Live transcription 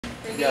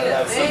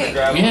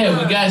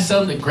Yeah, we got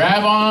something to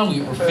grab on.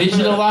 We're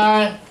fidget a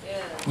lot.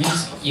 We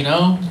just, you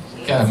know,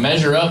 gotta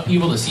measure up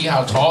people to see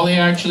how tall they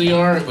actually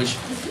are, which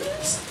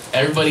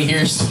everybody here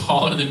is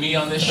taller than me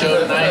on this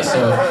show tonight,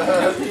 so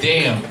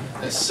damn,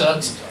 that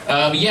sucks.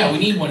 But yeah, we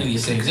need one of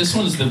these things. This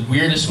one's the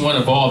weirdest one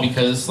of all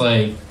because it's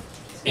like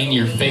in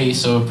your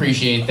face, so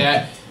appreciate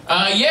that.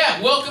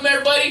 Yeah, welcome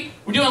everybody.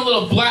 We're doing a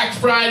little Black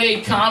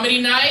Friday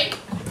comedy night.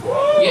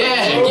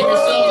 Yeah, give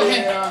yourselves a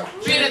hand.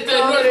 Been at the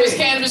Northwest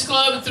Cannabis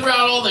Club and threw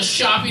out all the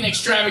shopping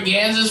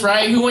extravaganzas,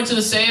 right? Who went to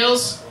the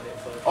sales?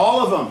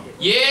 All of them.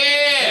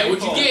 Yeah,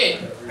 what'd you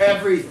get?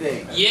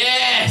 Everything.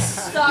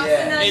 Yes.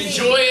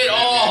 Enjoy it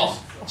all.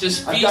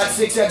 Just I've got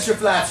 6 extra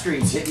flat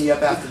screens. Hit me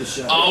up after the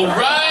show. All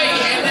right,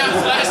 hand out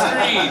flat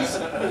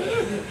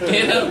screens.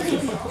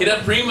 Hit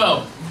up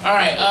Primo. All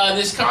right,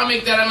 this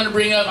comic that I'm going to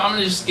bring up, I'm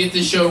going to just get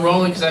this show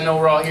rolling because I know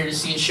we're all here to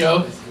see a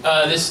show.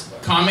 This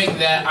comic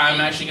that I'm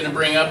actually going to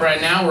bring up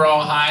right now, we're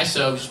all high,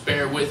 so just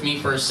bear with me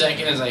for a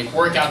second as I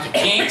work out the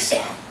kinks.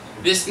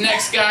 This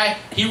next guy,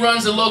 he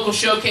runs a local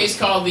showcase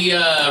called the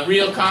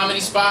Real Comedy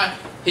Spot.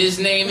 His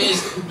name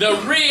is The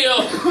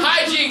Real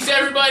Hyjinks,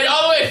 everybody,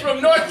 all the way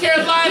from North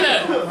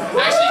Carolina.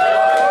 Actually,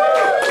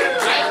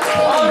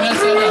 I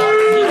messed that up.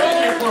 He's been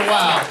here for a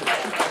while.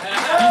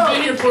 He's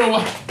been here for a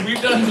while. We've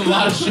done a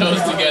lot of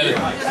shows together.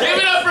 Give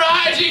it up for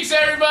Hyjinks,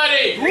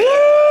 everybody!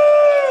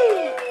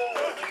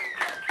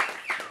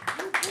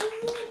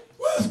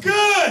 What's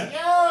good?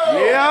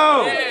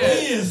 Yo!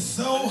 He is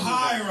so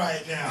high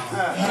right now.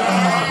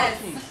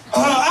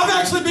 I've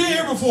actually been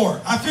here before.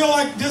 I feel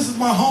like this is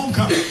my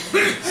homecoming.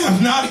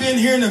 I've not been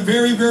here in a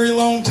very, very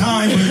long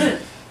time,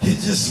 but it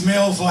just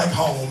smells like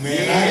home,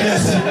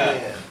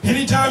 man.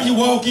 Anytime you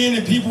walk in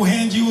and people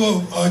hand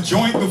you a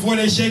joint before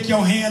they shake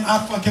your hand, I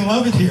fucking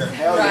love it here.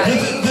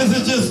 This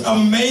is just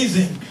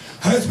amazing.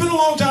 It's been a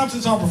long time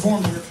since I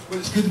performed here, but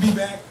it's good to be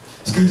back.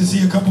 It's good to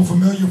see a couple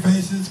familiar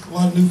faces, a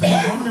lot of new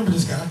faces. I remember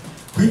this guy.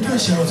 We've done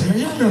shows here.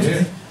 You remember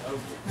me?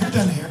 We've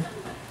done it here.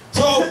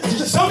 So,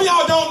 some of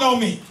y'all don't know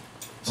me.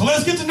 So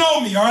let's get to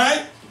know me, all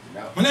right?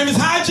 My name is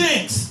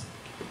Hyjinks,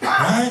 all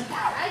right?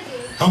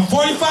 I'm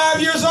 45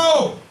 years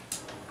old.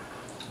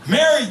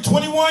 Married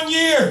 21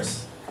 years.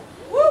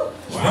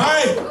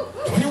 Right?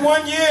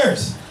 21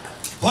 years.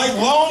 Like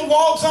long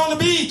walks on the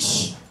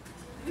beach.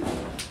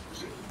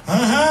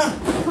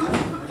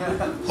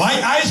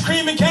 Like ice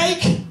cream and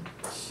cake.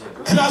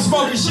 And I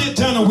smoke a shit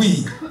ton of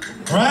weed.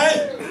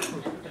 Right?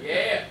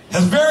 Yeah.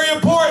 That's very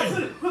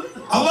important.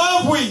 I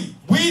love weed.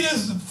 Weed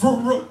is,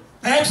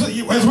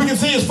 actually, as we can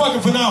see, is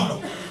fucking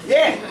phenomenal.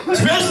 Yeah.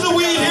 Especially the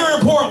weed here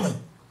in Portland.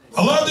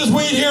 I love this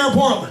weed here in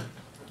Portland.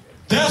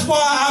 That's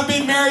why I've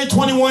been married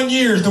 21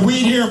 years, the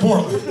weed here in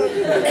Portland.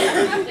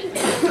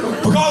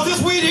 Because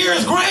this weed here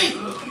is great.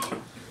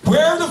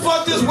 Wherever the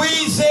fuck this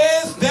weed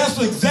says, that's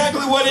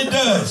exactly what it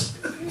does.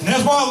 And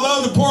that's why I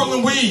love the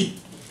Portland weed.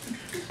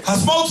 I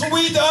smoked some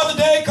weed the other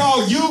day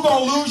called You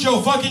Gonna Lose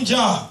Your Fucking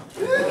Job.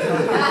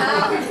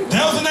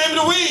 That was the name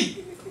of the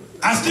weed.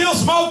 I still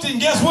smoked it, and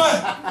guess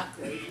what?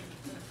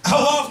 I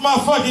lost my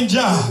fucking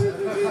job.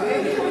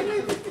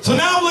 So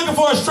now I'm looking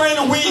for a strain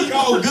of weed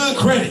called Good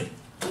Credit.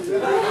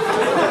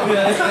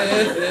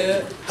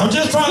 I'm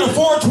just trying to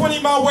 420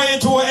 my way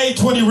into an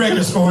 820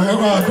 record score,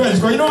 credit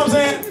score. You know what I'm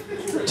saying?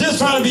 Just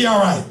trying to be all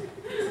right.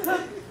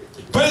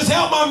 But it's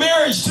helped my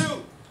marriage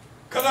too.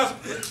 Cause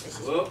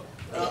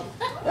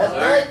That's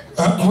right.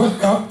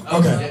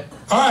 okay.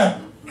 All right.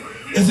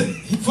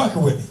 He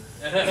fucking with me.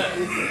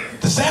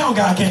 The sound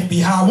guy can't be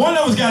high. One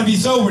of us got to be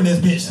sober in this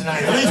bitch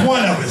tonight. At least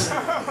one of us.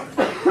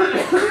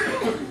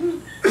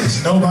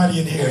 There's nobody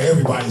in here.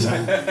 Everybody's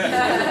high.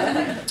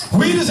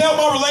 Weed has helped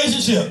my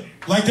relationship.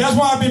 Like, that's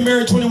why I've been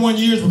married 21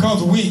 years,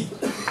 because of weed.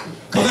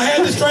 Because I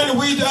had this strain of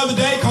weed the other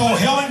day called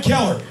Helen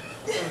Keller.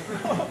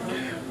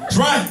 That's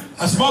right.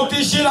 I smoked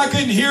this shit. I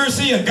couldn't hear or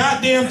see a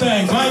goddamn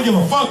thing. So I didn't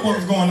give a fuck what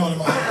was going on in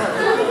my house.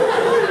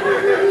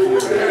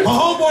 My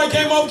homeboy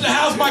came over to the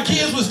house. My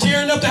kids was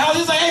tearing up the house.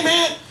 He's like, hey,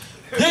 man,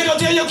 you ain't gonna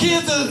tell your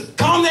kids to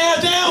calm their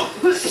ass down?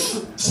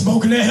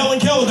 Smoking that Helen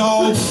Keller,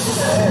 dog.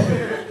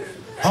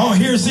 I don't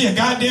hear or see a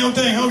goddamn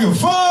thing. I don't give a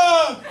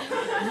fuck.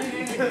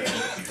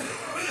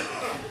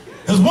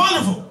 It was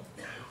wonderful.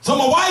 So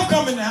my wife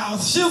come in the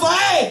house. She was like,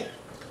 hey,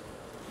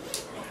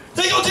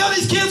 they gonna tell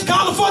these kids to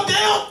calm the fuck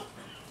down?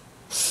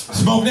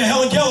 Smoking that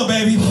Helen Keller,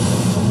 baby.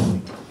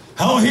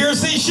 I don't hear or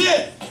see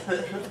shit.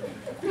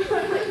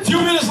 A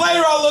few minutes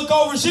later, I look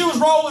over and she was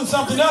rolling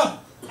something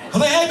up. I was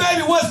like, hey,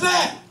 baby, what's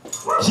that?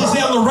 She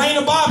said,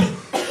 Lorena Bobbitt.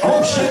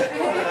 Oh, shit.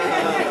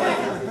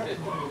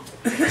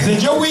 I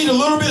said, your weed a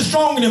little bit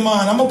stronger than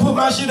mine. I'm going to put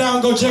my shit out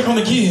and go check on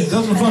the kids.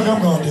 That's what the fuck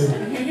I'm going to do.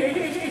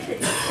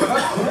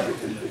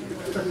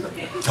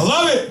 I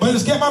love it, but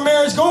it's kept my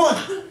marriage going.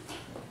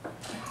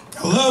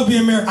 I love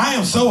being married. I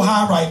am so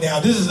high right now.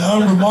 This is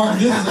unremarkable.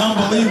 This is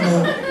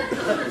unbelievable.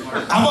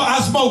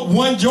 I smoked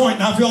one joint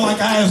and I feel like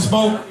I have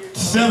smoked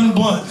 7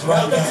 blunts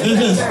right now.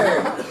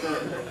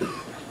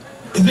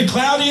 Is it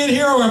cloudy in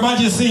here or am I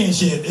just seeing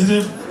shit? Is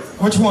it,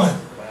 which one?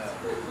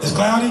 It's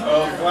cloudy?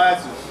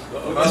 Glasses.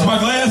 It's my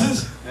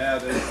glasses? Yeah,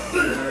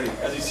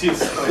 as you see,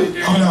 it's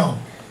oh no,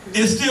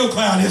 it's still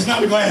cloudy. It's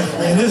not the glasses,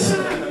 man.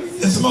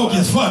 It's smoky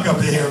as fuck up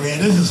in here, man.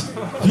 This is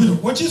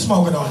beautiful. What you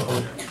smoking on?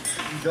 You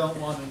don't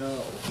want to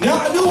know. Yeah,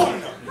 I do want to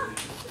know.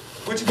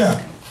 What you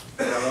got?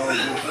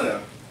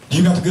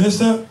 You got the good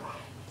stuff?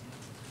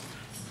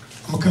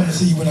 I'm gonna come and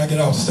see you when I get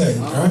off the stage,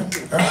 all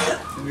right? All right.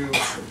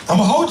 I'm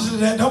gonna hold you to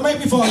that. Don't make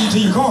me follow you to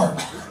your car.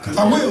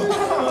 I will.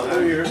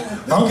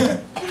 Okay.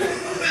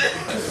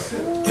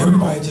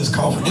 Everybody just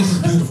coughing. This is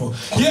beautiful.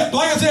 Yeah,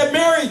 like I said,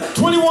 married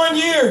 21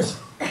 years.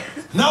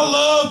 And I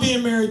love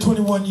being married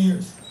 21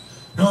 years.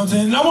 You know what I'm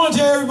saying? And I want to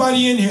tell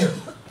everybody in here,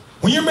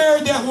 when you're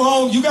married that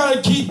long, you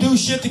gotta do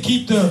shit to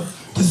keep the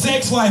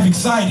sex life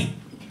exciting.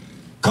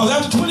 Because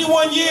after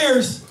 21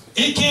 years,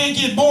 it can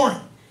get boring.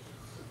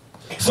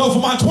 So for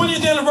my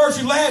 20th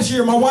anniversary last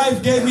year, my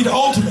wife gave me the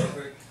ultimate.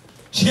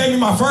 She gave me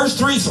my first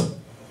threesome.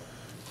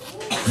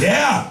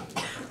 Yeah.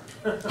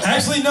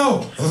 Actually,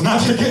 no. It was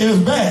not. It was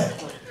bad.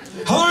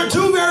 I learned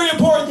two very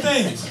important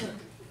things.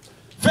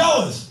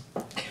 Fellas,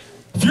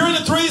 if you're in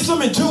a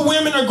threesome and two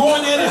women are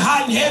going at it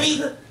hot and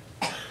heavy,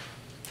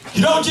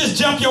 you don't just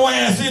jump your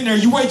ass in there.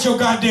 You wait your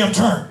goddamn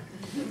turn.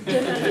 For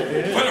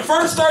the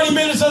first 30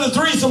 minutes of the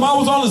threesome, I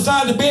was on the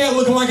side of the bed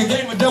looking like a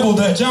game of double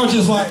dutch. I was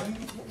just like...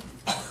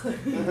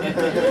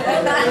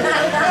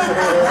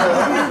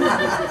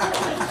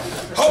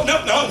 oh,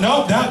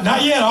 no,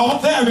 not yet.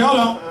 Hold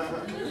on.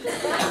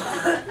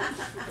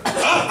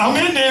 I'm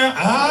in there.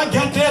 I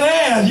got that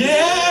ass,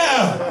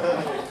 yeah.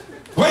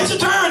 Wait your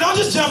turn, don't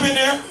just jump in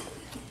there.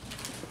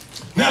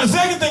 Now the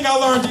second thing I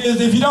learned is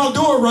if you don't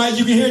do it right,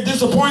 you can hear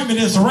disappointment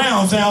in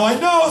surround sound like,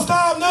 no,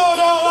 stop, no.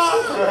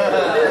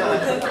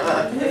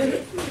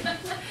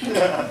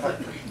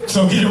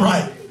 So get it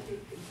right.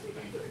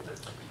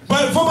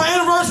 But for my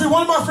anniversary,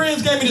 one of my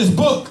friends gave me this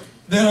book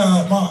that,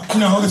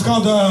 it's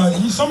called,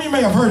 some of you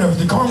may have heard of it,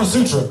 the Karma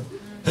Sutra.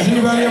 Has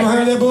anybody ever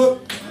heard of that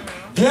book?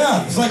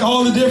 Yeah, it's like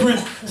all the different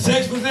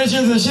sex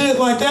positions and shit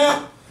like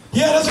that.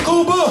 Yeah, that's a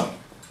cool book.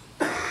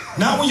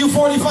 Not when you're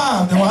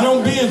 45. No, I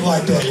don't binge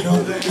like that, you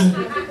know.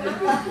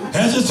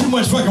 That's just too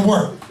much fucking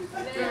work.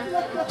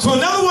 So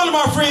another one of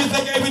my friends,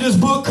 they gave me this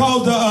book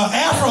called the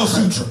Afro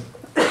Sutra.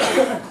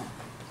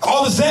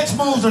 All the sex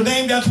moves are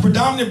named after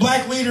predominant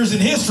black leaders in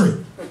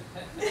history.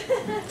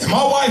 And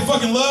my wife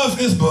fucking loves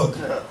this book.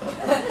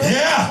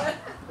 Yeah.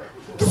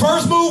 The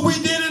first move we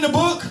did in the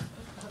book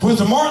was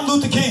the Martin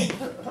Luther King.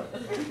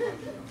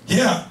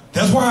 Yeah,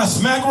 that's why I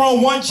smack her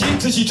on one cheek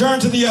till she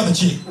turned to the other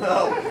cheek.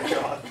 Oh,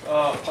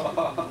 God.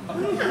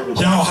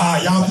 Y'all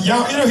high,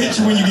 y'all, it'll hit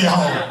you when you get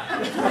home.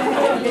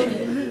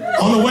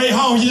 On the way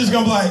home, you're just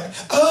gonna be like,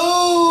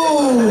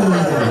 oh.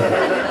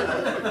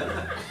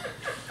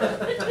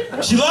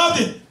 She loved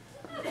it.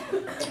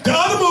 The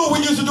other move we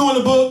used to do in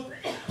the book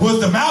was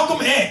the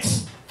Malcolm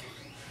X.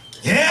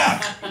 Yeah.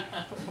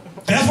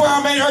 That's where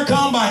I made her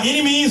come by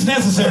any means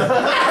necessary.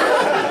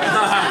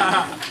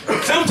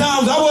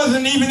 Sometimes I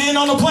wasn't even in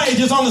on the play,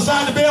 just on the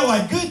side of the bed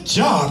like, good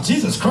job,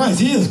 Jesus Christ,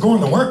 he is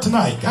going to work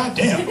tonight. God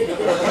damn.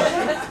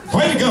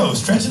 Way to go,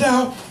 stretch it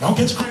out. Don't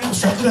get your cramp,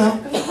 stretch it out.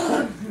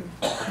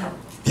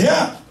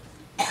 Yeah.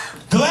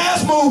 The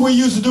last move we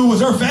used to do was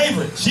her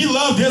favorite. She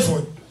loved this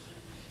one.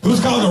 It was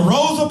called the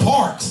Rosa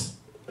Parks.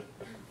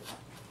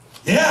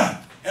 Yeah.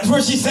 That's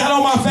where she sat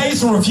on my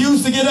face and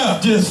refused to get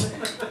up. Just...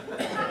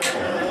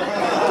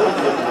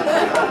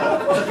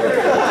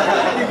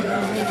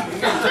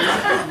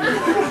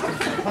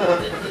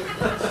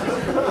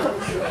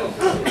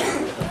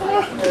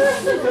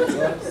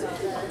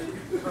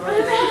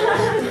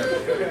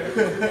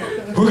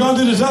 We're going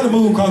to do this other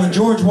move called the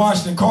George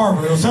Washington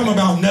Carver. It was something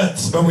about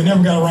nuts, but we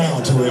never got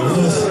around to it.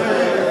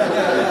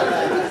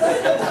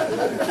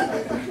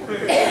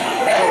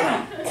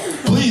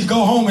 Please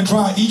go home and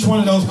try each one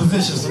of those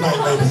positions tonight,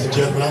 ladies and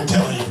gentlemen. I'm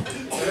telling you.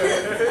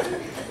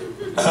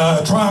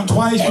 Try them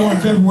twice during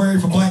February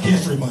for Black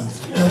History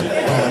Month.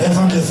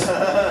 I'm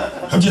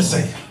just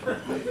saying.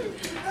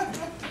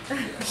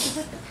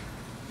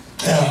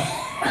 Yeah.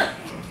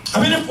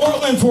 I've been in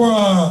Portland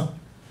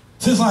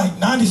since like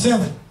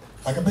 97.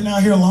 Like I've been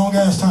out here a long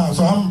ass time,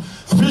 so I'm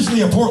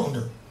officially a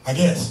Portlander, I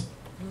guess.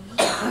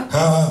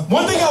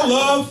 One thing I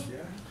love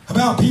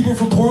about people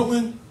from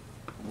Portland,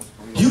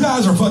 you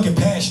guys are fucking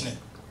passionate.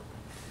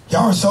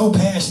 Y'all are so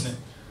passionate.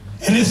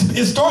 And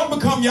it's starting to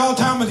become y'all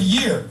time of the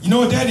year. You know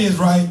what that is,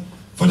 right?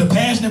 For the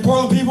passionate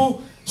Portland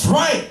people, it's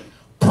right.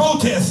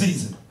 Protest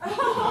season.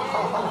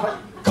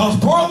 Because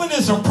Portland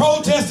is some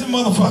protesting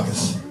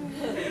motherfuckers.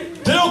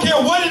 They don't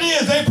care what it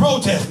is, they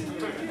protest.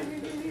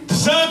 The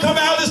sun come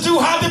out, it's too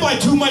hot, they're like,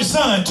 too much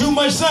sun.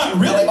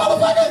 Really,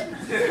 motherfucker?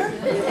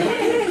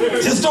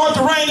 It starts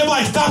to rain, they're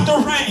like, stop the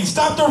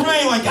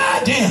rain. Like,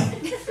 God damn.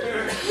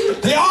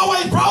 They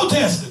always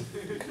protesting.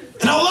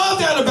 And I love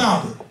that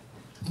about it.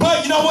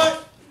 But you know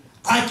what?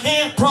 I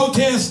can't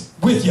protest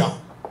with y'all.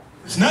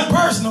 It's nothing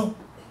personal.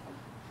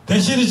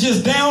 That shit is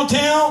just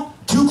downtown,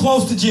 too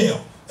close to jail.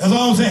 That's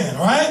all I'm saying,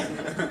 all right?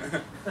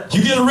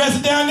 You get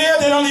arrested down there,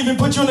 they don't even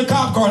put you in the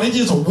cop car. They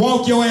just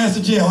walk your ass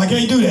to jail. I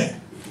can't do that.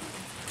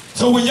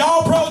 So when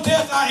y'all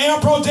protest, I am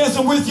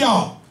protesting with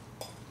y'all.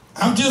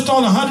 I'm just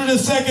on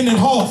 102nd and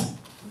Halsey.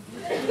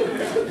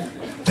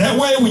 That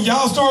way, when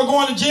y'all start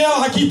going to jail,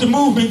 I keep the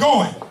movement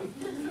going.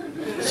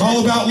 It's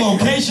all about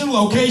location,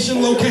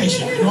 location,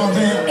 location. You know what I'm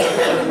saying?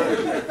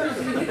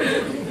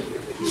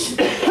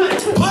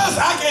 Plus,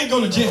 I can't go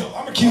to jail.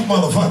 I'm a cute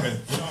motherfucker.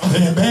 You know what I'm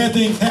saying? Bad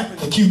things happen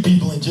to cute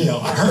people in jail.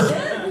 I heard.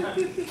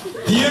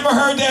 Have you ever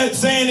heard that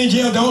saying in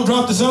jail, don't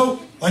drop the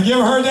soap? Like, you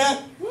ever heard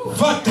that?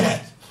 Fuck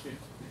that.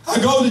 I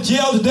go to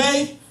jail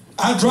today,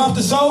 I drop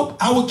the soap,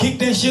 I would kick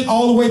that shit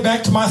all the way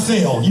back to my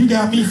cell. You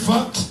got me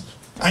fucked.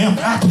 I am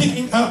not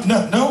picking up,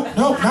 no,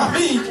 not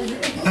me.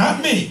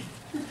 Not me.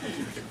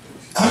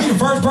 I'll be the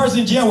first person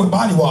in jail with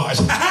body wash.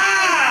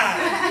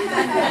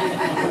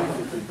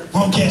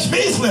 Won't catch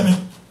me slimming.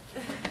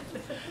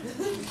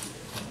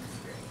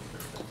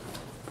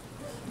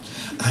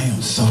 I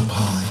am so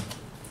high.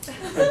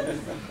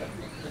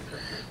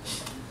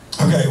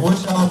 Okay,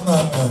 what's y'all's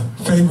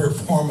favorite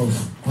form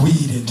of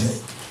weed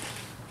intake?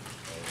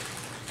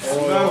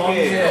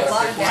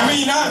 I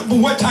mean, but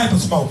what type of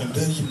smoking?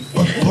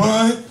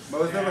 Blunt?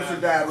 Most of us are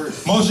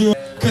dabbers. Most of you,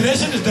 because that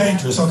shit is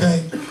dangerous,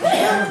 okay?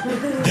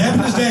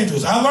 Dabbing is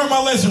dangerous. I learned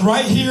my lesson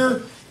right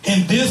here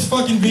in this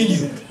fucking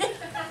venue.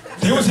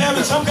 They was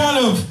having some kind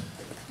of,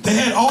 they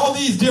had all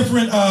these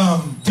different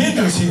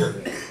vendors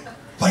here.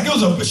 Like it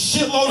was a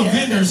shitload of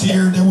vendors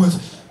here that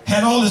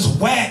had all this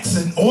wax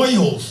and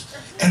oils.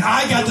 And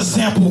I got to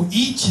sample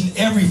each and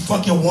every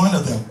fucking one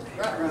of them.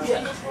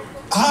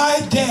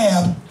 I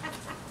dabbed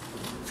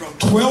from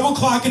 12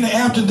 o'clock in the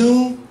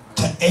afternoon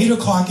to 8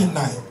 o'clock at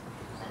night.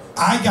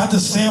 I got to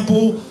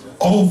sample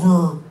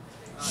over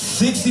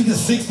 60 to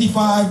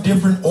 65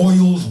 different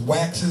oils,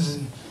 waxes,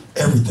 and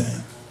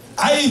everything.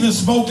 I even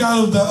smoked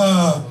out of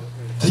the,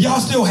 do y'all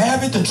still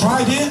have it, the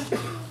Trident?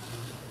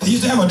 They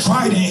used to have a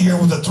Trident here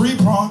with a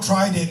 3-pronged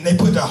Trident, and they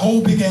put the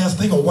whole big ass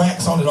thing of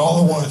wax on it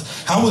all at once.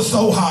 I was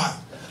so hot.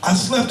 I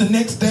slept the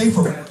next day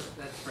for,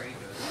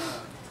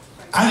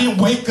 I didn't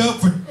wake up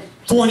for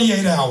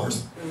 48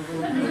 hours.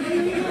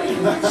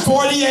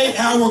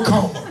 48-hour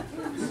coma.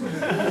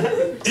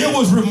 It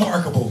was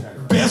remarkable.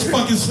 Best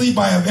fucking sleep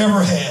I have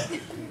ever had.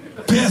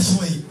 Best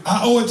sleep.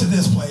 I owe it to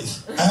this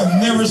place. I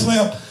have never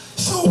slept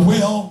so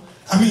well.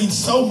 I mean,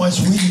 so much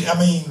weed. I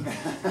mean,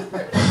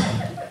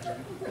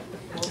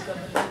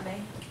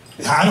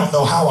 I don't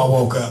know how I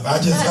woke up. I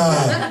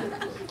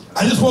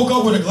just woke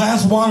up with a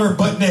glass of water,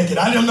 butt naked.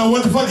 I didn't know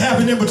what the fuck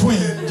happened in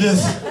between.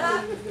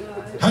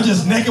 I'm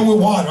just naked with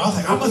water. I was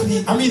like,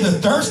 I'm either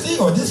thirsty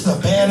or this is a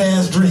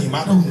badass dream.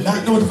 I do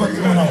not know what the fuck is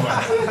going on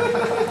right now.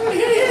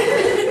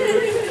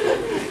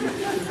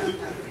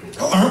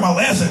 I learned my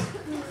lesson.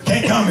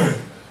 Can't come here.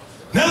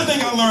 Another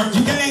thing I learned,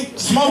 you can't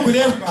smoke with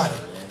everybody.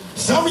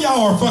 Some of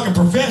y'all are fucking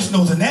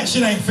professionals and that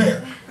shit ain't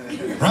fair.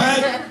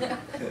 Right?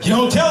 You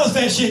don't tell us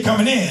that shit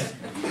coming in.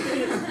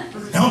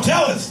 You don't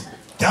tell us.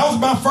 That was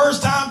my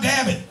first time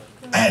dabbing.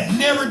 I had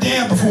never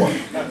dabbed before.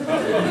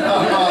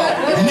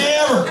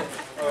 Never.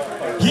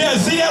 Yeah,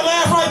 see that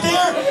laugh right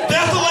there?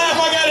 That's the laugh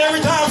I got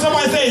every time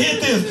somebody say,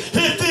 hit this,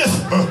 hit this.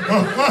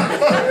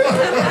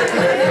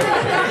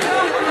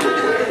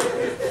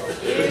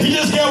 He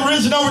just kept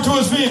reaching over to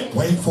his feet.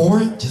 Wait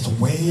for it, just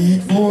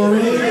wait for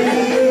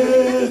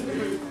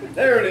it.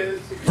 There it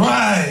is.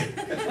 Right.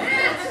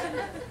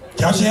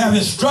 Y'all should have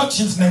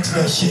instructions next to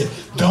that shit.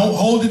 Don't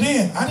hold it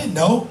in. I didn't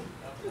know.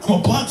 I'm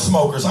a blunt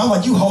smoker, so I was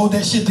like, you hold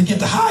that shit to get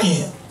the high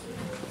end.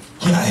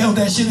 Yeah, I held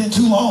that shit in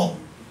too long.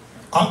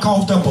 I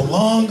coughed up a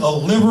lung, a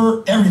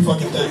liver, every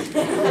fucking thing.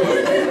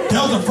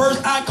 That was the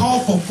first I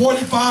coughed for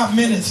 45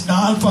 minutes,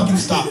 non-fucking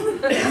stop.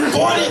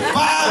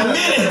 45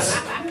 minutes!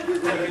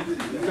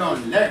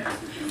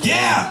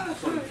 Yeah!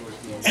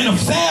 And the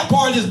sad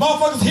part is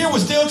motherfuckers here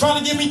was still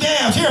trying to give me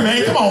dabs. Here,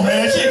 man, come on,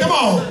 man, shit, come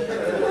on.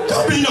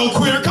 Don't be no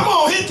quitter, come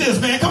on, hit this,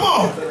 man, come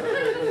on.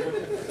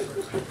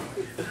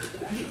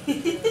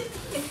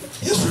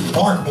 It's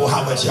remarkable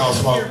how much y'all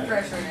smoke.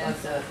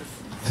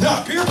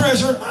 Yeah, peer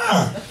pressure.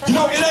 You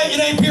know, it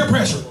ain't peer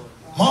pressure.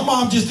 My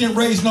mom just didn't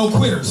raise no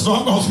quitters, so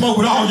I'm gonna smoke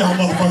with all y'all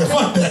motherfuckers.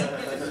 Fuck that.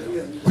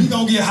 We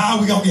gonna get high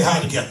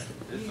together.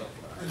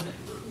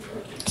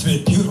 It's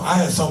been beautiful. I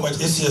had so much.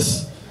 It's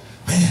just,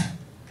 man.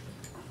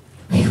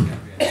 Whew.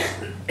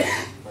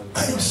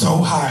 I am so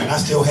high, and I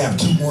still have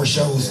 2 more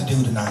shows to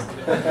do tonight.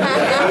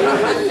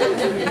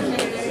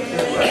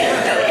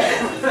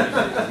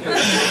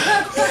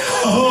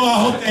 Oh, I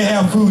hope they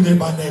have food in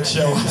my next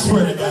show. I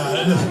swear to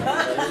God.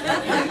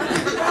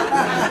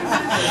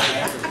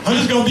 I'm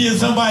just gonna be in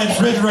somebody's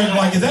refrigerator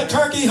like, is that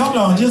turkey? Hold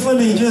on, just let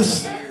me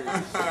just.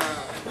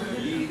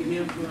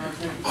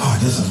 Oh,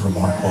 this is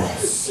remarkable.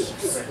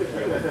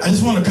 I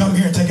just want to come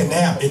here and take a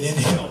nap and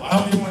inhale. I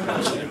don't even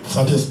want to.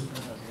 So just.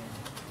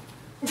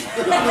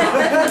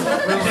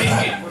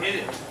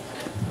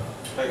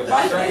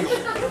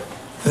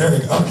 There we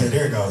go. Okay,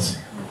 there it goes.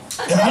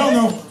 Yeah, I don't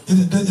know. Is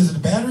it the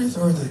batteries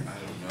or is it?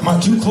 Am I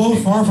too close,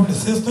 far from the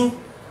system?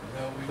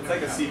 It's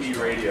like a CB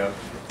radio.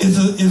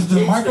 Is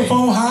the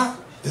microphone hot?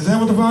 Is that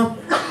what the vibe?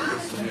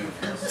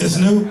 It's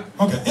new?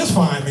 Okay, it's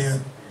fine,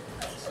 man.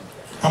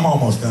 I'm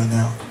almost done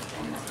now.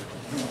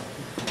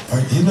 Are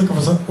you looking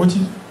for something? What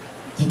you?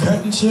 You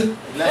cutting shit?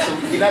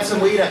 You got some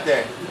weed up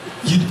there.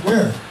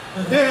 Where?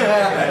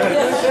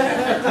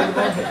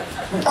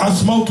 I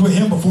smoked with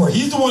him before.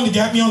 He's the one that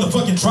got me on the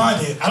fucking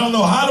trident. I don't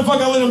know how the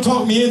fuck I let him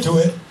talk me into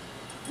it.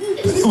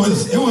 But it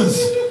was,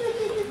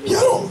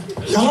 y'all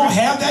don't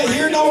have that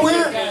here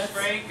nowhere? It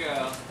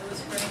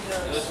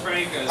was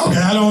Franco. Okay,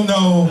 I don't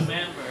know.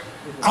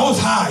 I was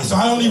high, so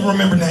I don't even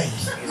remember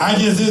names.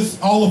 It's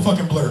all a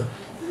fucking blur.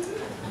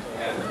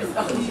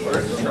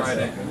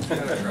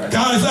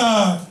 Guys,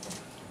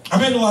 I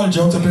made a lot of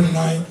jokes up here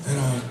tonight,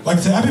 and like I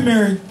said, I've been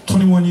married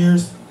 21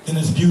 years, and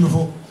it's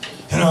beautiful.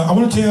 And I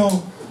want to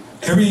tell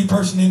every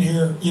person in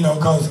here,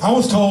 because I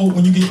was told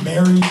when you get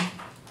married,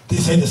 they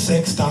say the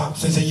sex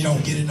stops. They say you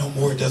don't get it no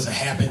more, it doesn't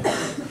happen.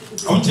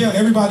 I want to tell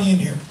everybody in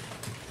here,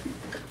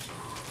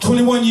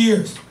 21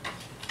 years,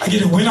 I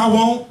get it when I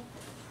want,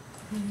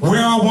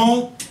 where I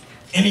want,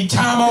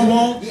 anytime I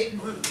want,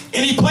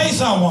 any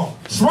place I want.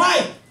 It's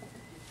right.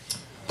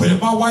 But if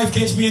my wife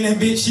catch me in that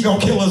bitch, she gonna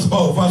kill us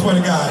both. I swear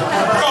to God.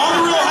 I'm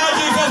the real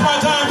Hyjinks. That's my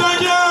time.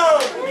 Thank you.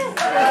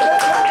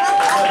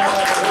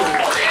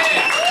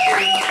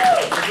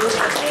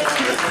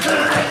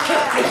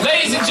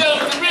 Ladies and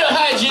gentlemen, the real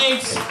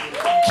Hyjinks.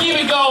 Keep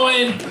it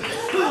going.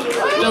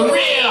 The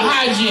real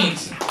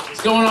Hyjinks.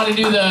 It's going on to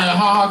do the Ha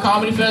Ha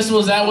Comedy Festival.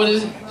 Is that what it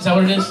is? Is that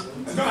what it is?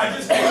 No, I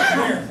just came from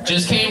there.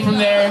 Just came from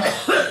there.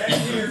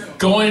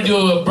 Going to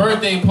do a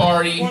birthday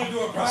party,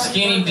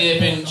 skinny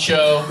dipping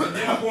show.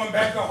 Then I'm going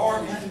back to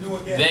Harvey to do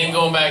it again. Then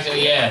going back to,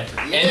 yeah.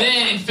 And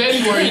then in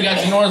February, you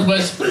got the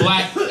Northwest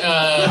Black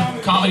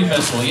Comedy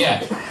Festival,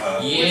 yeah.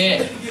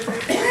 Yeah.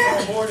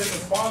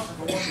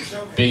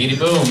 Biggity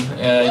boom.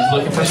 He's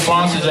looking for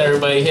sponsors,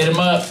 everybody. Hit him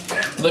up.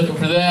 Looking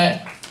for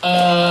that.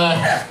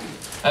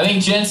 I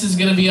think Jensen's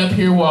going to be up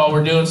here while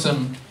we're doing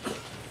some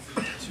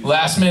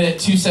last minute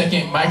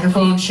 2-second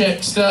microphone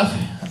check stuff.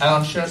 I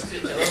don't trust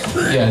it.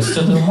 Yeah, it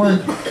still doesn't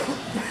work.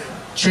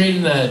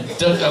 Trading the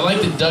duct. I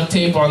like the duct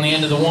tape on the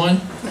end of the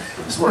one.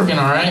 It's working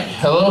all right.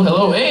 Hello,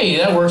 hello. Hey,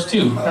 that works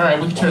too. All right,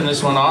 we can turn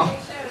this one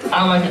off.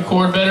 I like a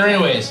cord better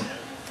anyways.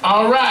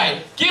 All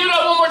right. Give it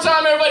up one more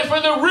time, everybody, for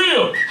the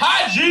real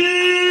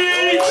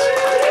Hyjinks.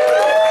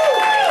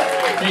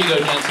 There you go,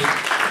 Jensen.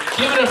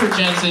 Give it up for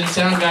Jensen,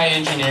 sound guy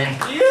engineer.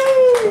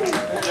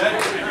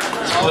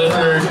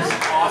 Flipper.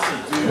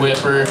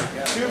 Whipper.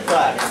 2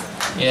 claps.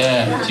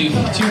 Yeah, two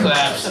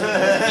claps.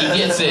 He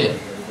gets it.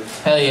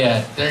 Hell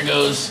yeah. There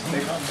goes.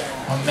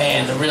 Oh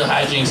man, the real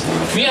Hyjinks.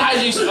 Me and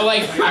Hyjinks,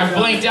 like, I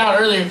blanked out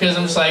earlier because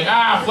I'm just like,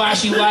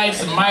 flashy lights,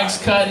 the mic's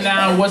cutting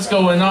out, what's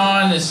going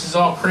on? This is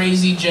all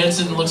crazy.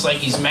 Jensen looks like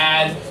he's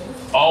mad,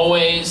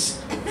 always.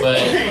 But,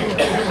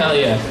 hell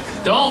yeah.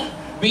 Don't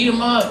beat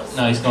him up.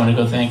 No, he's going to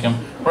go thank him.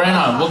 Right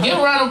on. Well, give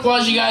a round of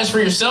applause, you guys, for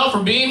yourself,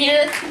 for being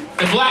here.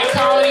 The Black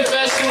Comedy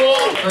Festival,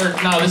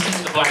 no, this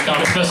isn't the Black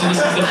Comedy Festival,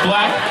 this is the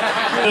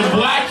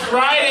Black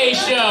Friday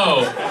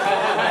show.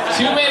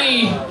 Too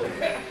many,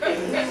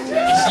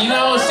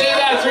 say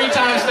that 3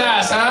 times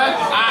fast, huh?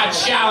 I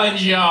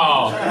challenge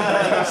y'all.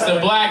 It's the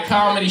Black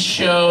Comedy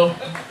Show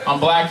on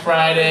Black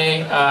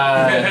Friday.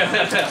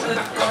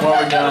 What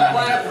we're doing.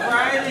 Black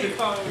Friday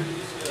comedy.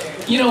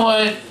 You know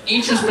what?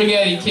 Eat your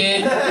spaghetti,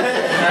 kid.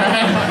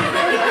 Alright?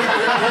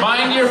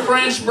 Mind your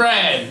French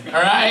bread.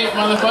 Alright,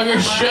 motherfucker?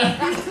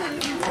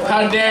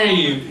 How dare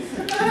you?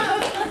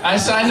 I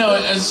know,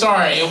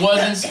 sorry, it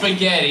wasn't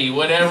spaghetti.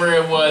 Whatever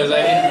it was,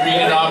 I didn't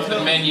read it off the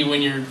menu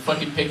when you're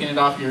fucking picking it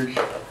off your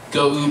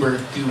Go Uber,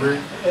 goober.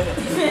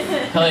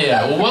 Hell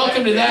yeah. Well,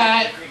 welcome to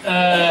that.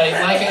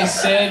 Like I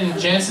said, and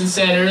Jensen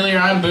said earlier,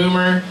 I'm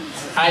Boomer.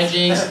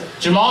 Hyjinks.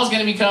 Jamal's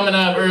gonna be coming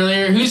up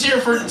earlier. Who's here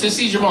to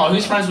see Jamal?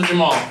 Who's friends with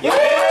Jamal?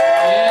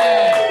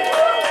 Yeah!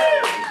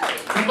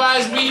 Who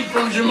buys weed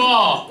from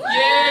Jamal?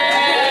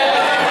 Yeah!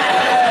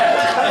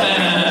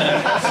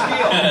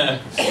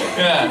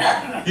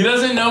 Yeah. He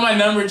doesn't know my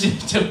number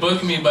to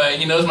book me, but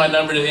he knows my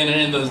number to enter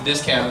in those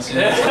discounts.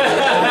 Gotta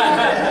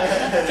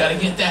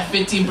get that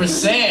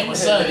 15%.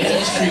 What's up,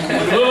 industry?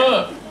 What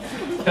up?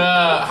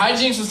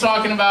 Hyjinks was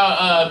talking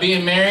about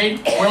being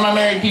married. Where are my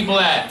married people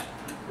at?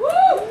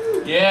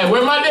 Yeah,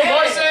 where are my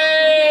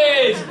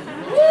divorces?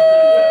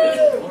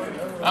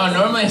 Oh,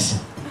 normally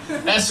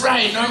that's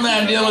right. Normally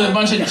I'm dealing with a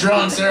bunch of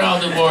drunks. They're all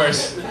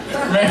divorced.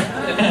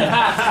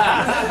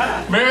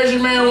 Marriage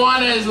and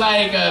marijuana is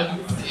like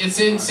it's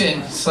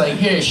instant. It's like,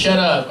 here, shut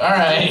up. All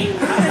right.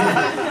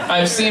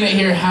 I've seen it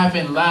here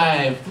happen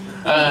live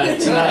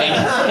tonight.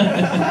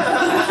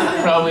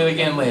 Probably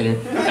again later.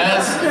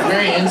 That's a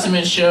very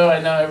intimate show. I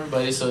know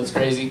everybody, so it's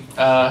crazy.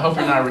 Hope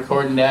you're not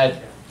recording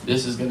that.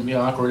 This is going to be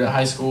awkward at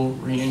high school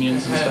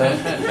reunions and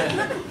stuff.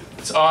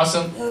 It's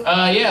awesome.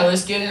 Yeah,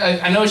 let's get it.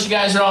 I know what you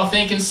guys are all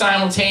thinking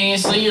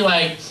simultaneously. You're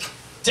like,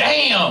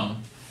 damn,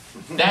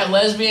 that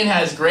lesbian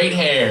has great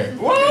hair.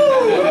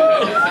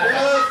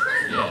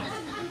 Yeah.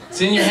 It's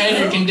in your head.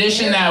 You're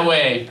conditioned that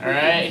way, all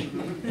right?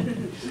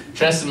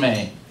 Trust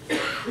me.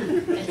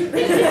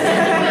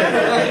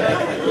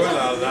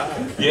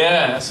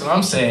 Yeah, that's what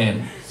I'm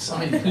saying.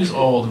 Somebody who's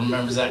old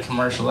remembers that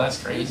commercial. That's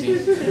crazy.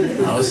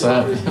 Oh, what's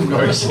up? Of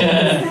course.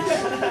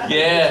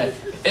 Yeah.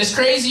 It's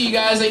crazy, you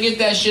guys. I get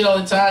that shit all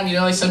the time. You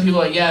know, like some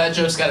people are like, yeah, that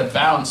joke's gotta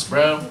bounce,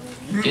 bro.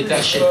 Get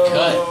that shit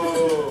cut.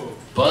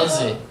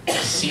 Buzz it.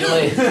 See you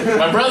later.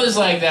 My brother's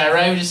like that,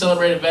 right? We just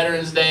celebrated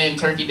Veterans Day and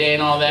Turkey Day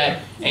and all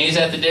that. And he's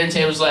at the dinner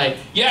table, he's like,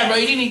 yeah, bro,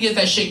 you didn't even get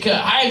that shit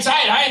cut. High and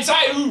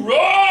tight,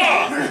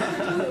 hoorah!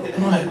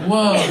 I'm like,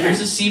 whoa,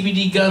 here's a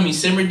CBD gummy,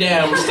 simmer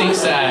down, we're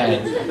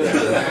stateside.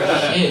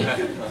 Shit.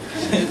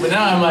 But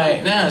now I'm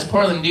like, nah, it's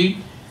Portland, dude.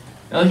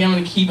 The only thing I'm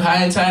gonna keep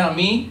high and tight on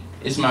me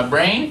is my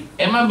brain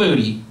and my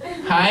booty.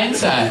 High and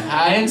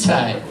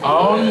tight,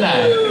 all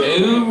night.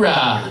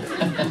 Hoorah!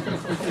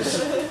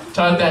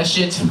 Taught that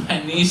shit to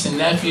my niece and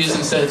nephews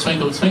instead of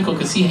twinkle twinkle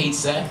because he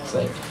hates that. It's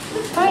like,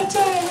 high and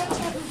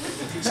tight.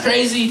 It's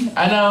crazy.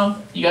 I know.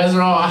 You guys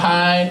are all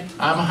high.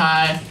 I'm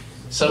high.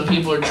 Some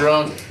people are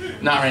drunk.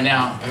 Not right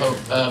now. I hope.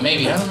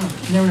 Maybe. I don't know.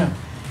 You never know.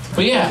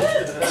 But yeah,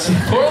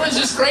 Portland's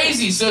just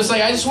crazy. So it's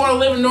like I just want to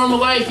live a normal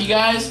life, you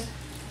guys.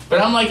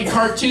 But I'm like a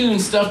cartoon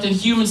stuffed in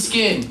human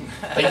skin.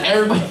 Like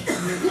everybody,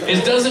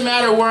 it doesn't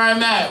matter where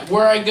I'm at,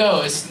 where I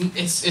go.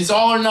 It's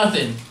all or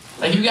nothing.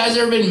 Like, you guys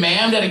ever been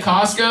mammed at a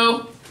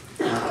Costco?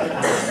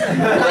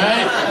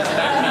 Right?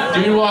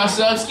 Dude walks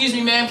up, excuse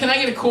me, ma'am, can I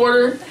get a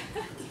quarter?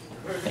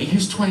 Hey,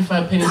 here's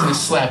 25 pennies and a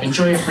slap.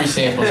 Enjoy your free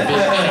samples, bitch.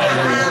 Get out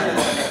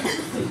of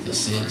here.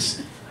 This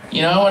is.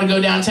 You know, I want to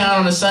go downtown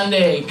on a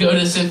Sunday, go to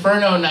this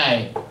Inferno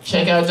night,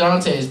 check out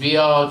Dante's, be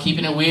all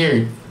keeping it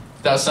weird.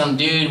 Without some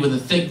dude with a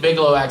thick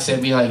Bigelow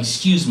accent be like,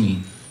 excuse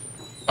me,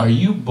 are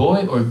you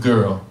boy or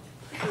girl?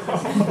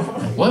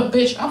 Like, what,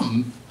 bitch?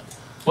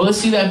 Well, let's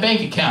see that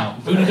bank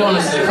account. Voodoo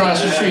Donuts is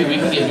across the street. We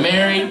can get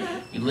married.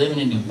 We living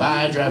in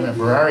Dubai, driving a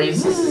Ferrari.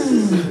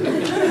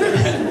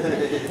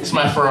 It's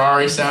my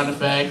Ferrari sound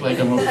effect, like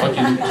I'm a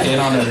fucking kid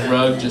on a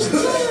rug, just.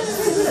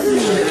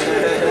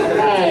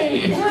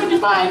 Hey, we're in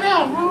Dubai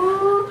now.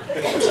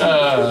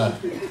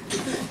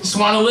 Just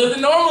want to live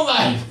the normal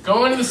life.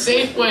 Go into the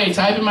Safeway,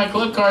 type in my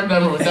clip card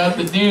number without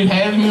the dude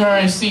handing me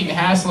my receipt and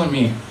hassling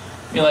me.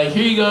 Be like,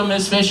 here you go,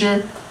 Miss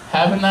Fisher.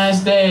 Have a nice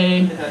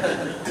day.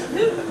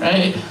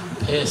 Right? I'm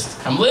pissed.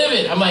 I'm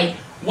livid. I'm like,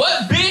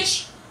 what,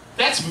 bitch?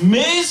 That's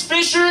Ms.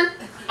 Fisher?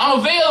 I'm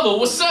available.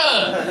 What's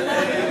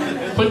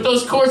up? Put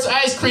those quarts of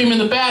ice cream in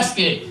the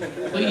basket.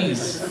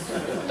 Please.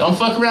 Don't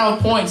fuck around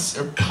with points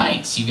or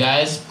pints, you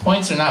guys.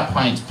 Points are not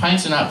pints.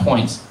 Pints are not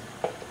points.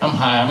 I'm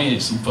high. I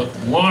need some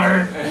fucking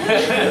water.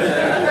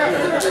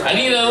 I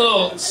need a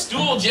little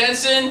stool,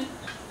 Jensen.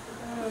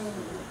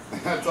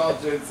 That's all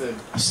Jensen.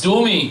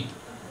 Stool me.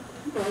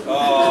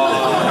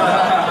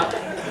 Oh.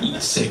 You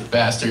sick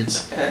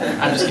bastards.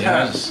 I'm just kidding.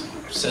 I'll just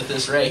set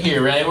this right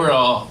here, right? We're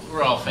all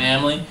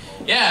family.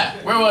 Yeah,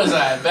 where was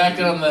I? Back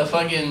on the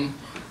fucking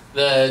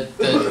the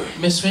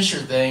Miss Fisher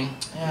thing.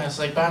 Yeah, it's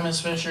like, bye,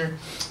 Miss Fisher.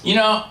 You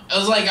know, I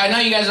was like, I know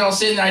you guys are all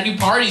sitting there. I do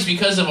parties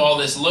because of all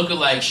this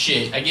lookalike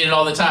shit. I get it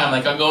all the time.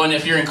 Like, I'll go in,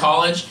 if you're in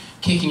college,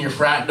 kicking your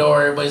frat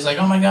door. Everybody's like,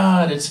 oh my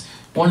God, it's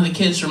one of the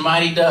kids from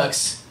Mighty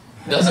Ducks.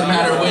 Doesn't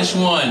matter which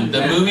one,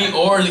 the movie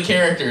or the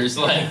characters.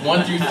 Like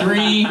 1 through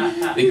 3,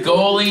 the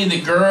goalie,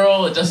 the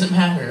girl, it doesn't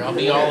matter. I'll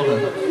be all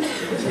of them.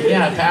 So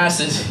yeah, it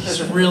passes.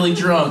 He's really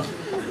drunk.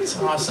 It's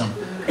awesome.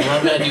 I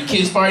love that. Do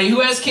kids party.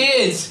 Who has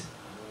kids?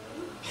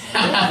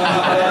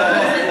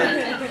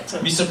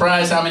 Be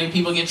surprised how many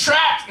people get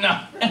trapped. No.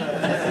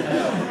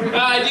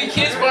 I do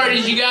kids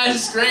parties, you guys.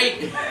 It's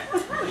great.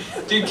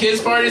 Do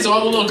kids parties. All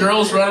the little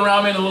girls run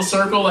around me in a little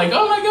circle like,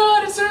 oh my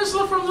God, it's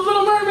Ursula from The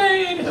Little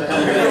Mermaid.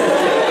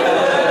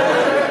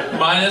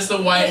 Minus the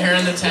white hair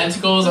and the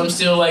tentacles. I'm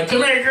still like,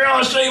 come here, girl.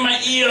 I'll show you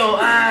my eel.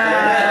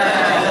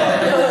 Ah.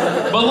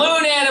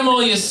 Balloon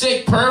animal, you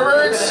sick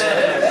perverts.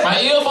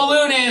 My eel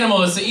balloon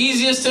animal. It's the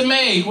easiest to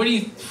make. What do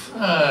you...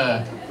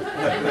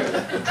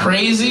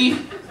 crazy?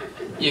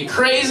 You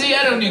crazy?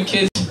 I don't do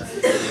kids.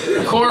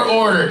 Court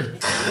ordered.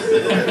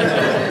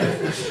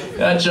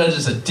 That judge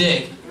is a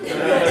dick.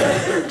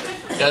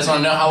 You guys want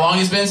to know how long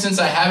it's been since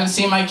I haven't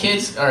seen my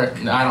kids? Or,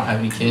 no, I don't have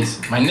any kids.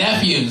 My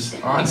nephews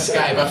on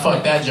Skype. I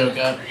fucked that joke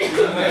up.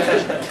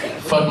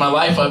 Fucked my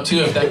life up too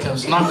if that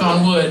comes. Knock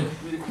on wood.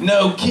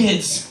 No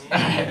kids.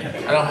 I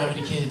don't have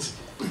any kids.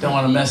 Don't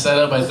want to mess that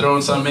up by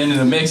throwing something into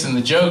the mix and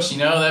the jokes, you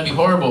know? That'd be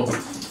horrible.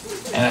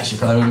 And actually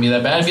probably wouldn't be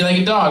that bad. It'd be like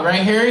a dog,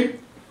 right, Harry?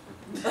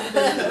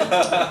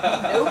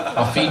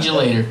 I'll feed you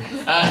later.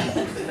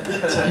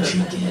 So I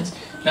treat kids.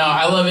 No,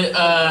 I love it.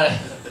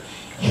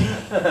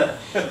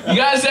 You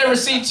guys ever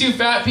see two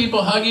fat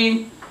people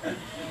hugging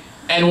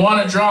and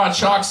want to draw a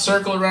chalk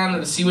circle around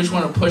them to see which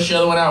one will push the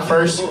other one out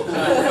first?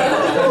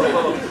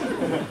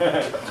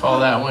 Call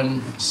that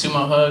one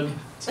sumo hug.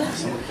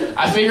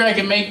 I figure I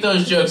can make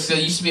those jokes. So I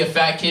used to be a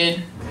fat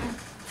kid.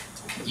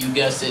 You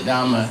guessed it,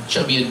 now I'm a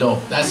chubby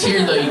adult. That's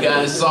here though, you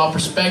guys. It's all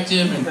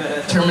perspective and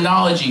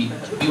terminology.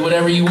 Be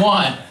whatever you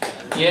want.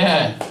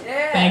 Yeah.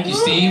 Thank you,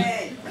 Steve.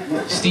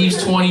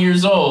 Steve's 20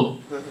 years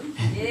old.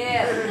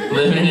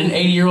 Living in an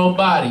 80-year-old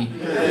body.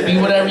 Be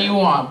whatever you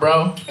want,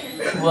 bro.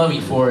 Love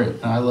you for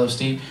it. I love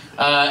Steve.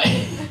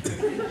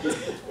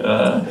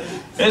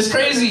 It's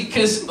crazy,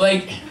 because,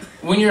 like,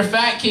 when you're a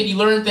fat kid, you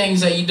learn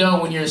things that you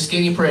don't when you're a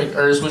skinny prick,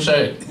 or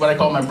what I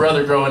call my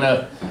brother growing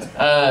up.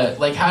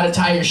 like how to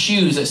tie your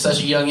shoes at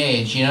such a young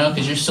age, you know,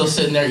 because you're still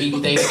sitting there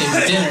eating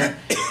Thanksgiving dinner,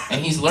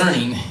 and he's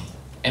learning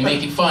and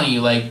making fun of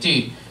you. Like,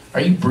 dude, are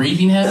you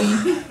breathing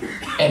heavy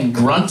and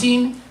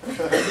grunting?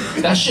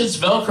 That shit's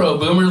Velcro,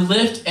 Boomer.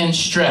 Lift and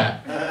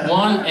strap.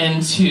 1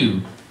 and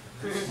 2.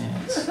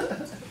 Yeah, it's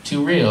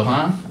too real,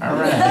 huh? All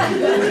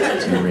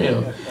right, too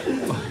real.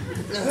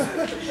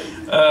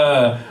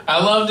 I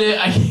loved it.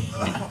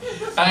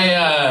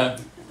 I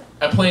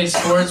played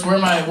sports. Where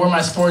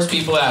my sports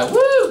people at?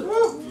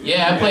 Woo!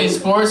 Yeah, I played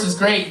sports. It's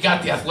great. You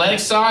got the athletic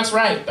socks,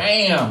 right?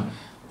 Bam!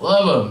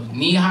 Love them.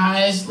 Knee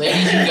highs,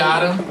 ladies, you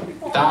got them.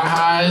 Thigh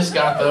highs,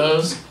 got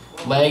those.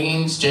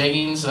 Leggings,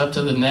 jeggings up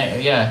to the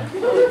neck. Yeah.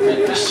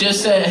 It's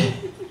just that,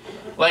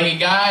 like a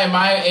guy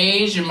my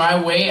age and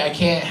my weight, I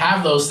can't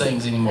have those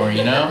things anymore,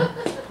 you know?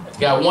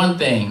 Got one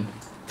thing.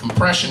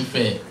 Compression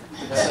fit.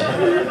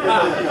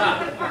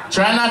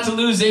 Try not to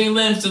lose any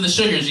limbs to the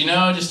sugars, you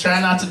know? Just try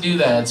not to do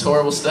that. It's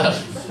horrible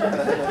stuff.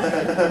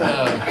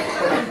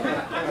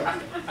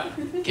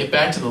 Get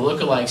back to the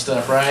look-alike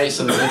stuff, right?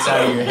 So that gets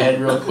out of your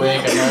head real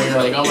quick. I know you're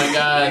like, oh my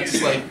God,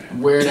 it's like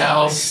Weird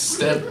Al's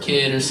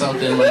stepkid or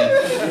something.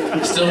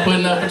 Like, still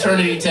putting up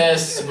paternity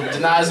tests,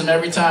 denies them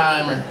every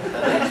time. Or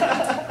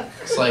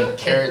it's like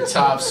Carrot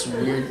Top's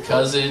weird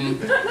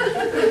cousin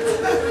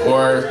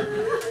or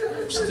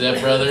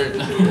stepbrother.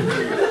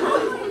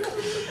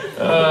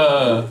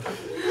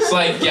 It's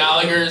like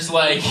Gallagher's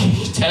like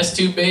test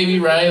tube baby,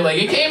 right? Like,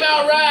 it came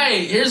out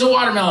right. Here's a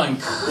watermelon.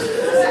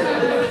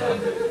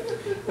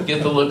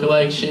 Get the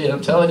look-alike shit.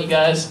 I'm telling you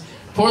guys.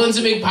 Portland's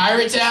a big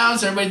pirate town,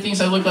 so everybody thinks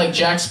I look like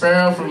Jack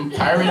Sparrow from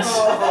Pirates.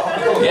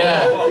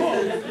 Yeah.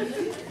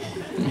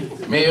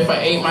 Maybe if I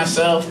ate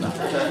myself. No.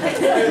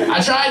 I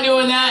tried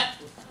doing that,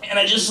 and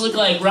I just look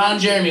like Ron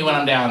Jeremy when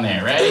I'm down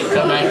there, right?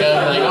 Come back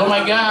up, like, oh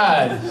my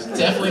God, it's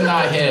definitely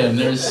not him.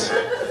 There's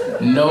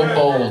no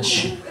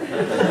bulge.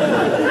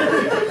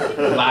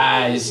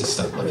 Lies and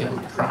stuff. Looking at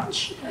my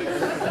crotch.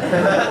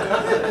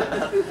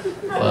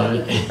 Love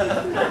it.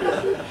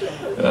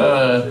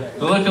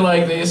 Looking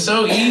like it's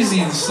so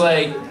easy. It's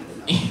like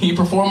you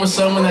perform with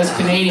someone that's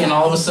Canadian,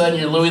 all of a sudden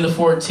you're Louis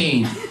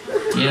XIV.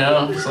 You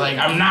know, it's like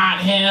I'm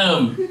not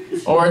him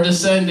or a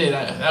descendant.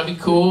 That'd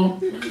be cool.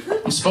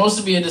 I'm supposed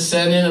to be a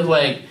descendant of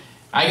like.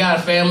 I got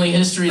a family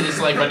history that's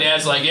like, my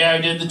dad's like, yeah, I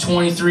did the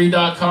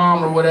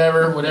 23.com or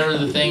whatever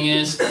the thing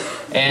is.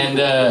 And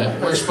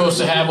we're supposed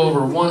to have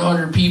over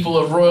 100 people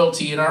of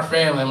royalty in our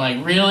family. I'm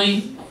like,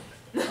 really?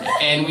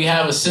 And we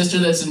have a sister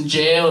that's in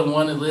jail and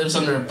one that lives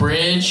under a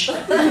bridge.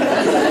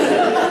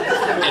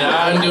 And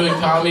I'm doing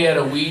comedy at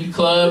a weed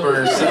club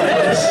or something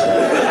like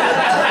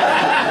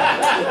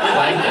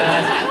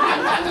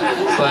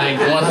that. It's like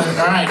 100,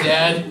 all right,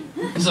 Dad.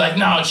 He's like,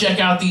 no, check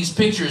out these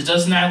pictures.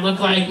 Doesn't that look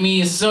like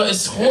me?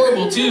 It's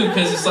horrible, too,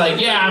 because it's like,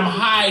 yeah, I'm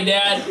high,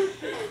 Dad.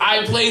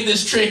 I played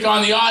this trick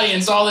on the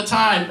audience all the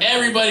time.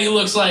 Everybody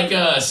looks like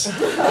us.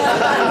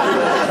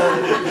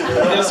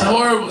 It's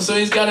horrible. So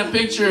he's got a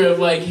picture of,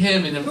 like,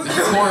 him, and of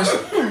course,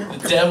 the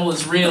devil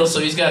is real, so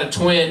he's got a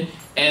twin,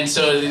 and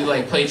so they,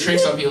 like, play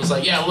tricks on people. It's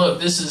like, yeah, look,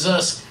 this is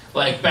us,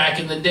 like, back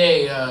in the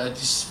day,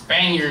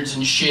 Spaniards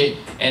and shit,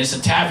 and it's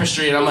a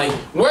tapestry, and I'm like,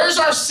 where's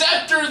our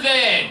scepter,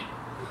 then?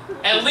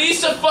 At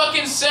least a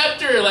fucking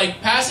scepter.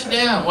 Like, pass it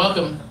down.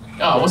 Welcome.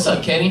 Oh, what's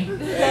up, Kenny?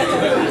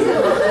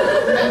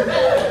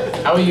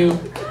 How are you?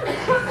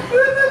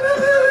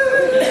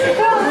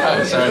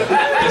 Oh, sorry.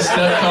 Get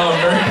stuck calling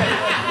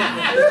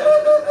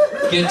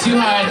Get too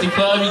high at the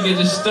club, you get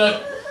just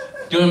stuck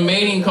doing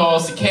mating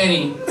calls to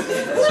Kenny. So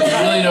you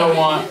really don't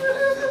want.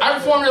 I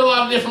performed at a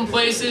lot of different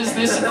places.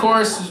 This, of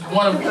course, is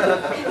one of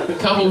a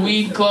couple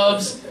weed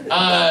clubs.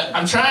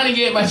 I'm trying to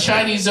get my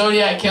Chinese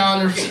Zodiac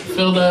calendar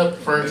filled up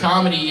for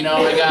comedy. You know,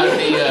 I got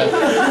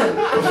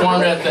the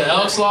performed at the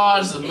Elks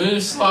Lodge, the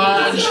Moose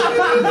Lodge,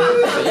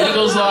 the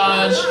Eagles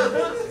Lodge.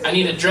 I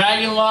need a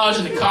Dragon Lodge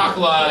and a Cock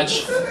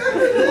Lodge,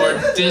 or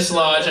Dis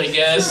Lodge, I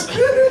guess,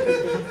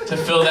 to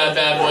fill that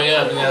bad boy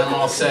up, and then I'm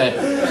all set.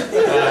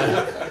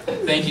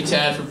 Thank you,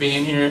 Tad, for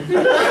being here.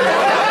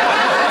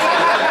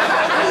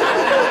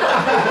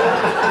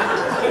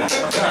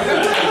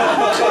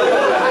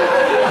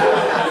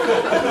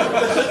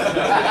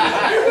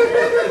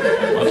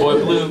 My boy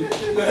Blue.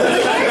 That's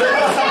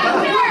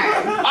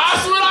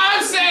what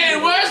I'm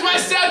saying. Where's my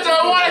scepter?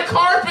 I want a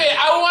carpet.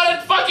 I want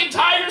a fucking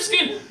tiger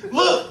skin.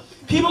 Look,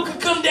 people could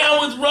come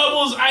down with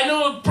rubbles. I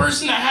know a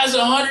person that has a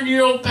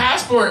 100-year-old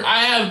passport.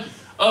 I have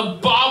a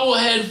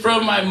bobblehead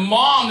from my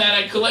mom that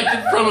I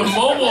collected from a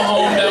mobile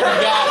home that we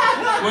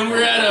got when we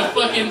were at a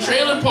fucking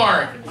trailer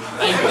park.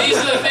 Like, these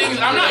are the things.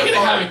 I'm not going to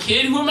have a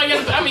kid. Who am I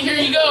going to... I mean, here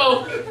you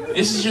go.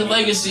 This is your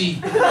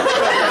legacy.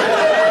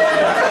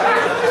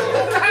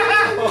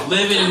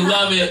 Live it and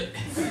love it.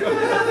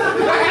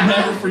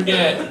 Never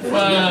forget.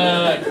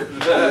 Fuck.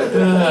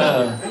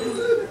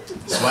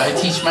 That's why I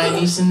teach my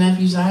niece and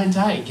nephews high and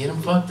tight. Get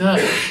them fucked up.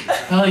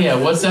 Hell yeah.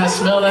 What's that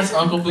smell? That's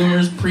Uncle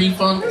Boomer's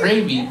pre-funk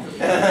gravy.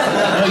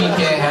 No, you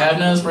can't have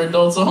none. It's for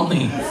adults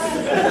only.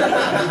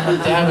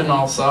 Dabbing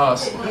all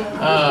sauce.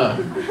 I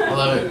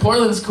love it.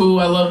 Portland's cool.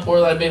 I love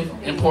Portland. I've been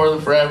in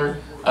Portland forever.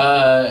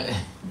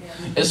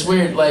 It's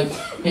weird, like,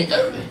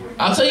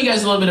 I'll tell you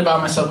guys a little bit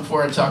about myself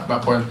before I talk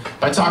about Portland.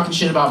 By talking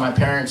shit about my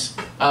parents.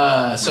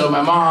 So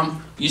my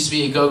mom used to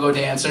be a go-go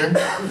dancer.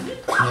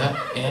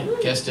 Yeah,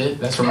 guessed it.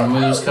 That's where my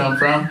moves come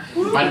from.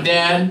 My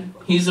dad,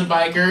 he's a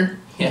biker.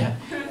 Yeah,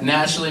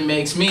 naturally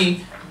makes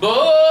me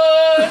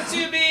born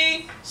to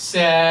be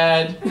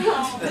sad.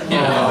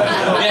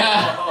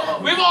 Yeah.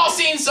 We've all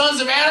seen Sons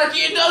of Anarchy.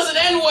 It doesn't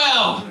end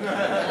well.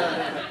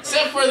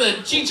 Except for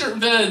the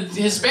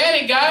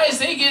Hispanic guys,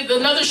 they get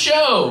another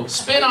show.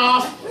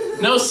 Spin-off.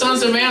 No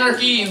Sons of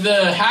Anarchy,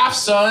 the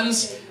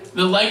half-sons.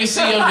 The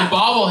legacy of the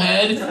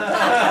bobblehead.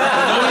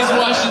 Nobody's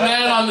watching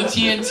that on the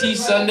TNT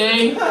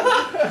Sunday.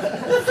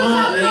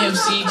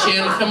 AMC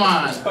channel, come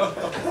on.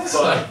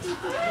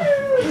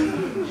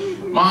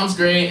 Mom's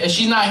great.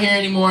 She's not here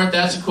anymore.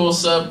 That's a cool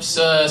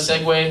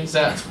segue. Is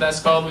that's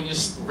called? We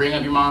just bring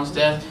up your mom's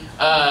death.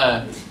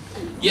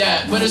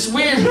 Yeah, but it's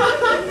weird.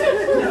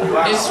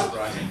 It's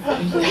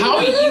how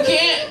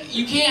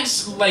you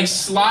can't like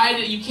slide.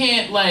 You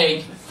can't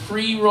like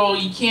free roll.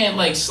 You can't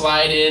like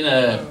slide in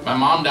a my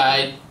mom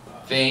died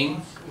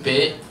thing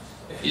bit.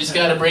 You just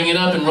got to bring it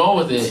up and roll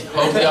with it.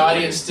 Hope the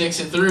audience sticks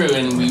it through,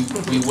 and we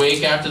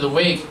wake after the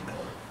wake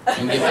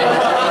and get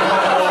back.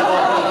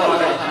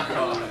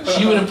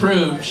 She would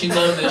approve. She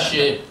loved this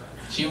shit.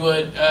 She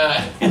would.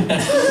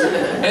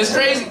 It's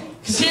crazy.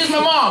 Cause here's my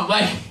mom.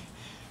 Like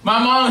my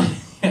mom.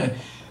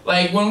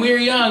 Like when we were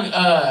young.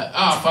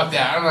 Oh fuck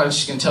that. I don't know. I'm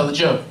just gonna tell the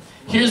joke.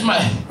 Here's my.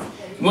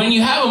 When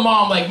you have a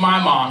mom like my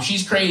mom,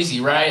 she's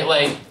crazy, right?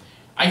 Like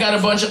I got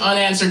a bunch of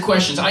unanswered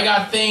questions. I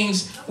got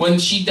things when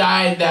she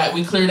died that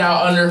we cleared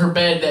out under her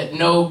bed that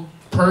no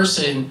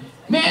person,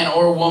 man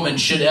or woman,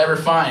 should ever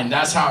find.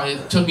 That's how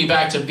it took me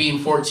back to being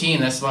 14.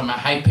 That's like my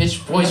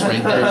high-pitched voice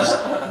right there just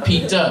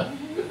peaked up.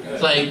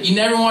 It's like, you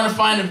never want to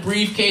find a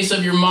briefcase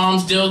of your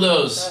mom's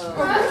dildos.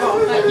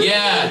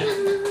 Yeah.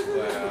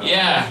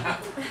 Yeah.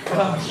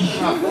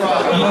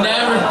 You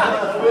never...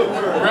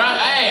 Right?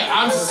 Hey,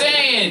 I'm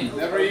saying...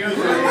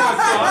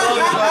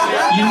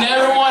 You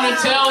never want to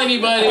tell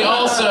anybody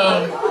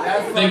also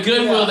the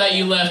Goodwill that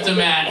you left them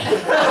at.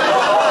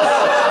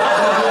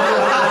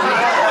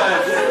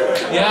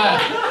 Yeah.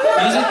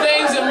 These are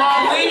things that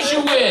mom leaves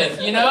you with,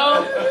 you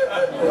know?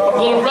 A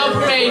little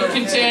Rubbermaid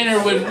container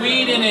with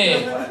weed in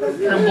it.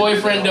 Her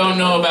boyfriend don't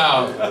know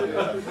about.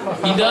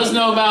 He does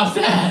know about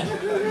that.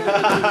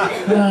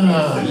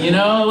 You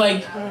know,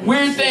 like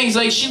weird things.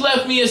 Like she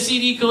left me a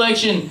CD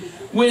collection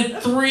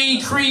with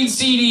 3 Creed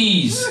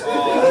CDs.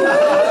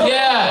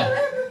 Yeah.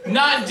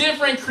 Not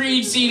different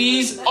Creed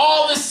CDs,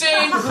 all the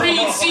same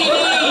Creed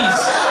CDs.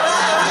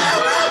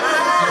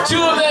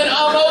 2 of them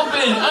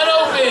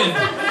unopened.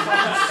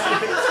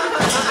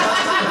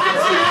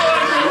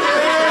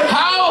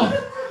 How?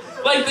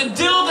 Like the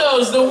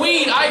dildos, the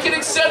weed, I can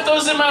accept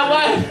those in my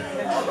life.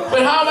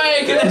 But how am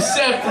I going to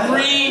accept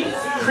 3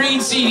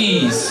 Creed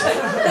CDs?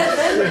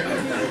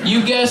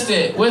 You guessed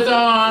it, with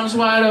arms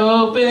wide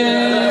open.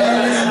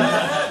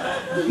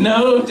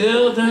 No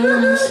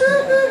dildos.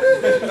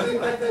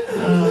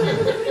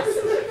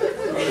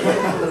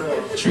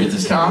 Truth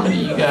is comedy,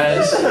 you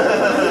guys.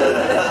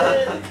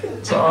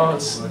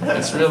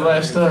 It's real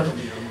life stuff.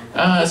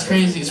 It's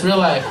crazy. It's real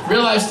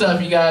life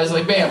stuff, you guys.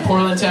 Like, bam,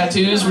 Portland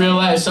tattoos, real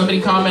life.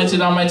 Somebody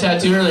commented on my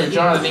tattoo earlier.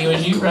 John, I think it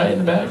was you, right in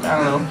the back. I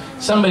don't know.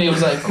 Somebody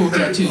was like, cool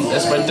tattoo.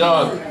 That's my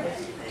dog.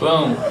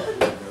 Boom.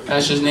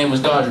 That's his name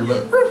was Dodger,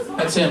 but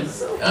that's him.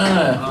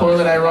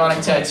 Portland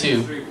ironic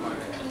tattoo.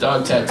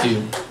 Dog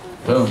tattoo.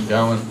 Boom,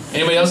 got one.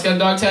 Anybody else got a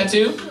dog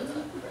tattoo?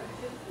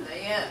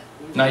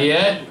 Not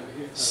yet?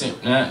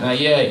 Not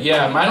yet.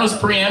 Yeah, mine was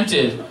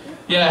preempted.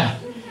 Yeah.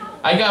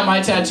 I got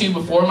my tattoo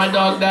before my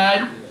dog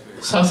died.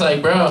 So I was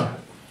like, bro,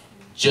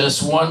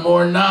 just one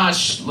more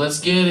notch. Let's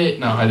get it.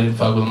 No, I didn't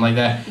fuck with him like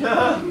that.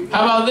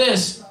 How about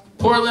this?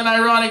 Portland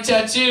ironic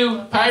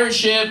tattoo. Pirate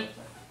ship.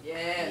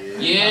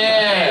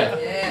 Yeah.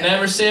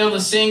 Never sailed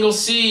a single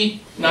sea.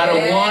 Not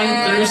a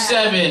 1 through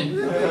 7.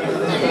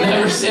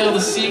 Never sailed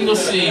a single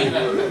sea.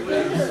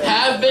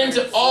 Have been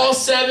to all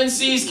 7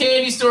 Seas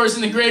candy stores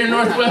in the greater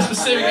Northwest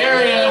Pacific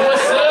area.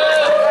 What's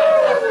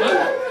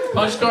up?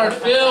 Punch card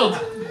filled.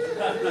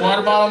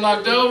 Water bottle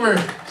knocked over.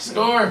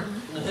 Score.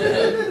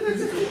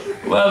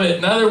 Love it.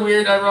 Another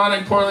weird,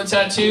 ironic Portland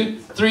tattoo.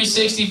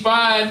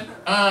 365.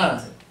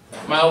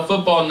 My old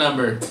football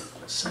number.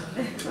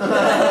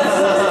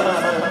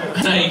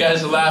 I know you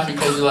guys are laughing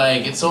because you're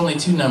like, it's only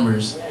 2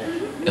 numbers.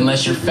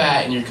 Unless you're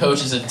fat and your coach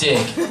is a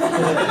dick.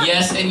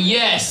 Yes and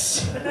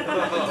yes.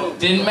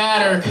 Didn't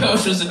matter.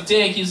 Coach was a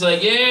dick. He's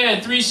like, yeah,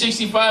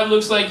 365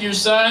 looks like your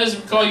size.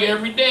 We call you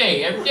every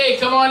day. Every day,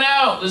 come on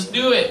out. Let's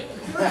do it.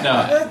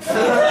 No.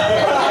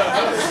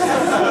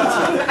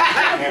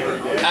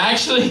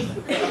 Actually,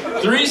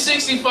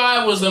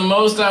 365 was the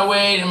most I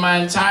weighed in my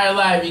entire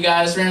life, you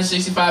guys.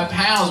 365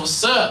 pounds.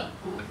 What's up?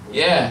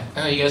 Yeah,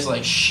 I know you guys are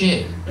like,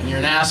 shit, and you're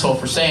an asshole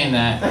for saying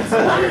that.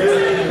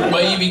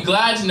 But you'd be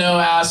glad to know,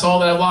 asshole,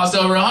 that I've lost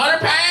over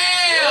 100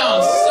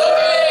 pounds! Suck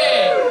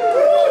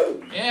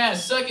it! Yeah,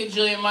 suck it,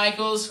 Jillian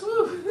Michaels.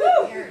 Woo.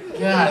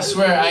 God, I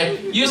swear, I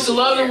used to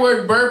love the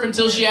word burp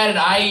until she added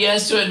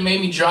IES to it and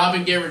made me drop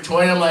and give her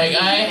 20. I'm like,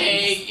 I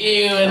hate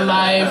you in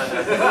life.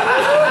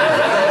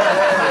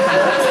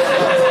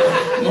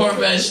 More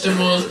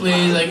vegetables,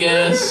 please, I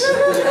guess.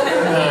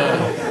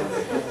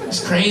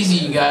 It's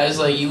crazy, you guys.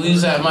 Like, you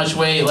lose that much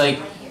weight. Like,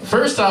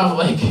 first off,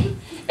 like,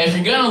 if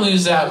you're gonna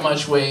lose that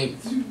much weight,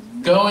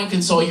 go and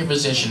consult your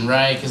physician,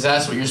 right? Because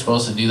that's what you're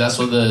supposed to do. That's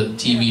what the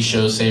TV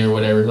shows say or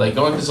whatever. Like,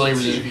 go and consult your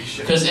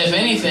physician. Because if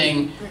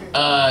anything,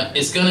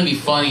 it's gonna be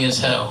funny as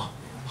hell.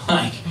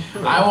 Like,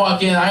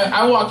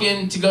 I walk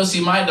in to go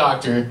see my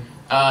doctor,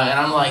 and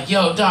I'm like,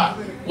 yo, doc,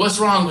 what's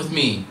wrong with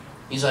me?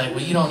 He's like,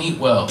 well, you don't eat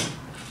well.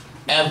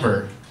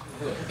 Ever.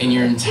 In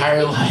your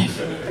entire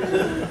life.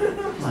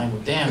 I'm like,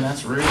 well, damn,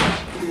 that's rude.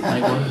 I'm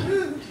like, well,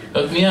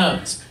 hook me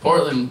up. It's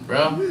Portland,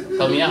 bro.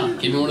 Help me out.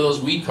 Give me one of those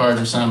weed cards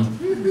or something.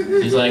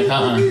 He's like,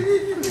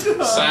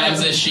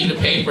 signs this sheet of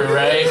paper,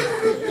 right?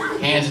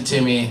 Hands it to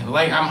me.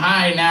 Like, I'm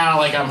high now,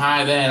 like I'm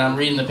high then. I'm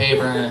reading the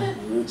paper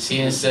and see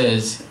it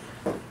says,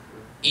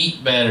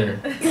 eat better.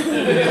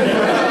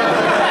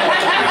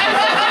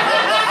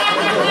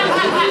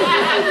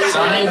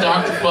 Signed,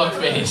 Dr.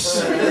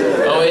 Fuckface.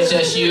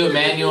 OHSU,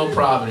 Emmanuel,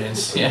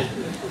 Providence. Yeah.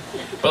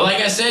 But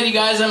like I said, you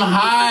guys, I'm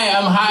high.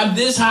 I'm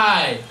this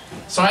high.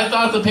 So I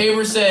thought the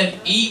paper said,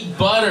 eat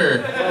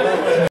butter.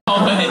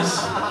 Oh,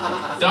 it's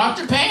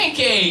Dr.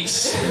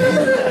 Pancakes.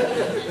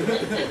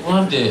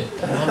 Loved it.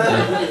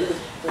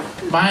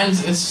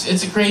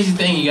 It's a crazy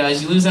thing, you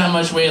guys. You lose that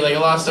much weight. Like, I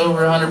lost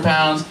over 100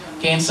 pounds,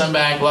 gained some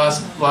back,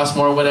 lost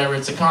more, whatever.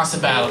 It's a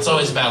constant battle. It's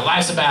always a battle.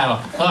 Life's a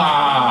battle.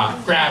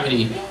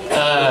 Gravity.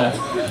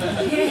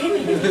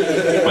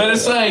 But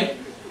it's like,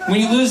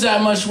 when you lose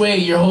that much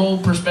weight, your whole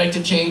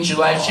perspective changes, your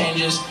life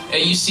changes,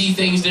 you see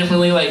things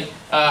differently. Like,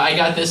 I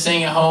got this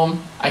thing at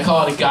home. I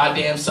call it a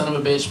goddamn son of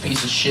a bitch,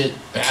 piece of shit,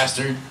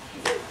 bastard.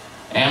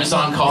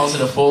 Amazon calls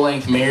it a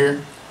full-length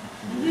mirror.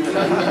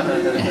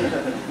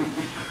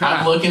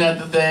 I'm looking at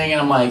the thing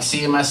and I'm like,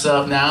 seeing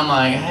myself now. I'm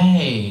like,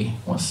 hey,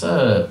 what's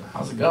up?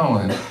 How's it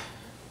going?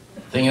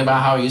 Thinking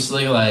about how I used to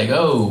look like,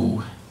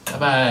 oh,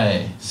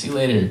 bye-bye, see you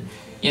later.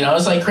 You know,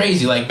 it's like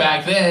crazy. Like,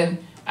 back then,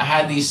 I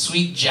had these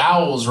sweet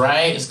jowls,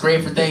 right? It's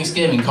great for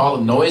Thanksgiving. Call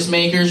them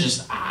noisemakers.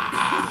 Just,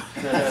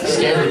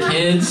 scare the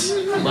kids.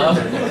 Love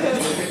it.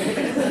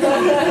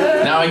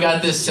 Now I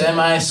got this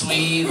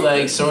semi-sweet,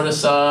 like, sort of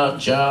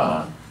soft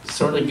jaw.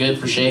 Sort of good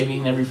for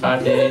shaving every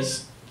 5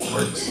 days.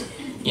 Works.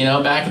 You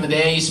know, back in the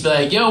day, I used to be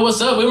like, yo, what's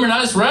up, Boomer?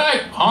 Nice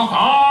wreck. Honk,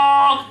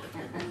 honk.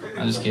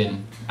 I'm just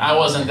kidding. I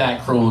wasn't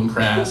that cruel and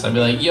crass. I'd be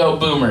like, yo,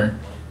 Boomer.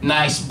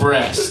 Nice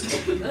breast.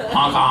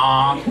 Honk,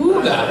 honk.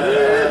 Ooh,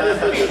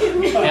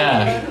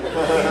 yeah.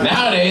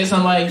 Nowadays,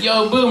 I'm like,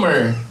 yo,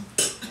 Boomer.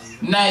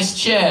 Nice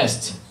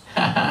chest.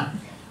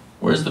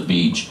 Where's the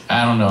beach?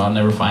 I don't know. I'll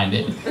never find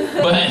it.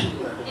 But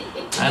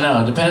I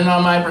know, depending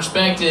on my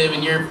perspective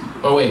and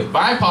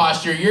my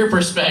posture, your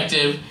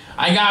perspective,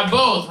 I got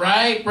both,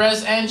 right?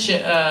 Breast and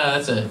chest.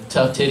 That's a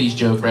tough titties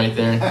joke right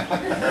there.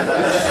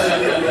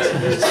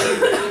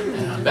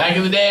 Back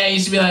in the day, I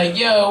used to be like,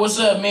 yo, what's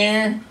up,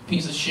 mirror?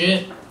 Piece of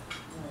shit.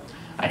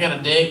 I got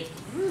a dick.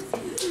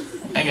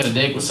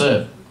 What's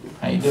up?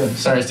 How you doing?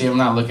 Sorry, Steve, I'm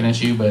not looking at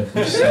you, but I'm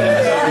just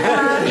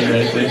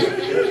theoretically.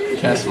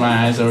 Cast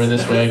my eyes over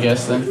this way, I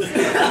guess, then.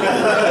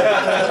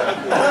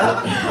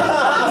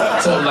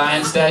 What's up,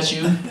 lion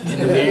statue in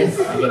the mirror?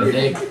 I got a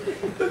dick.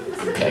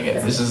 Okay,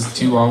 this is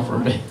too long for a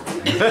bit.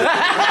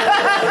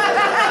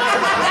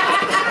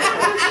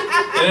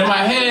 And in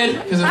my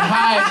head, because I'm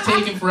high, it's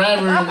taking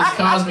forever in this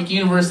cosmic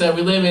universe that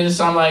we live in,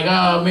 so I'm like,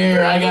 oh,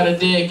 mirror, I got a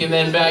dick. And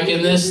then back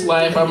in this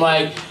life, I'm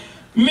like,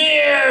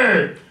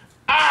 mirror,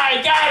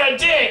 I got a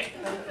dick.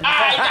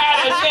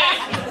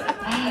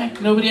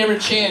 Nobody ever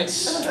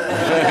chants.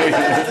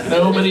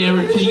 Nobody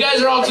ever, because you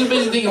guys are all too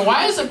busy thinking,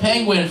 why is the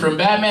penguin from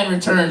Batman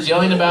Returns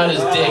yelling about his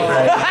dick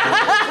right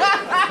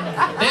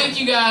now? Thank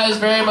you guys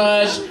very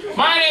much.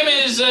 My name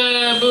is,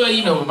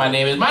 you know what my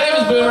name is. My name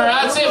is Boomer.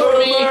 That's it for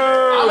me.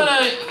 I'm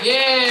gonna,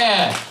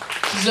 yeah.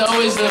 This is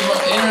always the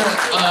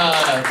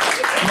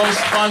most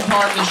fun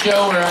part of the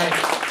show where I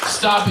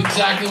stop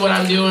exactly what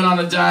I'm doing on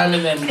a dime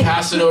and then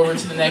pass it over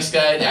to the next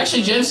guy.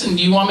 Actually, Jensen,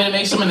 do you want me to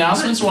make some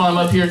announcements while I'm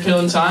up here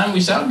killing time?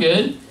 We sound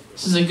good.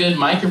 This is a good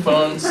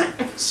microphone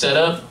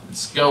setup.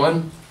 It's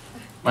going.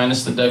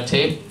 Minus the duct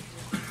tape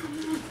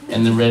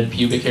and the red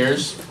pubic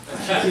hairs.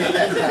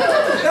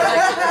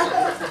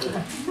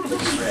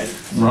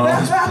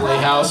 Ronald's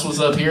Playhouse was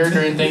up here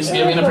during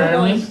Thanksgiving,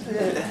 apparently.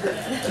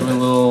 Doing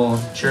little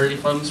charity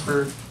funds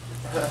for...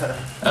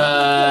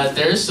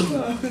 there's some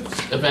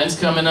events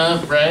coming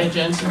up, right,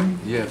 Jensen?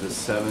 Yeah, the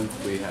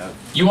 7th we have.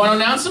 You want to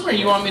announce them, or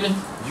you want me to?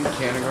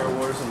 Cannegar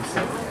Wars on the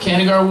 7th.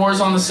 Cannegar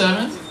Wars on the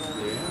 7th?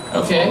 Yeah.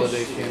 Okay.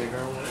 Holiday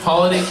Cannegar Wars.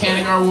 Holiday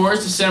Cannegar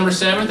Wars, December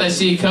 7th. I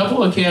see a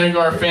couple of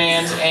Cannegar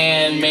fans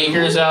and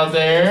makers out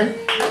there.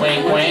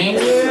 Wink, wink.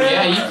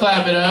 Yeah, you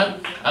clap it up.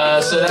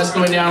 So that's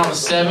going down on the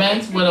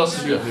 7th. What else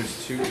is good?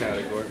 There's 2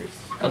 categories.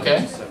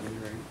 Okay.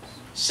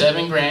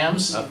 7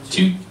 grams.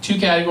 Two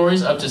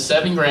categories up to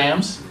 7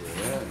 grams.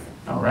 Yeah.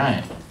 All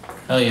right.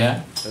 Hell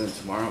yeah. And then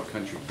tomorrow,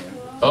 Country Camp.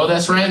 Oh,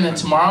 that's right. And then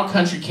tomorrow,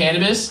 Country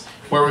Cannabis,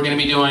 where we're going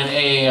to be doing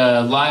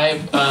a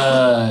live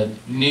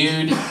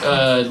nude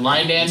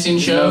line dancing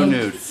show. No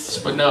nude.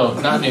 But no,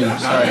 not nude.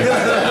 Sorry.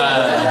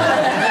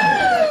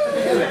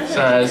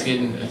 Sorry, I was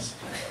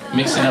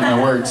mixing up my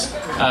words.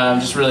 I'm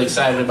just really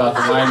excited about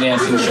the line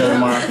dancing show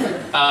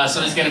tomorrow.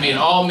 So there's going to be an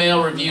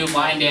all-male review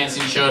line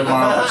dancing show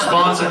tomorrow,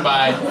 sponsored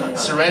by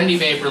Serenity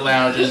Vapor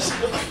Lounges.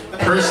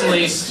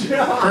 Personally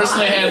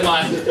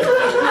headlined.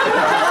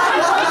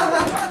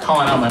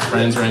 Calling out my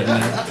friends right now.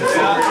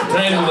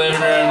 Right in the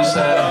living room.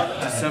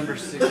 December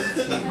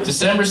 16th.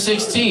 December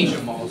 16th.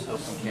 Jamal's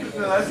hosting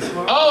Cannabis.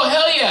 Oh,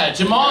 hell yeah.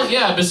 Jamal,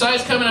 yeah.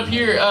 Besides coming up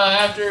here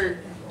after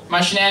my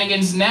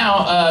shenanigans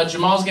now,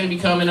 Jamal's going to be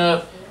coming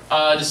up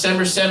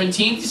December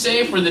 17th, you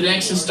say, for the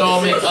next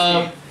installment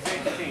of...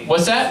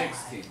 What's that?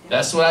 16th.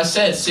 That's what I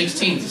said,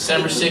 16th.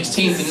 December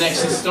 16th, the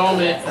next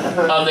installment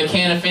of the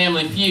Canna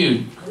Family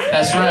Feud.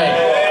 That's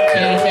right.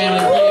 Canna Family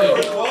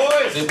Feud.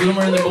 The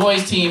Boomer and the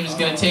Boys team is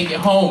going to take it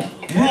home.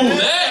 Rule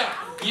that!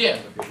 Yeah.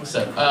 What's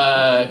up?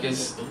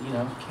 Because, you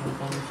know, Canna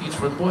Family Feud's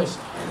for the boys.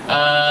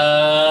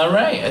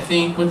 Alright, I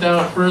think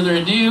without further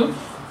ado,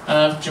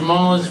 if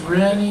Jamal is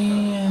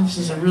ready, this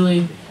is a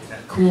really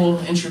cool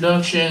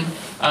introduction.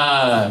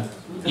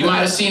 You might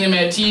have seen him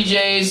at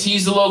TJ's.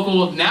 He's the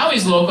local. Now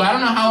he's local. I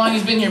don't know how long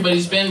he's been here, but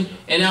he's been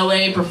in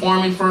LA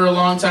performing for a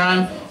long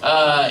time.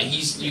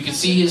 You can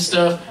see his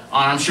stuff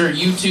on, I'm sure,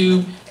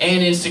 YouTube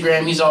and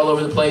Instagram. He's all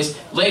over the place.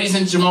 Ladies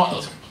and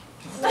Jamal.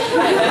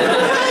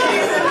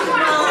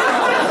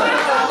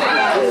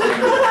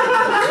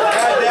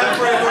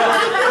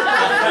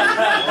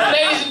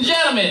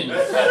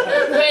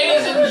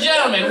 Ladies and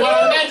gentlemen, what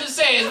I meant to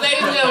say is,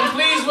 ladies and gentlemen,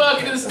 please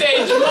welcome to the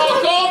stage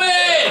Jamal Coleman.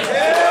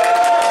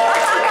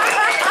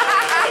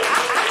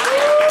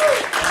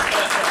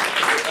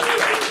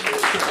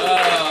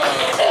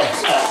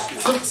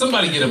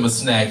 Somebody get him a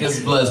snack. His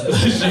blood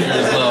sugar is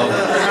low.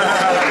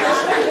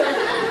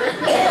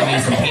 He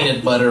needs some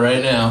peanut butter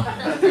right now.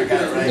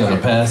 He's gonna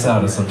pass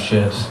out or some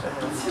shit.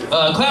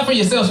 Clap for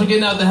yourselves for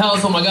getting out the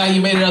house. Oh my God,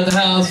 you made it out the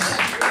house.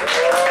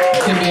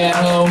 You could be at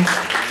home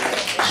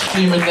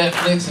streaming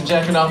Netflix and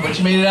jacking off, but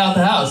you made it out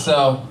the house,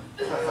 so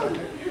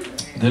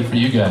good for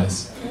you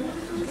guys.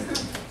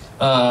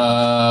 We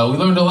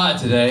learned a lot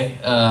today.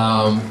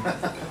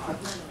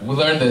 We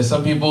learned that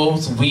some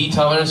people's weed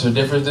tolerance are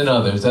different than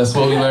others. That's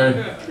what we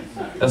learned.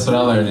 That's what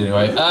I learned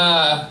anyway.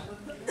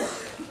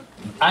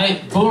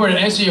 Boomer, to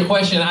answer your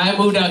question, I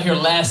moved out here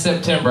last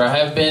September. I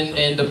have been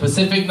in the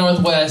Pacific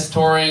Northwest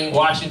touring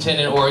Washington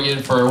and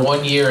Oregon for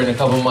 1 year and a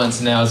couple months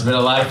now. It's been a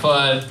lot of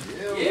fun.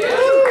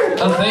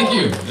 Oh, thank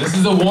you. This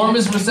is the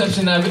warmest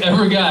reception I've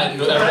ever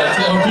gotten. I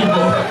tell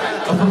people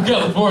I'm from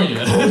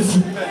California.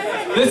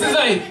 This is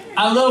like,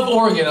 I love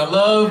Oregon. I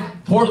love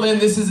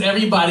Portland. This is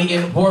everybody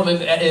in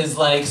Portland is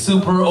like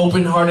super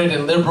open-hearted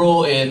and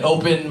liberal and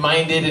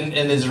open-minded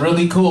and is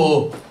really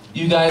cool.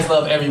 You guys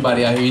love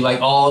everybody out here. You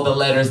like all the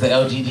letters, the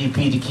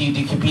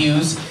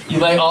LGBTQs. You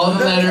like all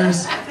the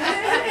letters.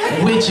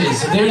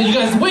 Witches. There, you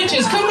guys,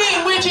 witches. Come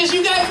in, witches.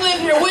 You guys live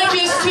here.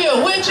 Witches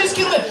too. Witches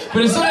can live.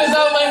 But as soon as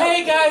I'm like,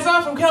 hey guys,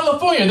 I'm from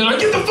California, they're like,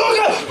 get the fuck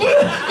out! Get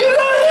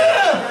out of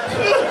here!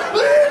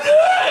 What are you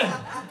doing?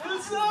 I'm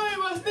sorry,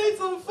 my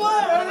state's on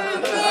fire. I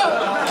didn't know.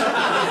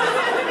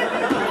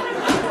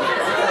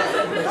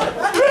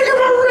 Making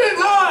my rent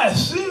loss.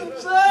 I'm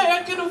sorry,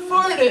 I can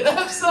afford it.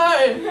 I'm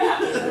sorry.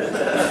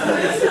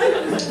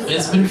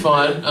 It's been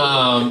fun.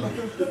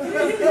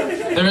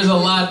 There's a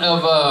lot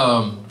of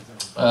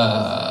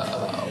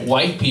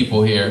white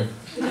people here.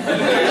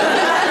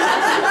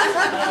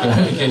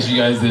 In case you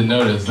guys didn't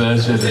notice, that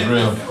shit is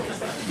real.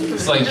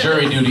 It's like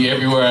jury duty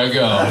everywhere I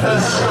go.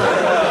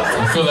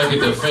 I feel like a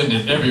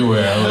defendant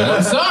everywhere. I'm like,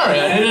 I'm sorry,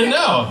 I didn't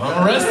know.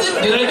 I'm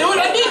arrested? Did I do it?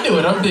 I did do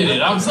it. I did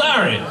it. I'm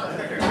sorry.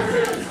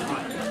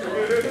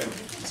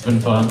 It's been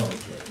fun.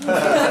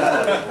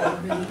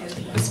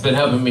 It's been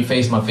helping me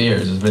face my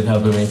fears. It's been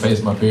helping me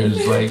face my fears.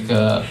 It's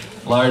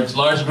like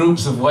large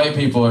groups of white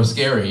people are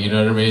scary, you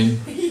know what I mean?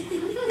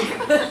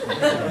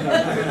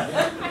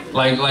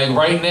 Like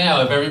right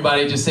now, if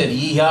everybody just said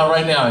yeehaw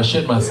right now, I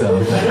shit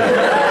myself.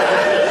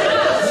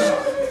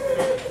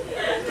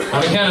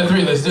 On the count of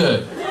 3, let's do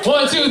it.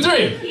 1, 2,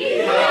 3.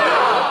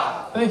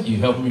 Yeehaw! Thank you,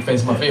 helping me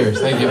face my fears.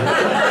 Thank you.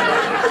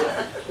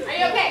 Are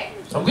you okay?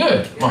 I'm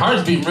good. My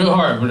heart's beating real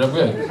hard, but I'm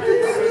good.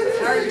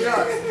 How are you doing?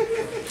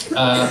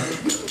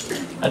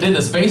 I did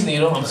the Space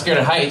Needle. I'm scared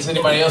of heights.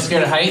 Anybody else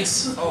scared of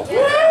heights? Oh.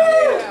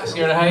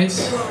 Scared of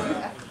heights?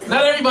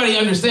 Not everybody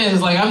understands.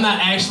 It's like I'm not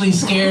actually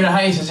scared of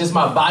heights. It's just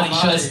my body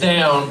shuts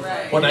down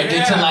when I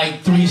get to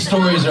like 3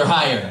 stories or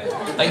higher.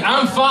 Like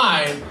I'm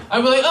fine.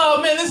 I'd be like,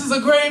 oh man, this is a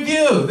great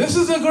view. This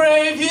is a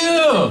great view.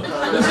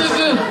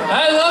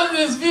 I love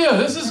this view.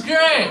 This is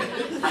great.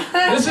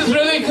 This is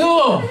really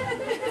cool.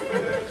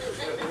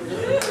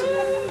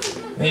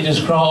 And you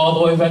just crawl all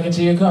the way back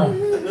into your car.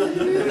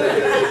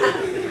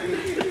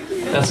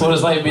 That's what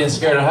it's like being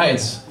scared of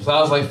heights. So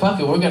I was like, fuck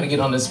it, we're gonna get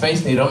on this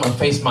Space Needle. I'm gonna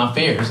face my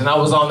fears. And I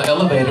was on the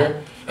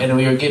elevator, and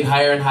we were getting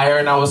higher and higher,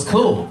 and I was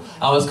cool.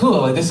 I was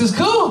like, this is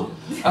cool.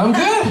 I'm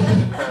good.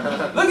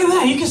 Look at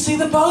that. You can see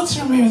the boats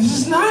from here. This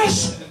is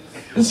nice.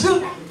 It's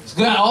good. It's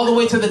got all the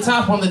way to the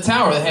top on the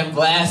tower. They have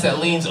glass that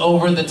leans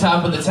over the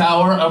top of the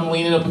tower. I'm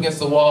leaning up against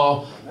the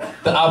wall,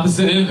 the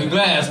opposite end of the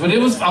glass. But I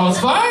was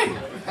fine.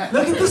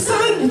 Look at the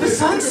sun. The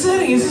sun's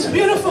setting. It's just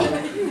beautiful.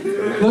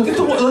 Look at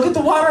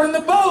the water in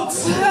the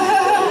boats.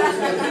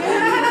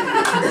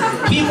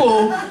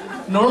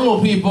 Normal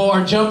people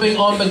are jumping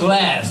on the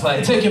glass,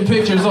 like taking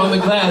pictures on the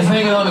glass,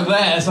 hanging on the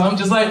glass. So I'm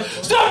just like,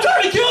 stop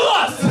trying to kill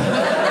us!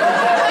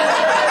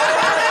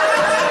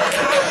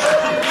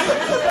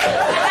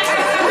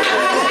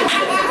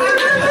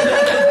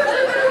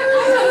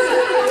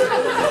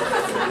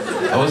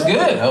 That was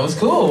good. That was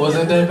cool.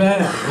 Wasn't that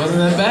bad.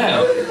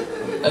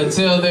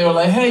 Until they were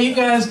like, hey, you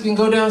guys can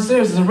go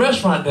downstairs. There's a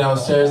restaurant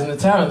downstairs in the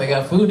tower, and they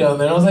got food down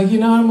there. And I was like,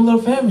 I'm a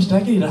little famished. I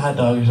can eat a hot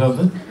dog or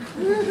something.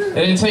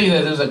 They didn't tell you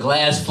that there's a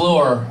glass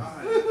floor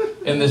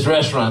in this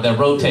restaurant that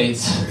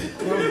rotates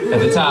at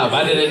the top.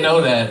 I didn't know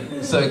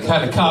that, so it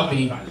kind of caught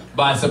me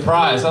by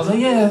surprise. I was like,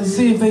 yeah, let's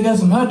see if they got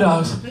some hot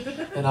dogs.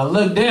 And I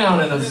looked down,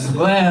 and there was this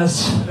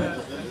glass,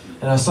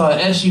 and I saw an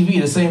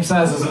SUV the same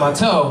size as my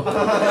toe. And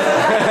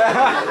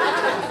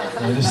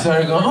I just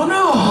started going, oh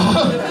no!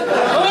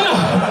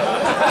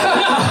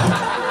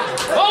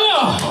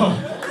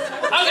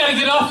 I gotta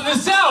get off of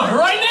this tower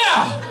right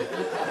now!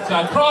 So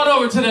I crawled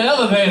over to the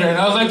elevator and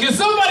I was like, can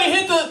somebody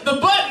hit the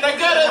button?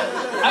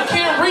 I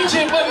can't reach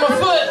it with my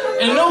foot.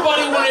 And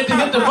nobody wanted to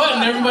hit the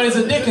button. Everybody's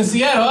a dick in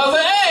Seattle. I was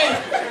like, hey,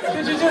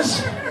 could you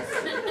just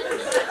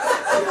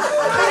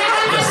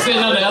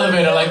sitting on the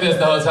elevator like this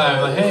the whole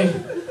time. Like, hey,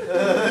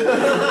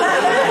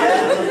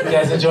 you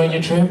guys enjoying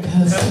your trip?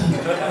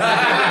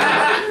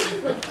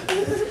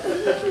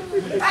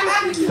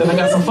 Then I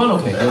got some funnel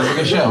cake. It was a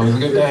good show. It was a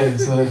good day.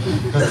 So it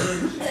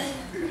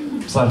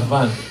was a lot of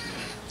fun.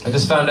 I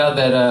just found out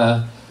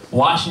that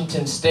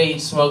Washington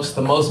State smokes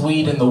the most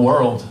weed in the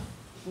world.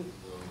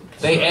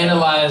 They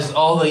analyzed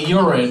all the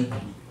urine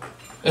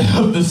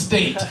of the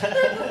state.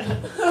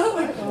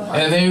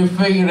 And they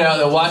figured out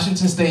that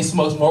Washington State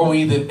smokes more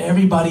weed than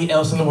everybody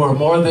else in the world.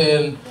 More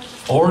than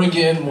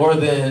Oregon, more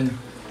than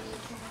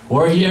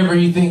wherever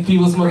you think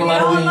people smoke a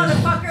lot of weed.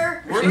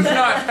 We're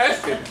not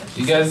tested.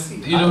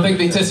 You don't think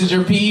they tested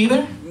your pee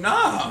either? No.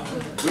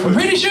 I'm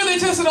pretty sure they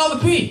tested all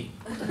the pee.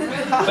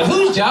 But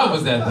whose job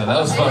was that though? That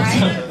was fun.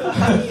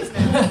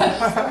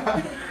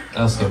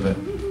 I'll skip it.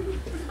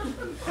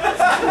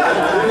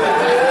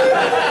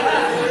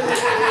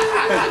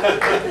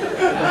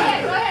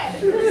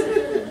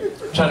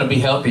 I'm trying to be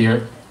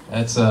healthier.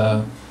 That's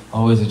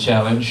always a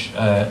challenge.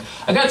 I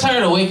got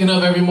tired of waking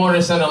up every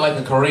morning sounding like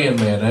a Korean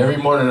man. Every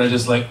morning I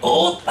just like,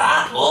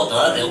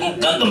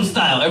 Gangnam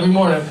style, every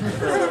morning.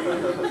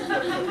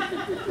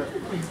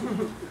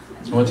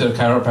 So I went to the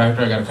chiropractor.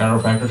 I got a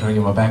chiropractor trying to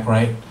get my back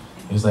right.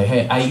 He was like,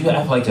 hey, you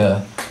have like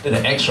did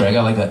an x-ray. I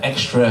got like an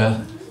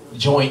extra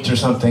joint or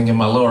something in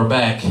my lower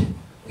back.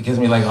 It gives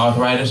me like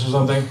arthritis or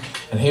something.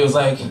 And he was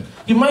like,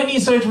 you might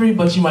need surgery,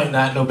 but you might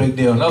not, no big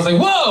deal. And I was like,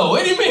 whoa,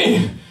 what do you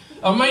mean?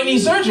 I might need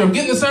surgery, I'm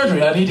getting the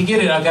surgery. I need to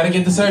get it, I gotta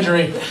get the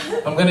surgery.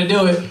 I'm gonna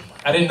do it.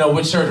 I didn't know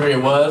which surgery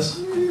it was,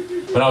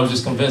 but I was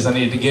just convinced I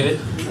needed to get it.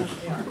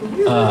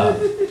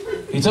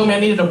 He told me I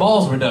needed a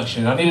balls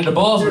reduction.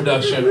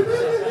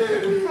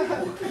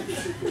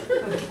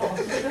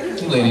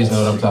 You ladies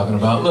know what I'm talking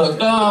about. Look,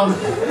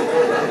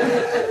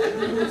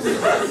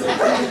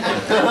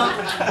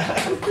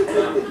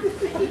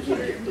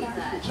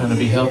 trying to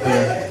be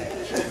healthier.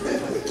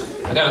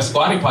 I got a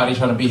squatty potty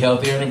trying to be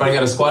healthier. Anybody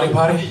got a squatty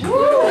potty?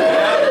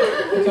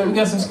 Okay, we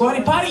got some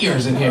squatty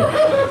pottiers in here.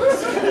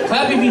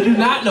 Clap if you do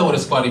not know what a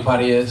squatty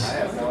potty is.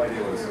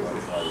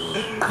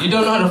 You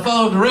don't know how to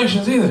follow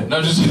directions either.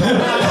 No, just a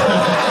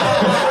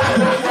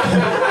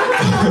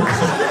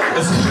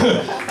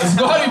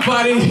squatty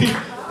potty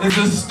is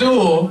a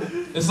stool.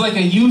 It's like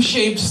a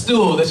U-shaped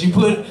stool that you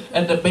put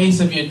at the base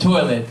of your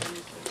toilet.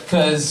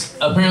 Because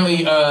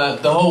apparently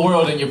the whole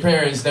world and your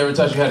parents never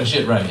taught you how to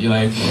shit right. You're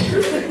like,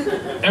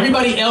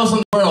 everybody else in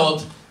the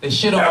world, they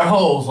shit over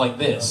holes like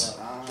this.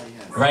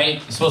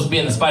 Right? You're supposed to be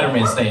in the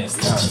Spider-Man stance.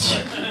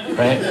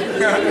 Right?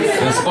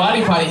 The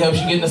squatty potty helps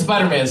you get in the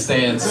Spider-Man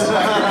stance.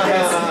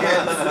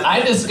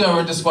 I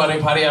discovered the squatty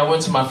potty. I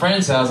went to my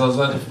friend's house. I was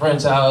at a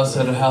friend's house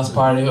at a house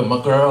party with my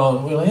girl.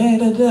 And we were like, hey,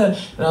 da, da.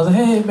 And I was like,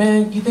 hey,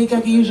 man, you think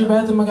I can use your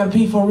bathroom? I got to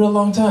pee for a real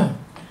long time.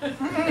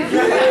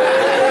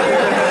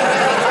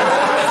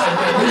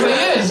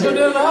 Go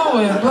down the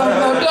hallway and blah,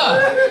 blah, blah.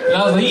 And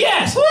I was like,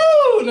 yes,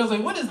 woo! And I was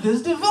like, what is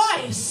this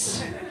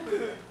device?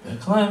 I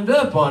climbed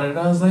up on it and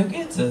I was like,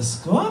 it's a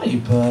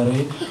squatty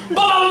potty. Blah,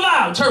 blah,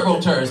 blah!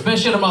 Turbo turds,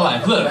 best shit of my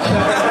life. Look.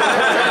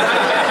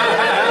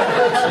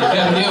 You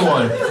gotta get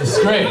one. It's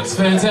great. It's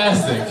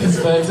fantastic. It's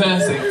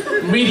fantastic.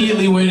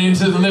 Immediately went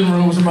into the living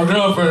room with my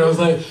girlfriend. I was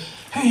like,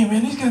 hey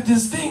man, he's got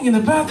this thing in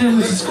the bathroom.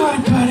 It's a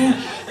squatty potty.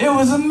 It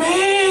was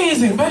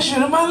amazing. Best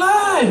shit of my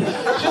life.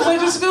 She was like,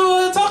 just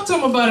go talk to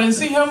him about it and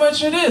see how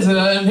much it is. And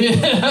I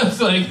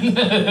was like, no.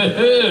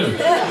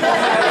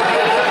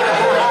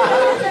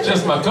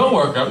 just my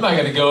coworker. I'm not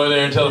gonna go in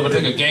there and tell him to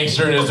take a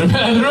gangster in his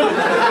bathroom.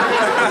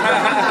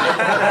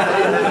 I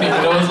don't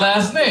even know his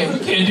last name. We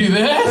can't do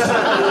that.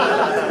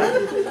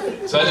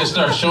 So I just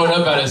start showing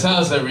up at his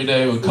house every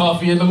day with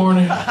coffee in the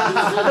morning. Hey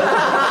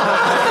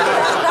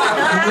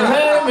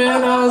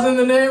man, I was in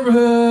the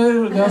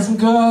neighborhood. We got some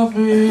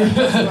coffee.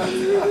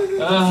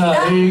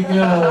 There you go.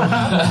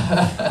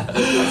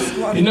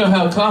 You know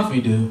how coffee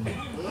do. Think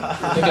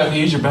I can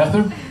use your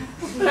bathroom?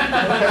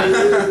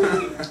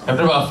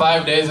 After about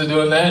 5 days of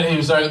doing that,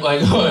 he started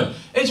like going,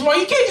 hey Jamal,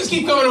 you can't just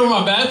keep coming over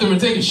my bathroom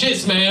and taking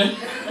shits, man.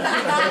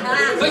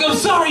 It's like, I'm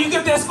sorry, you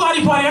got that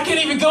squatty potty, I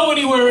can't even go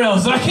anywhere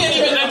else. I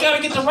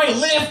gotta get the right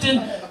lift.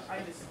 And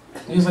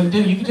he was like,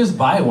 dude, you can just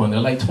buy one. They're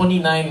like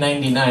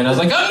 $29.99. I was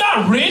like, I'm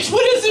not rich,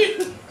 what is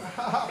it?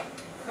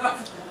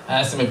 I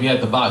asked him if he had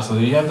the box. So,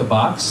 do you have the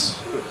box?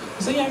 I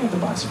said, yeah, I got the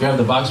box. He grabbed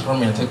the box from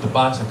me. I took the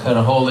box, I cut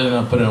a hole in it,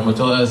 I put it on my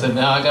toilet. I said,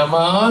 now I got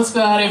my own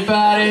squatty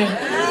potty.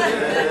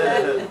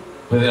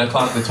 But then I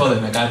clogged the toilet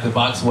and I got the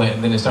box wet,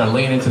 and then it started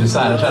laying into the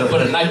side. I tried to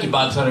put a Nike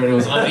box under it. It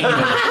was uneven.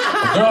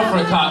 My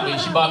girlfriend caught me.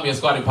 She bought me a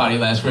squatty potty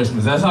last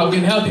Christmas. That's how I'm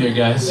getting healthier,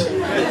 guys.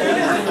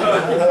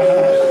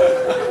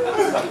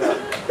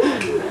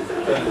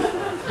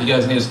 You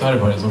guys need a squatty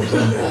potty, is what I'm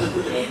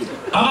saying.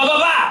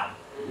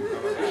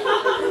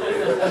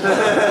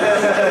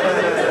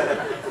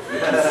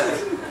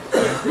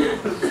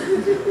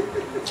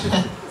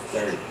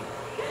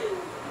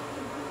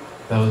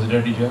 That was a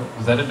dirty joke?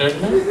 Was that a dirty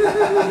joke?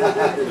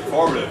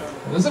 Informative.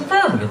 It was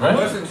affirmative, right?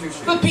 Wasn't too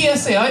The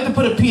PSA. I like to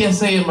put a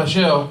PSA in my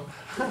show.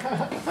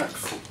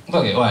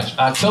 Okay, watch.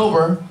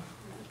 October,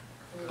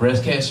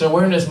 Breast Cancer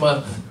Awareness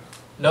Month.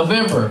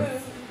 November,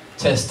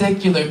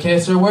 Testicular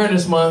Cancer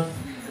Awareness Month.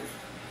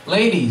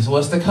 Ladies,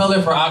 what's the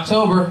color for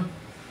October?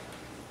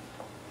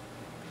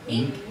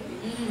 Pink.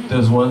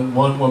 There's one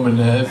woman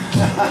that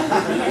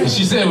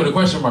she said with a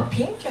question mark,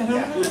 pink? I don't know.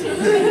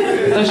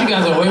 I thought you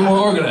guys are way more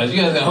organized. You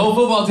guys got whole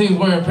football teams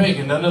wearing pink,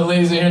 and none of the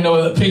ladies in here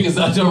know that pink is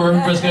October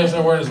Breast Cancer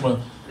Awareness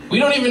Month. We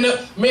don't even know.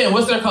 Man,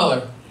 what's their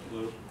color?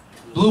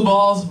 Blue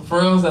balls?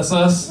 For reals? That's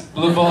us?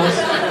 Blue balls?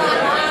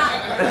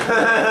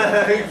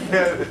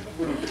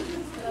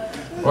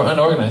 We're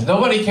unorganized.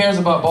 Nobody cares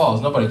about balls.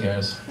 Nobody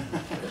cares.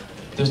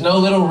 There's no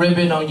little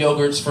ribbon on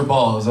yogurts for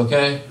balls,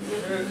 okay?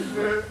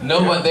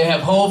 Nobody. They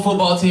have whole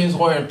football teams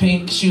wearing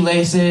pink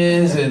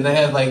shoelaces, and they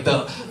have like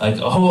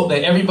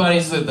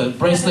everybody's with the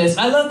bracelets.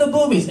 I love the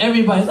boobies.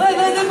 Everybody's I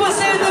love the boobies.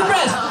 Save the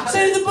breast.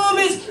 Save the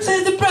boobies.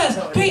 Save the breast.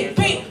 Pink,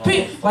 pink,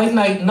 pink. Like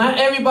not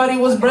everybody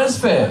was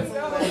breastfed,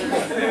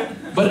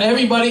 but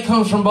everybody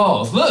comes from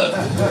balls. Look.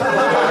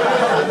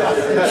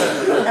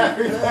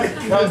 Everybody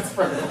comes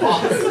from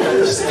balls.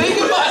 Just think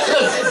about it.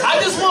 Look, I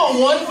just want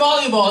one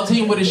volleyball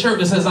team with a shirt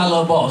that says I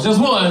love balls. Just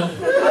one.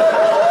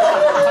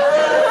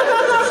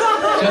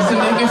 Just to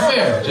make it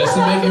fair. Just to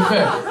make it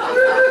fair.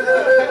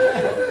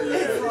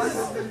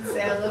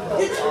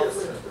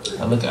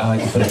 I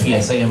like to put a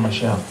PSA in my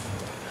show.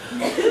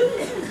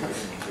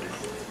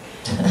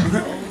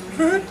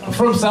 I'm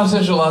from South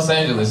Central Los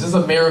Angeles. It's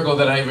a miracle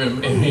that I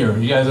even am here.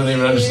 You guys don't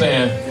even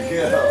understand.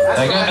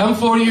 Like I'm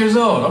 40 years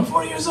old. I'm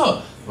 40 years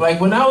old. Like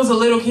when I was a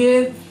little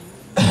kid,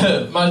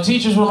 my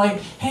teachers were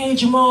like, "Hey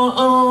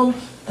Jamal,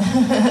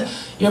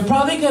 you're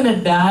probably gonna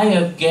die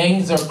of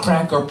gangs or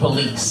crack or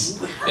police."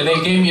 And they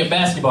gave me a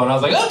basketball, and I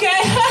was like,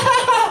 "Okay."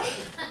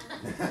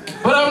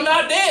 But I'm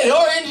not dead,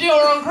 or in jail,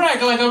 or on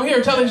crack. Like I'm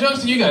here telling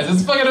jokes to you guys.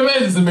 It's fucking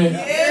amazing to me.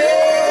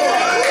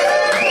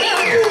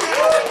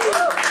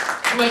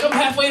 I'm like, I'm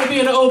halfway to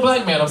being an old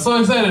black man. I'm so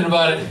excited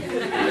about it.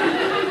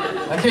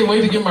 I can't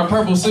wait to get my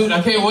purple suit.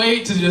 I can't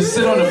wait to just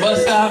sit on the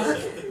bus stop.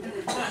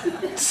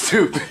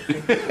 Stupid.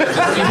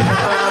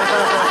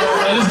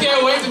 I just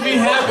can't wait to be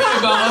happy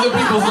about other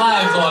people's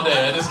lives all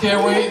day. I just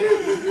can't wait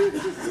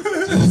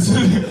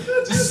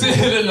to sit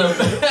in a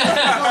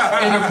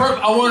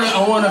purple. I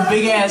want a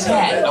big ass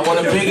hat. I want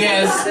a big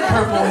ass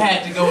purple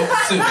hat to go with the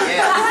suit.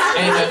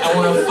 And I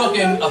want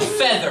a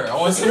feather. I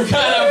want some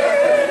kind of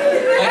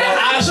like an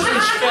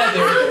ostrich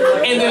feather.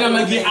 And then I'm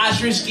gonna get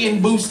ostrich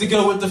skin boots to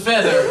go with the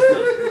feather.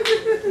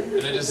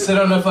 And I just sit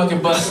on the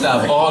fucking bus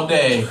stop all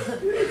day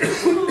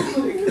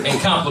and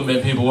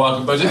compliment people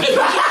walking by. Hey,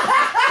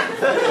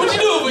 what you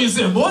doing for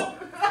yourself, boy?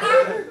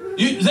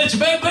 Is that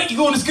your backpack? You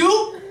going to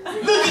school?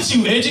 Look at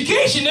you,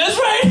 education, that's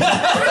right.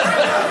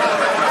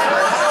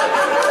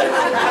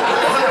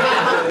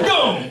 Go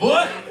on,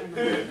 boy.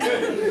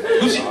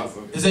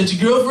 Is that your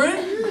girlfriend?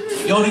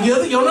 Y'all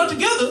together? Y'all not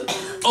together?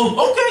 Oh,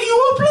 okay, you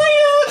a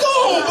player. Go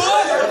on,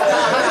 boy.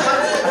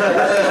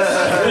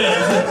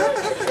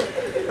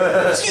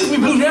 Excuse me,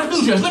 blue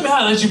dress. Let me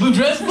holler at you, blue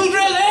dress,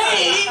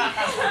 hey!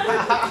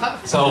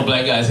 So old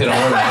black guys hit on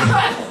women.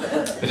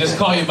 They just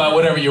call you by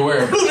whatever you're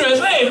wearing. Blue dress,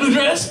 hey, blue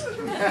dress.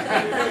 I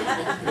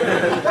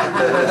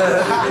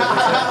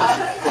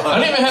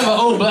don't even have an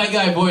old black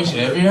guy voice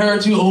yet. Have you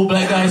heard two old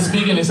black guys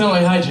speaking? They sound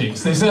like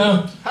Hyjinks. They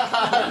sound...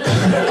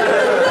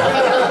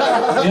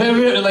 You ever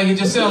hear it? Like, it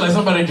just sounds like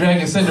somebody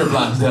dragging cinder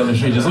blocks down the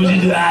street. Just, what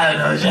you do? I don't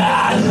know.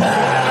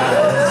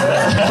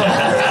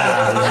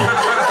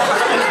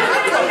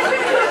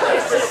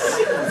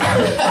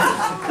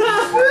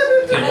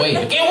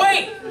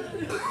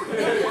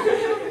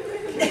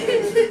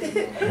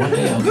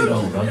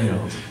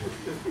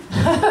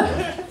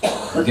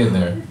 getting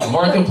there. The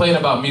more I complain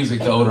about music,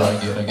 the older I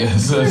get, I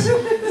guess. I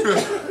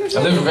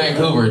live in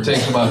Vancouver. It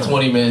takes about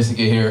 20 minutes to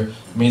get here.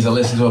 It means I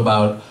listen to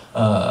about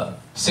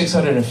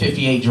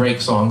 658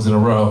 Drake songs in a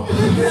row.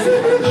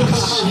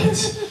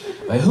 Shit.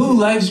 Like, who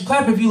likes,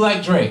 clap if you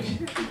like Drake.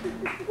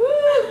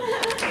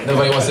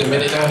 Nobody wants to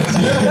admit it now?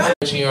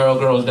 13-year-old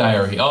girl's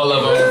diary. All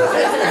of them.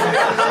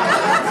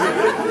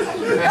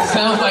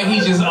 Sounds like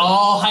he's just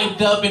all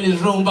hyped up in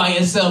his room by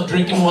himself,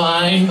 drinking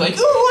wine. Like,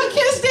 ooh, I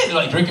can't stand it.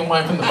 Like, drinking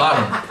wine from the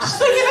bottom. Just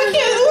fucking, I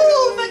can't, ooh,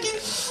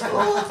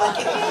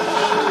 fucking,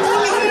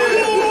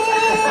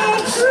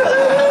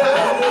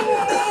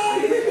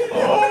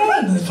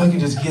 and then fucking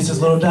just gets his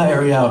little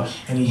diary out,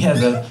 and he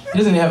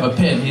doesn't have a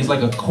pen, he's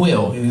like a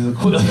quill. He's a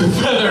quill,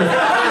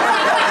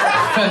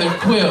 feather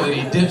quill, and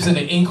he dips in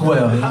the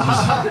inkwell, and he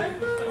just,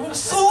 I'm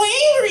so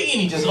angry,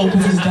 and he just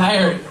opens his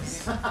diary.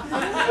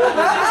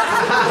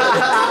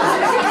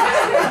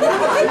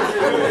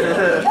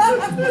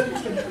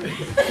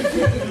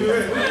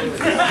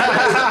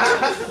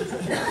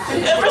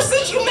 Ever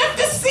since you left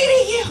the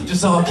city,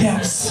 just all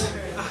caps.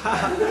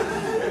 I'm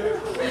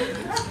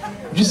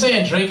just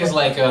saying Drake is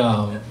like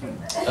the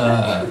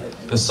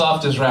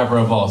softest rapper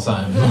of all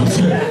time.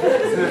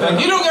 Like,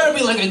 you don't gotta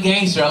be like a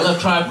gangster. I love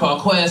Tribe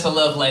Called Quest. I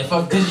love like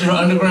fuck Digital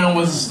Underground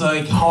was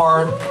like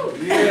hard,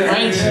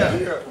 right?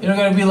 You don't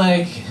gotta be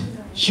like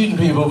shooting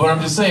people, but I'm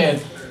just saying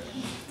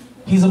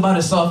he's about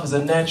as soft as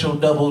a natural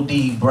double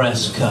D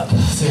breast cup.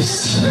 He's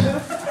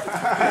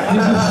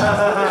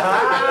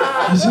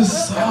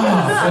just soft.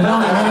 I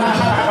don't like.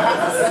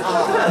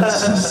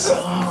 It's just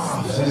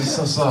soft. It's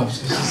so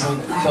soft. It's just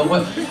like so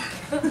what?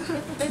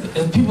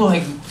 And people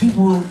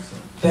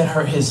that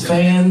hurt his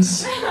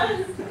fans.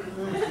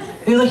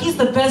 They're like, he's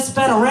the best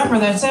battle rapper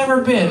that's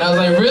ever been. I was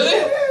like,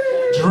 really?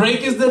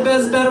 Drake is the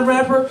best battle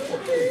rapper?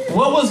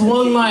 What was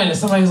one line? And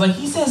somebody was like,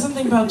 he said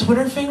something about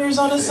Twitter fingers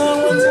on his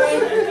song one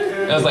time?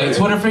 I was like,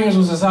 Twitter fingers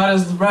was as hot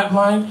as the rap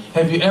line?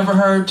 Have you ever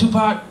heard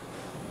Tupac?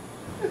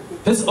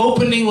 His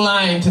opening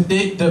line to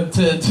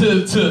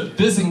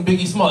dissing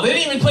Biggie Small. They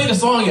didn't even play the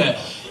song yet.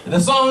 The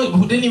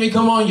song didn't even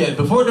come on yet.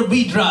 Before the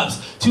beat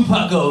drops,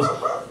 Tupac goes,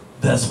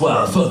 that's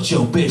why I fucked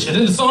your bitch. And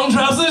then the song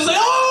drops and it's like,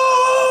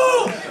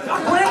 oh! My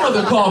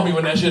grandmother called me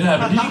when that shit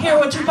happened. Did you hear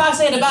what Tupac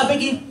said about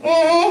Biggie?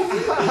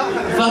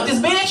 Mm-hmm. Fuck this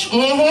bitch?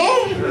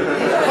 Mm-hmm.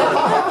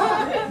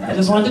 I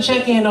just wanted to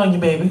check in on you,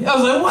 baby. I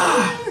was like,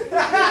 why?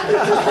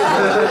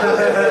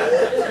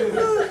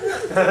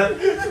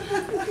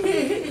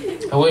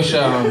 I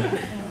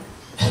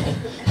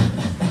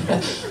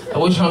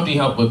wish Humpty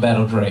helped with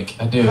Battle Drake.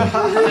 I do.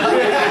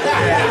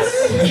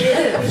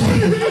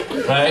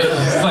 Right?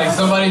 It's like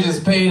somebody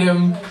just paid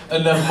him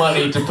enough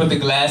money to put the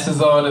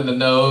glasses on and the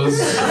nose.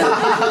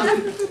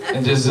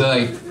 And just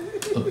like, is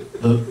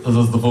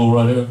this the fool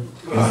right here?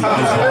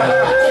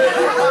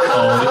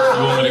 Oh,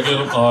 you want me to get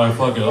him? Alright,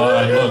 fuck it.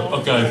 Alright, look,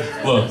 okay.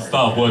 Look,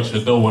 stop what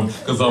you're doing,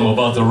 because I'm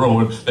about to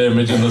ruin the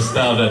image and the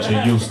style that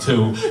you're used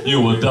to.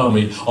 You a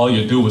dummy. All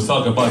you do is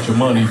talk about your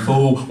money,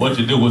 fool. What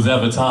you do is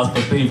advertise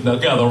for thief. Now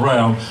gather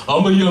round.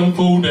 I'm a young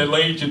fool that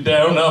laid you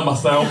down. Now my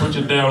sound put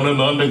you down in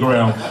the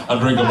underground. I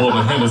drink up all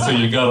the Hennessy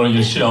you got on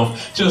your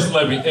shelf. Just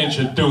let me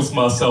introduce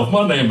myself.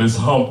 My name is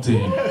Humpty.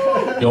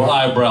 Your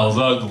eyebrows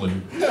ugly.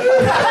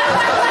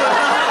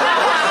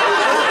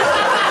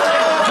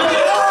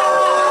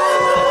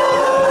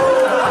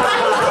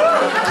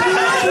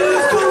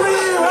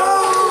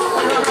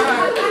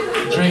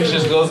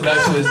 Just goes back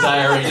to his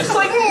diary, just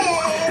like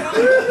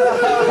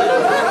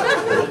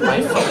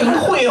my fucking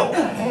quill.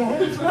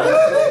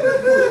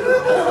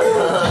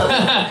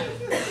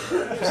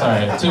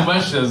 Sorry, too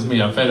much is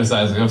me. I'm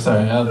fantasizing. I'm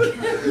sorry. I'll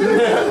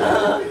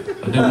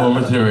do more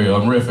material.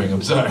 I'm riffing.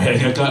 I'm sorry.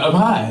 I'm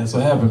high. That's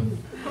what happened.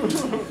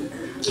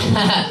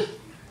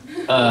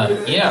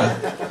 Yeah.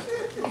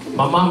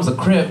 My mom's a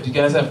Crip. Do you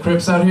guys have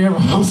Crips out here? My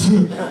mom's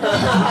like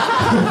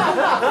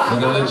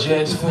a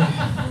legit.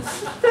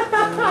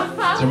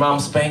 Did your mom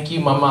spank you?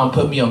 My mom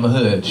put me on the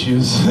hood. She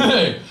was,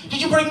 hey, did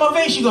you break my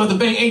vase? You going to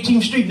bang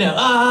 18th Street now.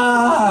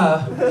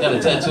 Ah! Got a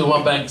tattoo on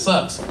my back.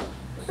 Sucks.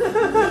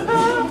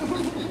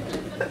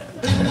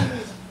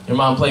 Your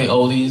mom played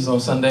oldies on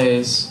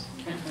Sundays.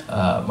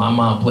 My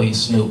mom played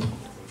Snoop.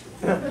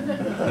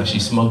 And she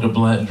smoked a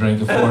blunt and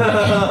drank a 40.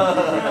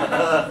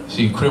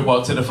 She crib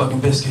walked to the fucking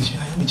biscuits. She's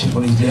like, let me chip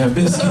on these damn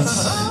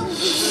biscuits.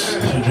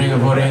 She drink a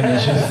 40 and then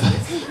she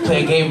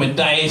play a game of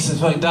dice and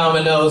fuck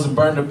dominoes and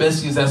burn the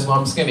biscuits. That's why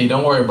I'm skinny.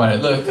 Don't worry about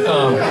it. Look,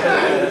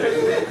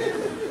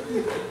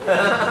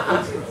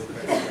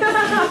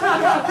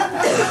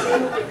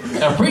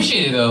 I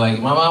appreciate it though. Like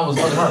my mom was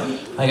working hard.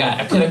 Like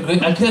I could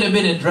have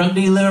been a drug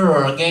dealer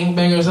or a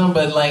gangbanger or something,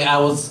 but like I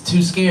was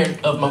too scared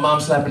of my mom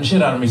slapping the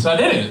shit out of me, so I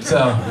didn't.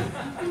 So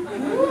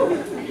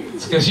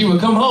it's because she would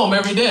come home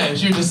every day and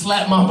she would just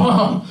slap my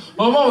mom.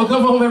 My mom would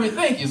come home every day.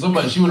 Thank you so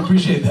much. She would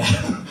appreciate that.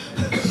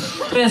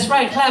 That's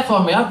right. Clap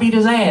for me. I'll beat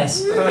his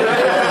ass.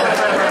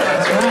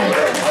 That's right.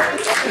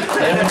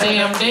 Every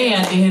damn day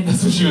I did.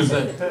 That's what she would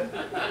say.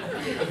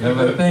 I'm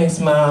like, thanks,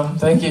 Mom.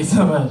 Thank you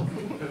so much.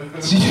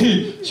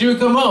 She would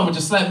come home and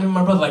just slap me and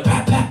my brother like,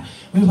 pat, pat.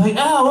 We were like,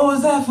 oh, what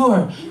was that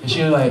for? And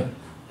she was like,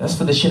 that's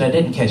for the shit I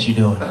didn't catch you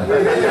doing.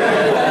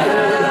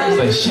 I was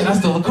like, shit, I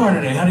stole a car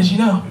today. How did you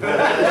know?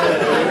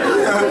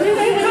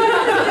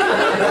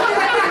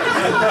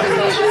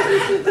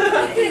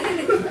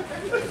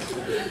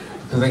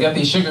 Because they got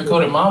these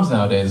sugar-coated moms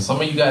nowadays. Some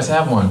of you guys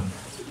have one.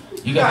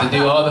 You got to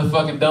do all the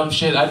fucking dumb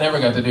shit I never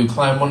got to do.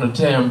 Climb on the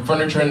damn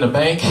furniture in the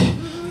bank.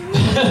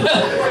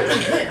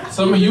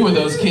 Some of you were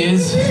those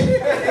kids.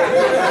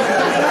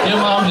 Your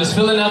mom just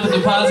filling out the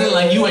deposit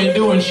like you ain't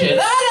doing shit.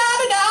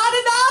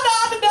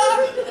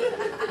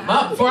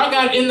 Before I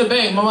got in the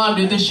bank, my mom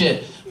did this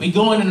shit. We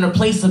going in a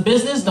place of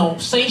business, don't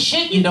say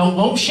shit, you don't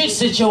want shit,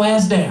 sit your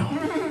ass down.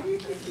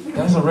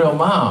 That's a real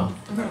mom.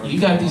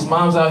 You got these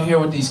moms out here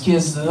with these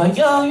kids that are like,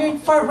 oh, you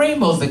fart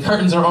rainbows, the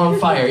curtains are on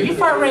fire. You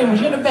fart rainbows,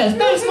 you're the best.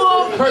 Thanks,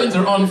 Mom. Curtains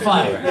are on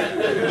fire.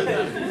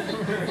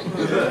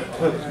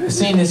 I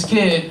seen this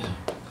kid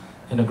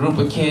and a group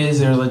of kids,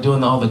 they were like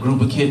doing all the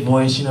group of kid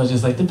voice, you know,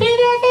 just like the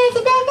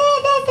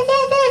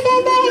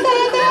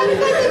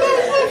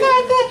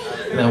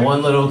and then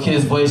one little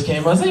kid's voice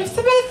came out, like,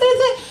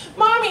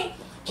 Mommy,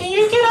 can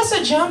you get us a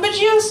Jamba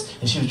Juice?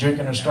 And she was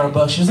drinking her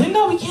Starbucks. She was like,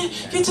 no, we can't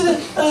get to the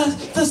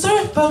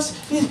Starbucks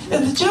and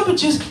the Jamba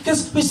Juice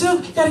because we still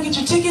got to get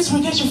your tickets,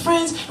 we get your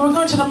friends, and we're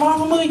going to the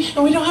Marvel movie,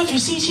 and we don't have your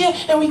seats yet,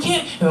 and we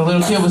can't. And the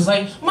little kid was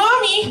like,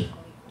 Mommy,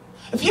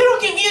 if you don't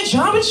get me a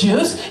Jamba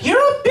Juice, you're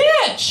a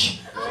bitch.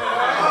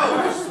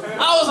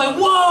 I was like,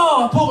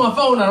 whoa! I pulled my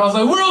phone out. I was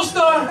like, World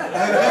Star!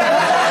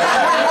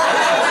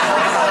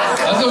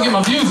 I was gonna get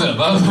my views up.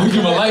 I was gonna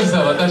get my likes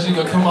up. I thought she was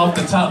gonna come off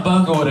the top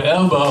bunker with an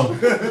elbow.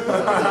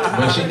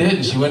 But she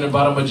didn't. She went and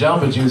bought him a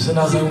Jamba Juice. And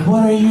I was like,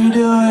 what are you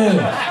doing?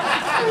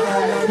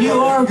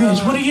 You are a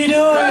bitch. What are you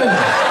doing?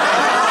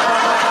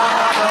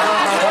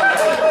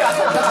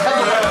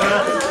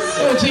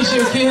 You don't teach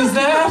your kids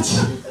that.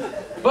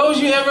 Why would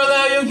you ever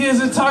allow your kids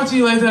to talk to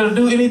you like that or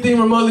do anything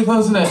remotely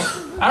close to that?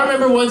 I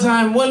remember one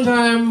time, when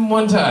I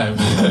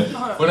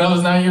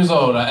was 9 years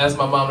old, I asked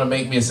my mom to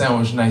make me a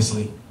sandwich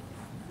nicely.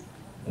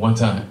 One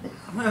time.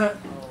 I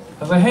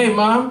was like, hey,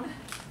 Mom,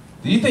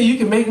 do you think you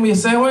can make me a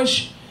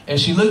sandwich? And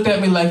she looked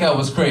at me like I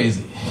was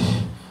crazy.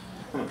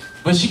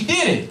 But she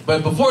did it.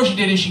 But before she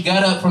did it, she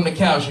got up from the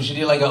couch and she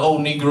did like an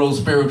old Negro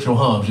spiritual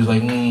hum. She was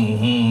like,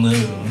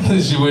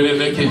 She went in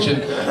the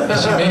kitchen and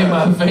she made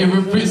my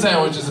favorite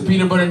sandwich. It's a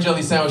peanut butter and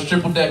jelly sandwich,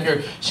 triple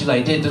decker. She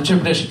like did the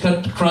triple decker. She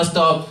cut the crust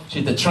off.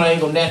 She did the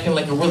triangle napkin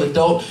like a real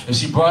adult. And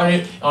she brought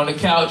it on the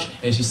couch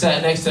and she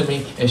sat next to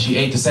me and she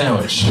ate the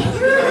sandwich.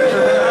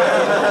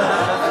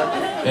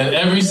 And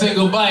every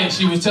single bite,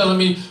 she was telling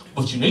me,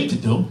 what you need to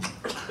do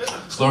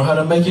is learn how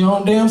to make your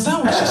own damn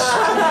sandwiches.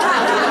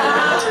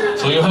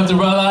 So you don't have to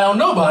rely on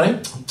nobody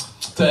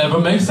to ever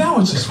make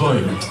sandwiches for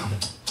you.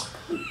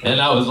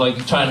 And I was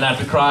like trying not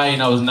to cry, and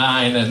I was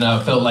 9, and I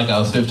felt like I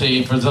was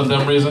 15 for some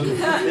dumb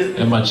reason.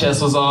 And my chest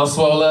was all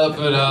swelled up,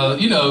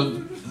 and you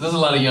know, there's a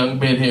lot of young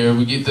men here.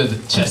 We get the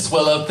chest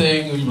swell up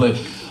thing, and you're like,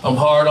 I'm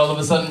hard all of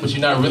a sudden, but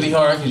you're not really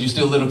hard because you're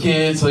still a little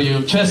kid, so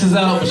your chest is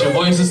out, but your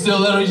voice is still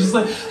little. You're just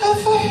like, I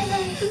was like, okay.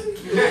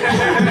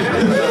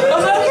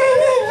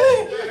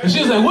 And she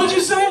was like, what'd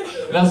you say?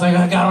 And I was like,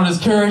 I got all this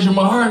courage in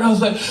my heart, and I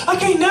was like, I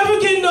can't never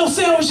get no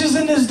sandwiches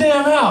in this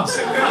damn house.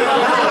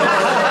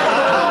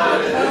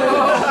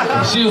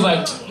 And she was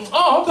like,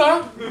 oh,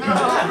 okay.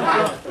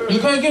 You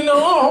can't get no,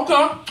 oh,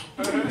 okay.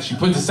 She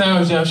put the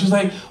sandwich down. She was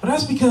like, well,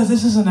 that's because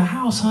this isn't a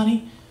house,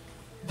 honey.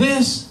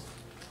 This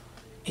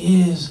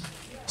is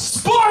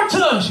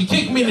Sparta! She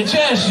kicked me in the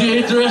chest. She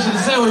ate the rest of the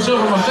sandwich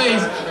over my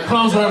face.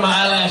 Crumbs were in my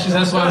eyelashes.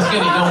 That's why I'm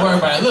skinny. Don't worry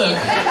about it. Look.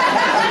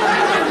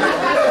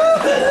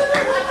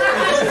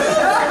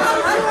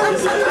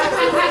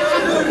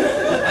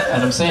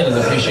 And I'm saying is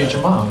appreciate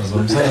your mom, is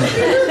what I'm saying.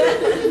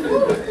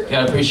 You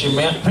gotta appreciate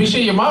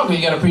your mom, because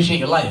you gotta appreciate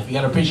your life. You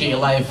gotta appreciate your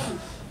life.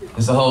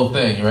 It's the whole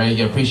thing, right? You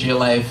gotta appreciate your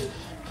life.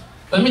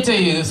 Let me tell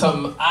you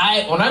something.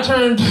 When I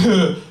turned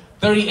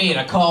 38,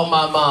 I called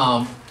my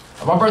mom.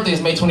 My birthday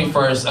is May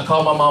 21st. I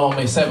called my mom on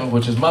May 7th,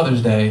 which is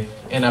Mother's Day,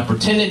 and I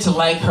pretended to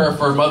like her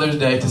for Mother's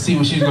Day to see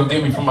what she was gonna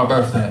give me for my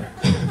birthday.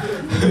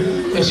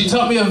 And she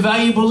taught me a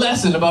valuable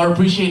lesson about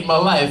appreciating my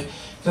life.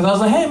 Because I was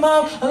like, hey,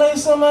 Mom, I love you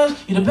so much.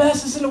 You're the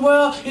bestest in the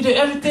world. You did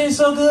everything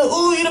so good.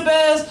 Ooh, you're the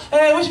best.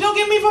 Hey, what you gonna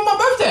give me for my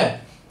birthday?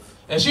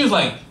 And she was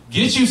like,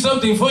 get you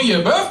something for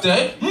your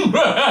birthday? She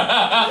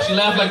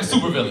laughed like a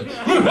supervillain.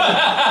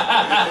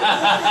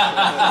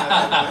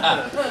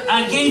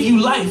 I gave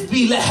you life.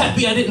 Be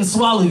happy I didn't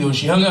swallow you. And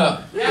she hung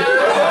up.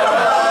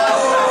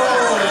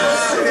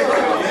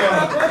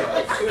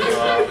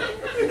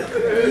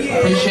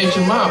 Appreciate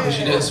your mom because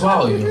she didn't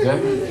swallow you, okay?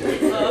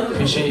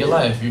 Appreciate your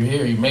life. You're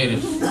here. You made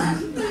it.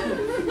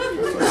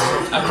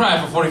 I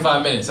cried for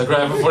 45 minutes. And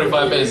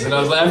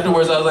I was like,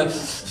 afterwards, I was like,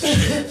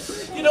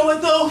 you know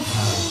what, though?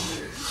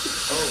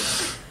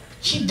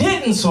 She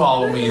didn't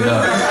swallow me,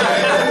 though.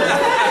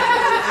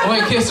 I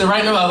went and kissed her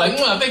right now. I was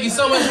like, thank you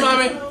so much,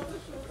 Mommy.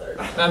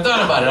 And I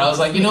thought about it. I was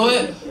like, you know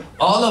what?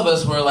 All of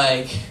us were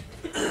like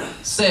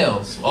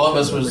cells. All of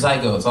us were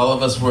zygotes. All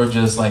of us were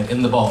just like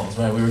in the balls,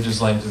 right? We were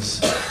just like this.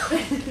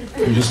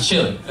 We were just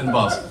chilling in the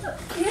boss.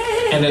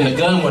 And then the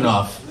gun went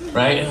off,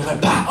 right? And I was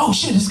like, bah, oh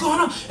shit, it's going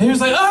on. And he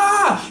was like,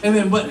 ah! And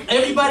then, but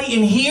everybody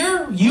in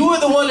here, you were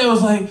the one that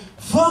was like,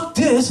 fuck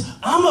this,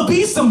 I'ma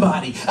be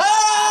somebody.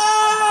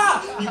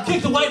 Ah! You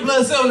kicked the white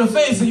blood cell in the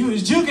face and you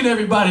was juking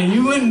everybody and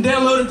you went and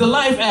downloaded the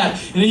Life app.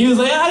 And then you was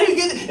like, how do you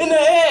get in the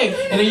egg?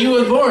 And then you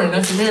were born.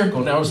 That's a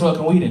miracle. Now we're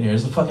smoking weed in here.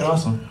 It's fucking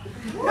awesome.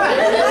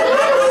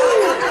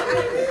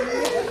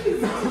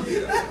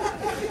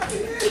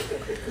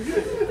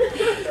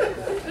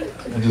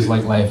 I just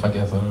like life, I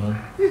guess. I don't know.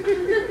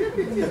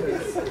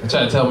 I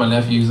try to tell my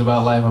nephews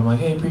about life. I'm like,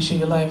 hey, appreciate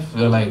your life.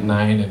 They're like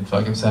 9 and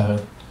fucking 7.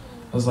 I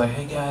was like,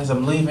 hey guys,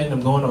 I'm leaving.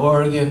 I'm going to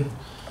Oregon.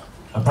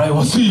 I probably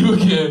won't see you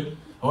again.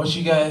 I want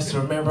you guys to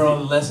remember all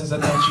the lessons I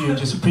taught you and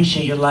just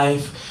appreciate your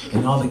life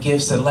and all the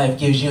gifts that life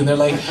gives you. And they're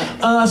like,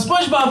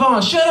 SpongeBob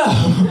on, shut up.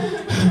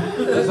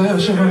 I was like, oh,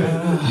 shut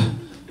up.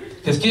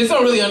 Because kids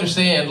don't really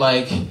understand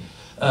like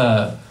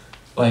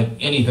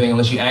anything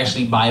unless you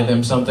actually buy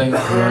them something.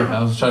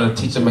 I was trying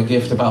to teach them a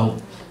gift about,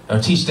 or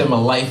teach them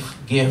a life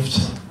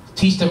gift,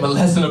 teach them a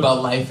lesson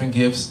about life and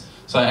gifts.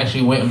 So I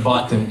actually went and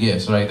bought them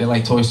gifts, right? They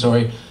like Toy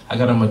Story. I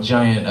got them a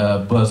giant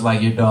Buzz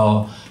Lightyear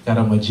doll. Got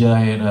them a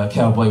giant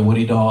Cowboy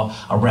Woody doll.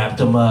 I wrapped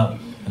them up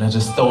and I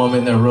just throw them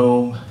in their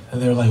room.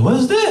 And they're like, what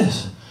is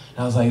this? And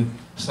I was like,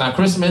 it's not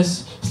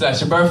Christmas. It's not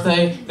your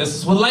birthday. This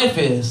is what life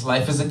is.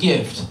 Life is a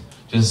gift.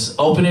 Just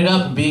open it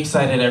up and be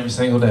excited every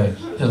single day.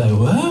 They're like,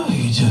 well,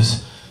 this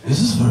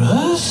is for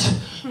us?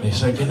 And they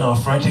start getting all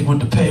frantic with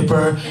the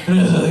paper. And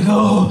they're like,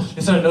 oh.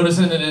 They start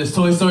noticing that it's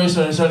Toy Story,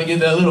 so they're starting to get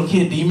that little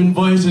kid demon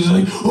voice. They're just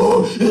like,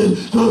 oh,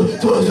 it's Toy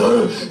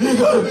Story.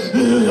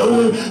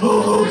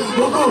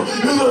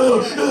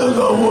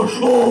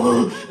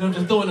 And I'm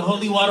just throwing the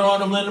holy water on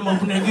them, letting them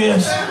open their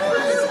gifts.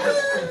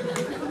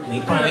 And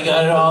he finally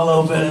got it all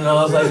open, and I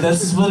was like,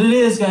 this is what it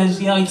is, guys.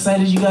 See how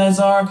excited you guys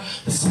are?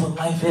 This is what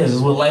life is. This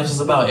is what life is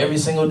about every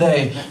single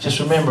day. Just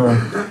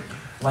remember,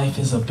 life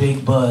is a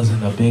big buzz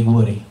and a big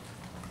Woody.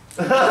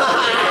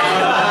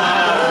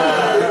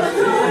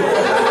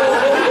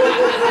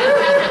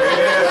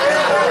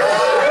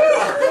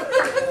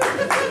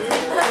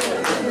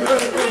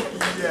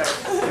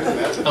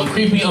 I'm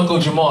creepy Uncle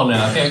Jamal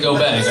now. I can't go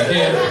back. I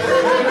can't.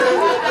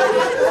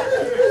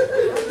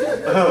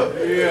 Oh,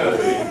 yeah.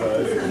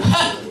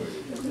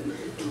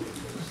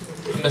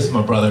 I miss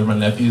my brother, my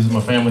nephews,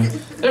 my family.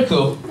 They're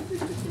cool.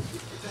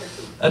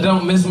 I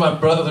don't miss my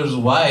brother's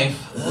wife.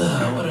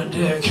 Ugh, what a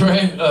dick,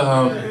 right?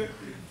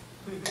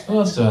 Who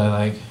else do I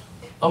like?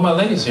 Oh, my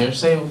lady's here.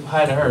 Say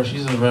hi to her.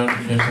 She's around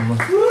here somewhere.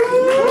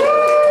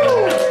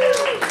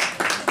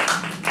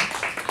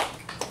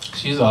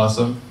 She's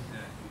awesome.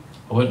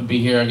 I wouldn't be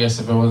here, I guess,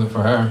 if it wasn't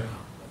for her.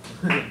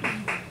 I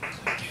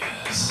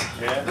guess.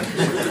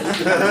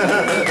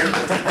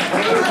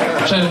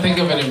 I'm trying to think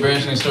of an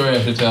embarrassing story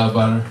I should tell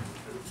about her.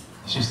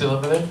 Is she still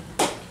over there?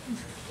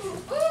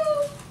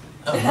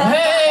 Oh,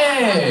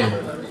 hey!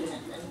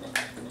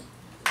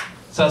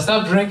 So I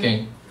stopped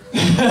drinking.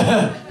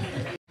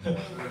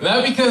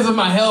 Not because of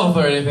my health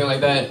or anything like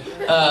that.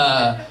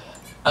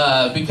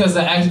 Because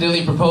I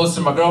accidentally proposed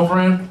to my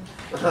girlfriend.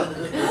 Your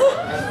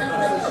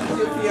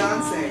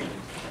fiance.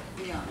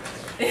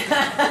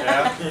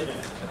 Yeah.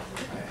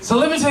 So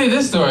let me tell you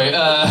this story.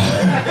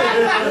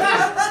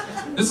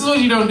 This is what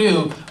you don't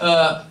do.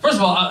 First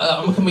of all,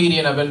 I'm a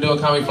comedian. I've been doing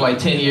comedy for like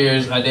 10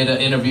 years. I did an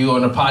interview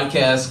on a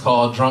podcast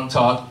called Drunk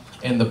Talk,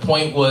 and the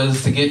point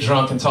was to get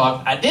drunk and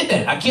talk. I did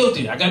that. I killed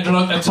it. I got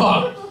drunk and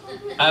talked.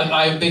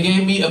 They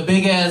gave me a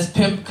big-ass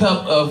pimp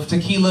cup of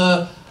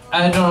tequila.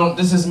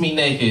 This is me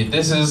naked.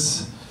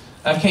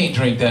 I can't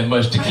drink that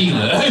much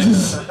tequila. I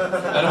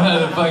don't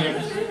have the fucking,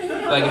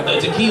 like the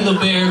tequila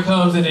bear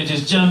comes and it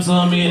just jumps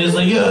on me and it's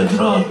like, you're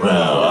drunk, bro.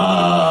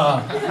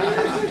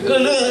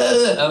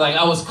 Like,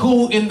 I was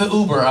cool in the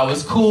Uber. I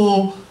was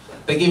cool.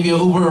 They give you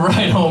an Uber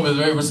ride home. It's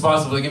very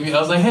responsible. I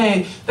was like,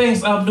 hey,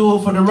 thanks,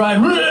 Abdul, for the ride.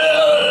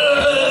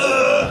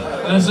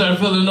 And I started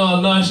feeling all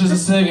nauseous and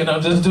sick, and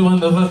I'm just doing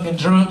the fucking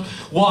drunk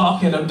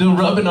walk, and I'm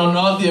rubbing on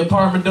all the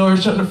apartment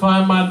doors, trying to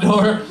find my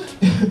door.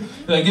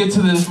 And I get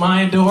to this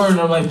my door, and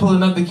I'm like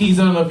pulling up the keys.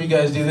 I don't know if you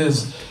guys do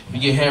this. If you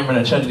get hammered,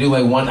 I try to do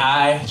like one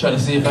eye, try to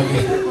see if I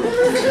can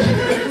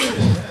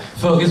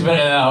focus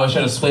better. I always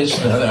try to switch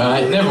to the other eye.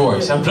 It never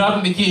works. I'm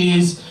dropping the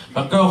keys.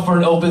 My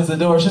girlfriend opens the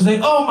door. She's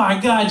like, oh my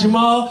God,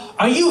 Jamal,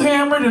 are you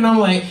hammered? And I'm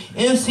like,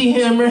 MC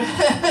Hammer.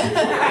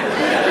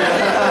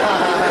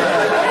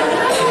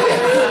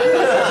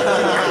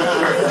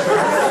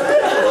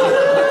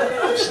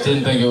 She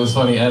didn't think it was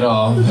funny at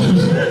all.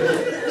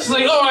 She's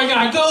like, oh my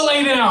God, go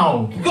lay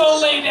down. Go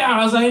lay down.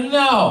 I was like,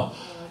 no.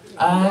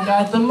 I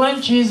got the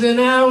munchies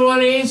and I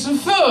want to eat some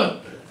food.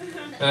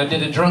 And I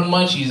did a drunk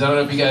munchies. I don't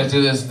know if you guys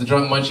do this, the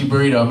drunk munchie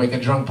burrito. I make a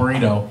drunk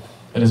burrito.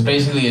 And it's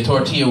basically a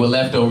tortilla with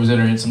leftovers in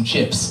it and some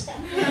chips.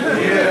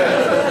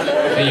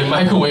 Yeah. And you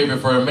microwave it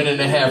for 1.5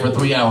 minutes or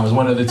 3 hours,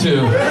 one of the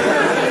two.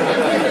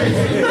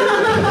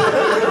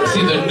 It's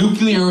either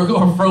nuclear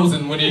or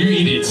frozen when you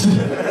eat it.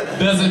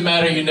 Doesn't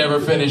matter, you never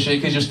finish it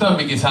because your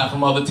stomach gets hot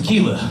from all the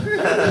tequila.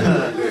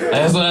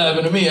 That's what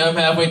happened to me. I'm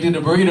halfway through the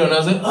burrito and I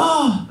was like,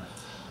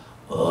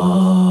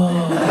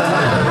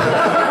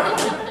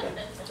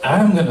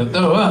 I'm gonna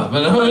throw up.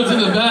 And I went to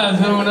the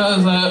bathroom and I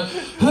was like,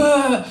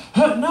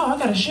 no, I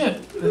gotta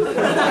shit.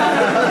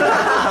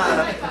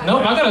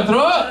 Nope, I gotta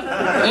throw up.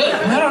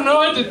 I don't know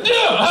what to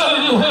do.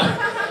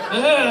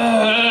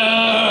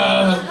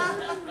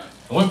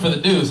 I went for the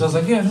deuce. I was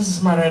like, yeah, this is a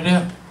smart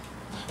idea.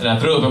 And I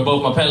threw up in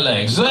both my pant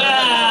legs.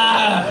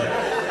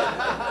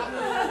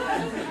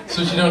 That's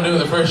what you don't do in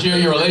the first year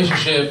of your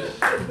relationship.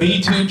 Be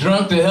too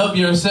drunk to help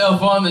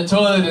yourself on the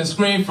toilet and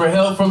scream for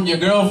help from your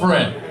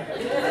girlfriend.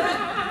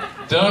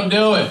 Don't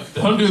do it.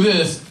 Don't do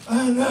this.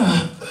 Oh, no.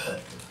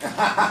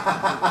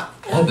 I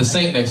had the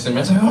saint next to me. I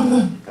was like, oh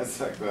no. That's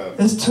fucked up.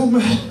 It's too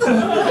much.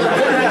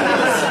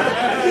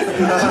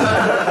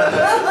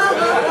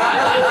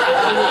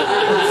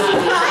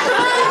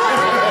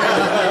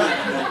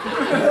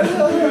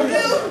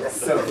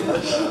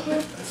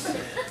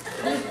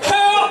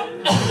 Help!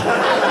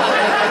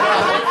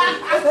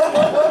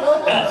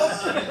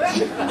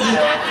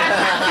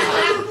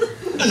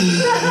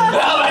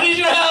 Help! I need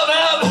your help!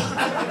 Help!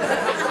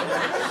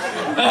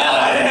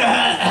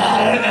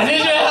 I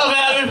need your help!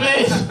 Help me,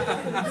 please!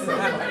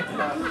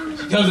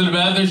 She comes in the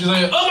bathroom. She's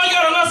like, "Oh my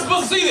God! I'm not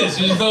supposed to see this."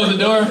 She just closed the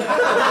door.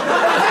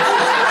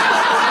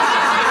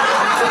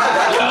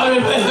 Help me,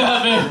 please!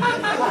 Help me!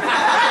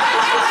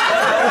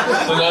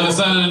 On the other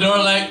side of the door,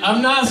 like,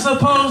 I'm not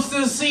supposed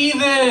to see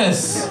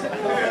this.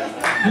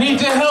 You need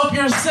to help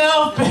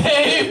yourself,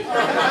 babe.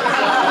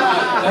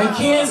 I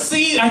can't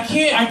see. I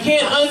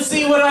can't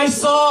unsee what I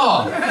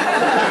saw.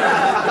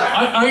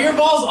 Are your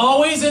balls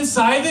always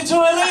inside the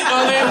toilet?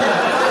 Are they?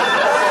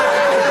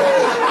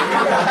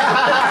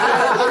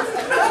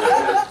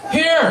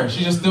 Here.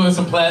 She's just doing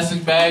some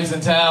plastic bags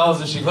and towels,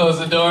 and she closed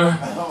the door.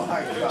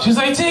 She's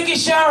like, take a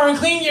shower and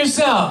clean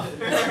yourself.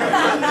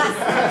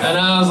 And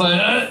I was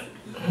like,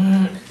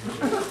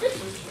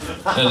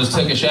 I just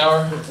took a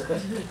shower,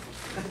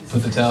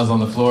 put the towels on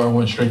the floor,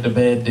 went straight to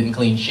bed, didn't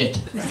clean shit.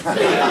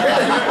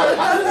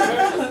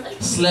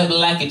 Slept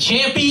like a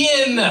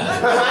champion.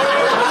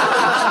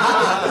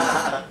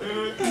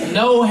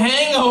 No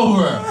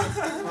hangover.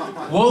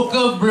 Woke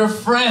up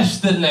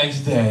refreshed the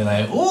next day,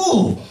 like,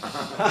 ooh.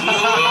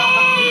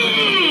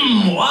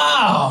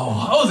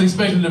 Wow. I was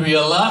expecting to be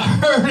a lot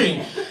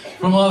hurting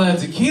from all that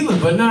tequila,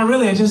 but not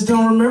really. I just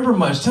don't remember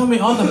much. Tell me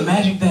all the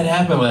magic that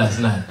happened last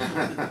night.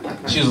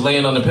 She was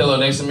laying on the pillow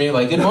next to me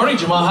like, good morning,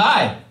 Jamal,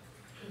 hi.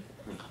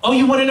 Oh,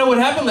 you want to know what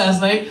happened last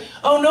night?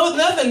 Oh, no,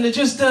 nothing. It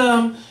just,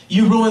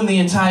 you ruined the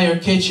entire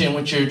kitchen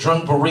with your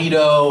drunk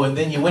burrito, and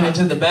then you went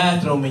into the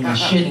bathroom and you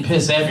shit and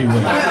piss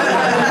everywhere.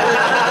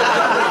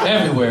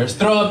 Everywhere. It's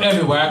throw up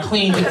everywhere. I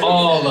cleaned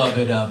all of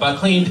it up. I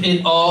cleaned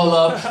it all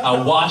up.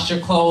 I washed your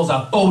clothes.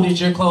 I folded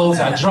your clothes.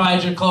 I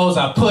dried your clothes.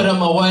 I put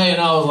them away, and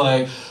I was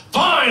like,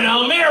 fine,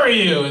 I'll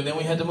marry you. And then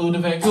we had to move to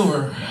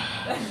Vancouver.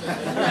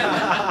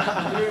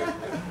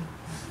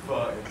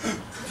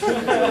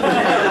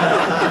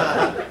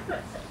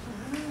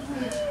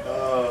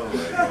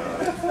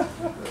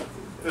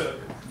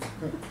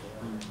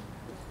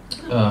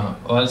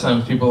 A lot of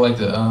times people like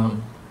to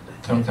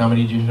come to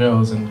comedy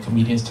shows, and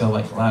comedians tell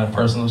like a lot of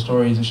personal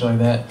stories and shit like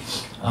that.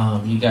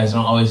 You guys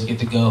don't always get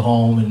to go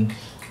home and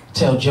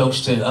tell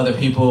jokes to other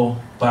people,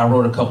 but I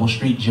wrote a couple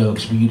street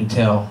jokes for you to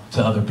tell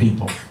to other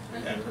people.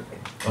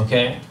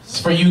 Okay? It's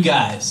for you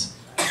guys.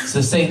 It's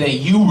to say that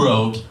you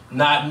wrote,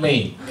 not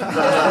me.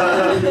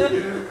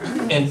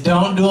 And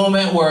don't do them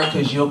at work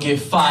because you'll get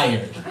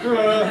fired.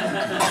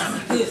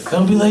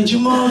 Don't be like,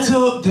 Jamal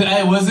told,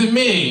 it wasn't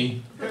me.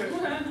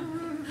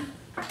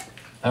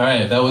 All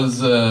right, that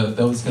was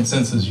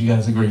consensus. You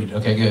guys agreed.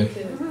 Okay, good.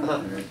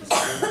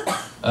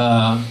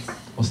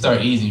 We'll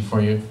start easy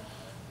for you.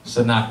 It's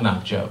a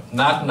knock-knock joke.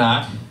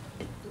 Knock-knock.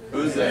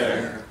 Who's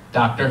there?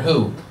 Doctor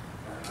Who.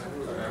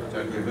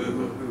 Doctor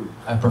Who.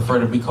 I prefer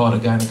to be called a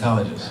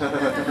gynecologist.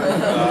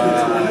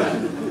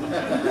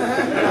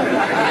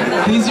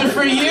 These are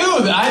for you.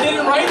 I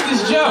didn't write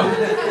this joke.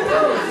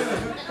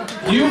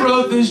 You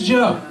wrote this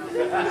joke.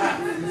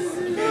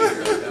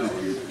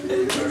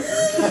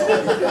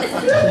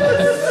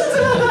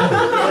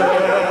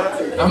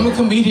 I'm a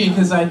comedian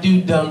because I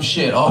do dumb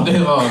shit all day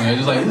long. I'm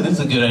just like, this is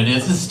a good idea,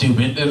 this is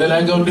stupid, and then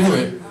I go do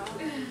it.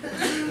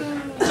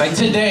 Like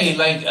today,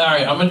 like, all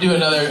right, I'll do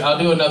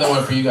another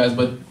one for you guys,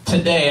 but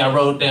today I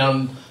wrote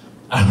down,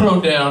 I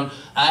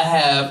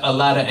have a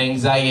lot of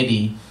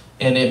anxiety,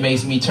 and it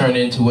makes me turn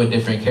into a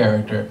different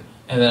character.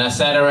 And then I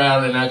sat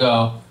around and I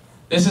go,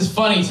 this is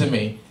funny to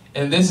me.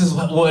 And this is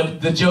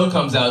what the joke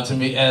comes out to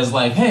me as,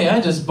 like, hey,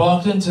 I just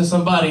bumped into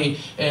somebody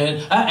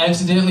and I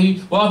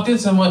accidentally walked into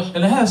someone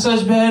and I have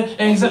such bad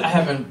anxiety. I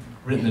haven't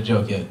written the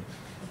joke yet.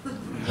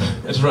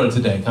 I just wrote it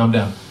today, calm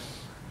down.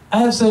 I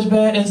have such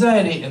bad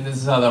anxiety, and this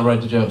is how I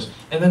write the jokes.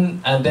 And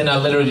then I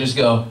literally just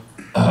go,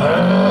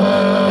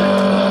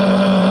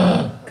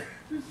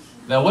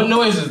 Now what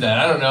noise is that?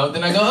 I don't know.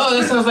 Then I go, oh,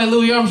 that sounds like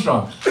Louis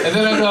Armstrong. And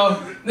then I go,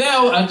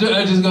 now I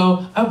just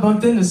go, I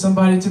bumped into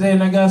somebody today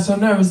and I got so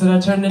nervous that I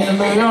turned into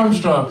Louis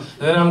Armstrong.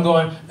 And then I'm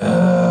going,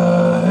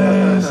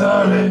 hey,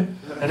 sorry,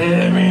 I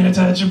didn't mean to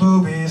touch your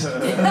boobies.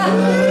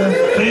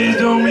 Please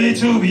don't mean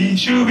to be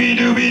shooby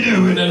dooby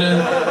doo.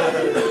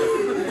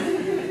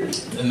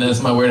 And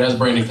that's my weird ass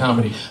brain in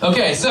comedy.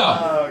 Okay, so.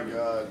 Oh,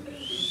 God.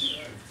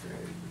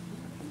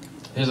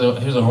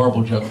 Here's a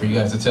horrible joke for you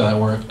guys to tell at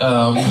work.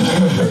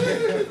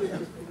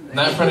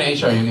 Not in front of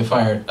HR, you get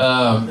fired.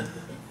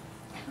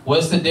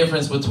 What's the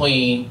difference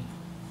between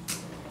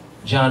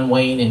John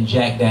Wayne and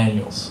Jack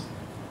Daniels?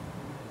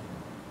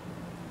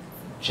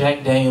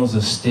 Jack Daniels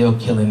is still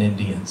killing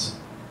Indians.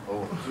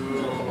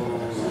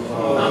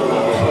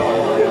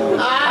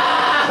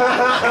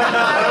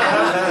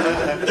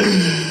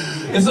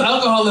 It's an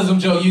alcoholism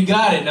joke. You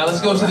got it. Now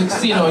let's go to the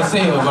casino and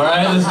save him, all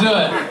right? Let's do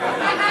it.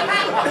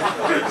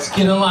 Let's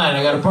get in line.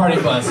 I got a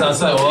party bus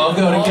outside. We'll all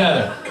go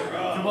together.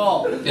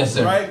 Jamal. Yes,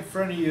 sir. Right in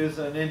front of you is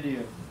an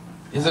Indian.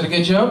 Is it a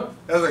good joke?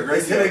 That was a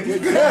great joke. Thank you.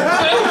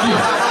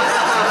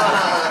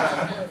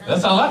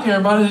 That's all I care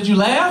about. Did you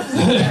laugh?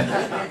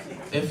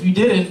 If you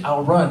didn't,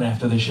 I'll run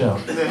after the show.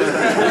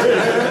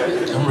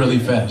 I'm really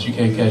fast. You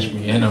can't catch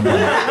me, and I'm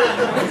running.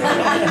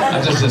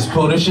 I just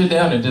pull this shit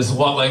down and just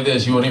walk like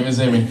this. You won't even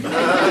see me.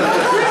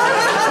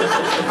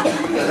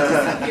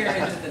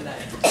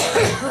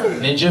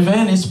 Ninja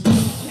vanish.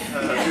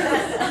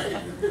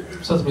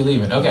 I'm supposed to be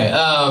leaving. Okay.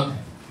 I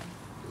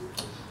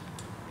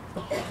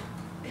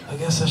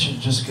guess I should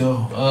just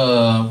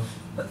go.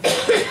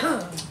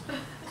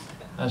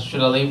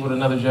 Should I leave with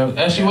another joke?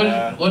 Actually,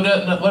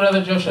 what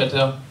other joke should I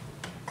tell?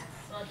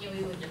 Smoking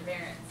weed with your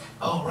parents.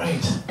 Oh,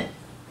 right.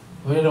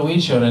 We did a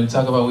weed show and didn't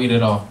talk about weed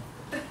at all.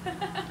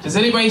 Does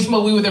anybody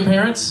smoke weed with their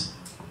parents?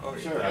 Oh,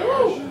 sure.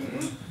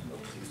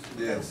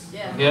 Yes.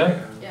 Yeah.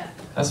 Yeah? Yeah.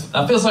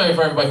 I feel sorry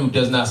for everybody who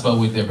does not smoke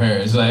with their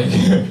parents. Like,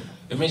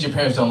 it means your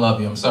parents don't love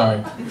you. I'm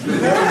sorry.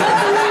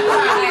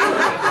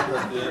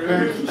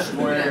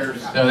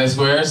 Squares. Are they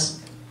squares?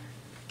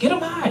 Get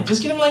them high.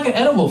 Just get them like an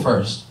edible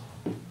first.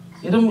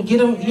 Get them, you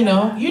know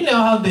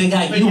how they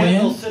got But you yet in.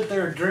 they'll sit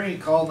there and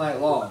drink all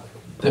night long.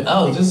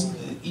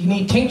 You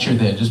need tincture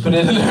then. Just put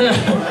it in there.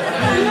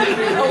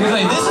 He's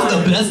like, this is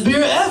the best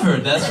beer ever.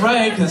 That's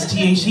right, because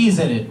THC's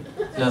in it.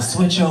 Now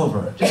switch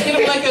over. Just get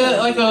him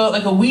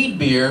like a weed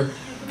beer.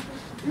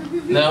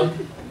 No?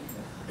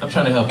 I'm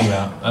trying to help you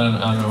out. I don't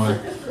know why.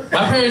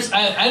 My parents,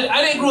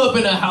 I didn't grow up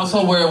in a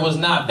household where it was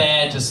not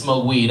bad to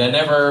smoke weed. I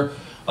never,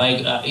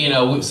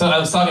 I was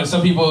talking to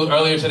some people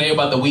earlier today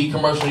about the weed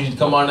commercials used to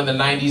come on in the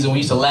 90s, and we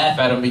used to laugh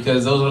at them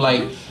because those were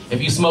like,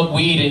 if you smoke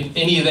weed and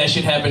any of that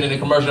shit happened in the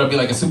commercial, that'd be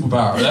like a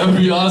superpower. That would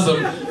be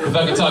awesome if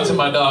I could talk to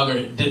my dog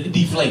or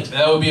deflate.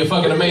 That would be a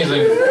fucking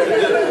amazing.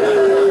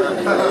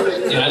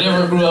 I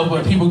never grew up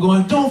with people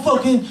going,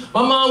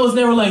 my mom was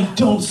never like,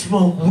 don't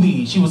smoke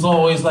weed. She was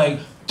always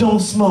like, don't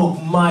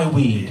smoke my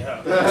weed.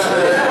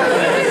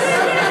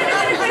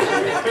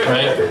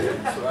 Right?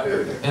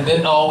 And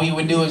then all we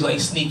would do is like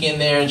sneak in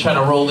there and try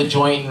to roll the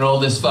joint and roll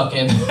this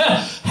fucking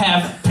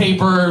half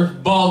paper,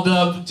 balled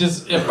up,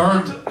 just it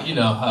burnt. You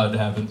know how it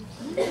happened.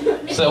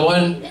 So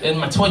in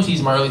my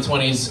 20s, my early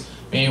 20s,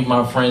 me and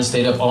my friends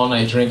stayed up all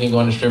night drinking,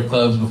 going to strip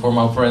clubs before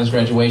my friend's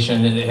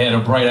graduation, and it had a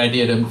bright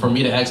idea for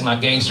me to ask my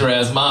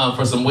gangster-ass mom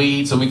for some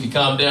weed so we could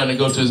calm down and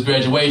go to his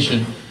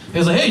graduation. He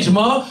was like, hey,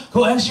 Jamal,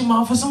 go ask your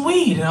mom for some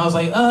weed. And I was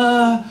like,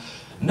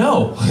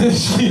 no.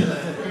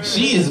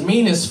 She is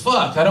mean as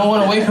fuck. I don't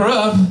want to wake her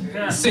up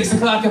at 6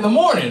 o'clock in the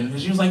morning. And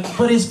she was like,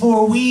 but it's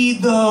for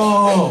weed,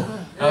 though.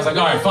 And I was like,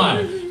 all right,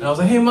 fine. And I was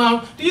like, hey,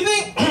 Mom, do you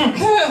think,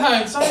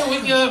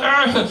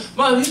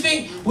 Mom, do you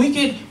think we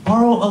could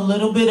borrow a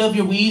little bit of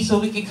your weed so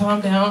we could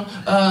calm down,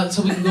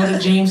 so we can go to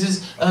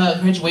James's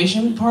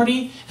graduation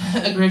party,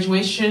 a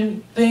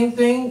graduation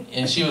thing?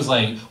 And she was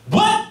like,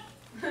 what?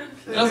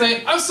 And I was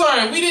like, I'm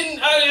sorry,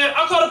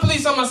 I'll call the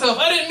police on myself.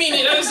 I didn't mean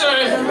it, I'm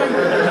sorry.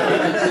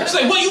 She's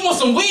like, what, you want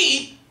some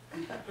weed?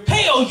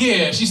 Hell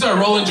yeah. She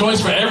started rolling joints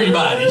for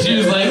everybody. She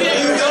was like,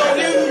 here you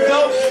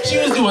go. She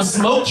was doing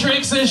smoke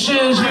tricks and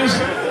shit. She was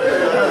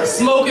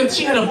smoking.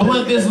 She had a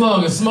blunt this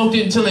long and smoked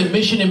it until it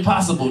Mission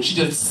Impossible. She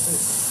just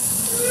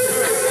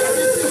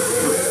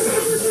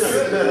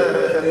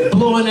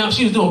blowing out.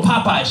 She was doing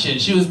Popeye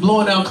shit. She was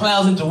blowing out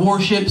clouds into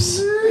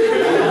warships.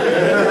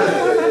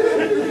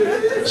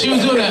 She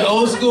was doing that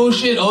old school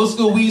shit, old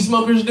school weed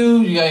smokers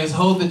do. You guys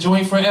hold the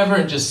joint forever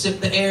and just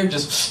sip the air,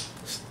 just.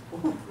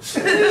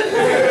 I'm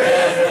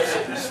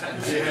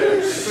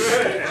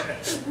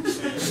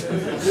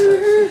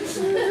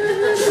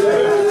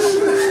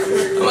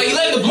like, you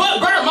letting the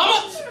blunt burn, mama?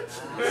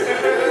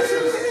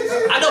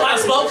 I know how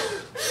to smoke.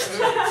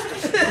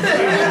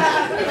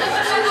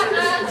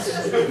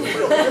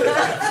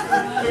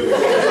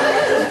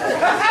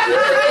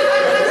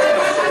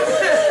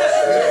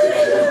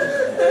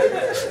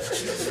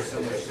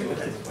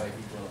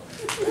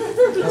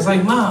 I was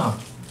like, Mom,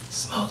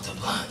 smoke the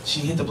blunt.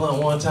 She hit the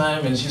blunt one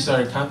time and she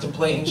started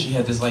contemplating. She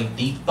had this like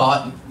deep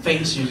thought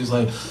face. She was just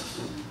like,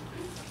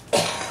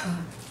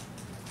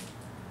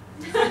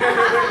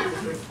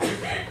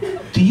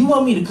 do you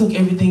want me to cook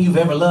everything you've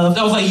ever loved?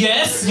 I was like,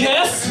 yes,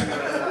 yes.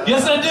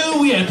 Yes, I do.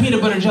 We had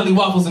peanut butter jelly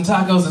waffles and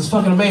tacos. It's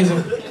fucking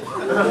amazing.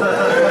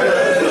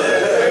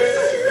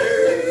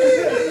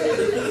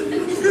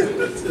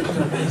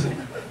 Fucking amazing.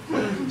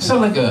 You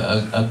sound like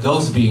a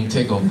ghost being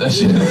tickled. That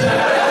shit is...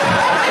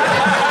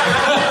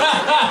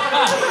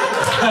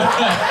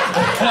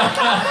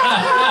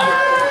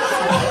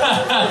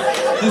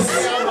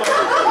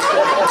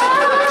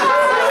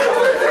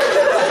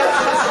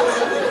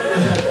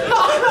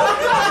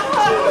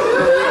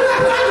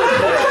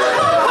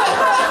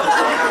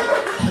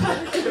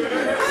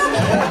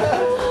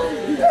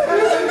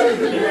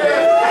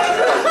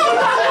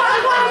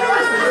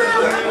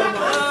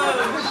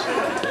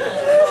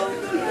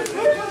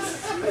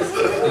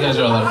 You guys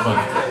are a lot of fun.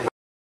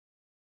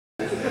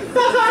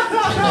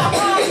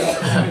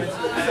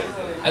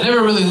 I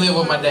never really lived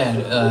with my dad,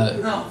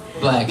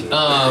 Black. I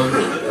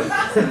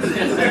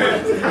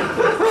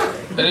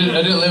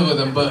didn't live with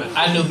him, but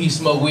I knew he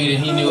smoked weed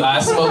and he knew I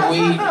smoked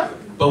weed,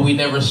 but we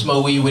never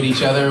smoked weed with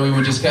each other. We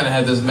would just kind of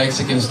have this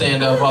Mexican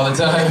stand-up all the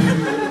time.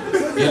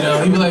 You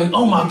know, he'd be like,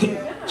 oh my God,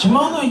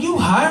 Jamal, are you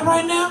high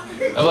right now?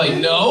 I'm like,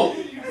 no.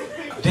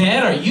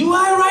 Dad, are you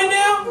high right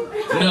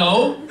now?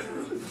 No.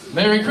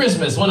 Merry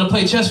Christmas. Want to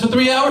play chess for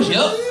 3 hours?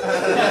 Yup.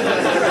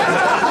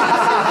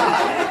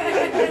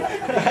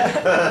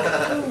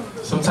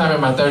 Sometime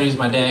in my 30s,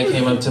 my dad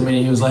came up to me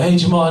and he was like, hey,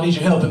 Jamal, I need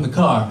your help in the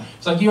car.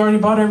 It's like, you already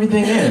brought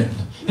everything in.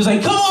 He was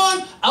like, come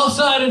on,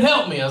 outside and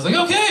help me. I was like,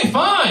 okay,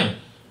 fine.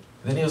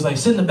 Then he was like,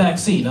 sit in the back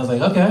seat. And I was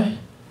like, okay,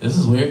 this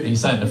is weird. And he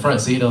sat in the front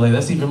seat. I was like,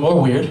 that's even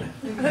more weird.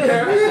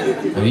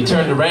 And he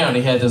turned around,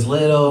 he had this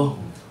little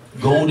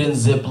golden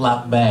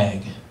Ziploc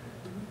bag.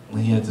 And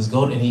he had this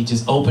gold, and he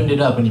just opened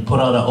it up and he put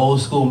out an old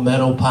school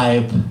metal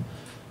pipe,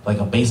 like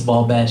a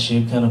baseball bat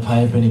shaped kind of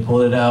pipe, and he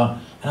pulled it out.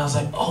 And I was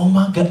like, oh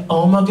my God,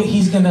 I'm about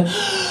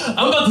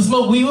to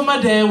smoke weed with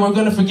my dad. We're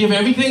gonna forgive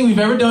everything we've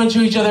ever done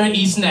to each other and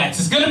eat snacks.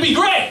 It's gonna be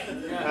great.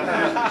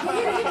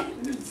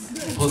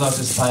 He pulls out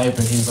this pipe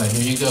and he's like,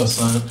 here you go,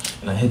 son.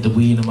 And I hit the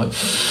weed and I'm like,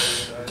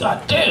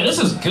 God damn, this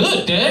is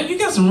good, Dad. You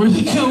got some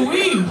really good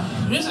weed.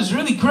 This is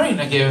really great.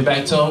 And I gave it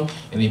back to him,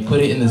 and he put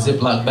it in the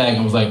Ziploc bag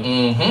and was like,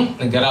 mm-hmm,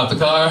 and got out the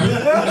car.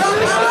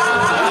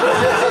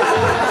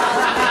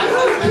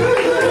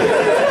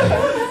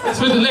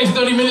 Spent the next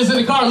 30 minutes in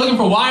the car looking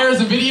for wires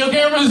and video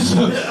cameras.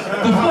 The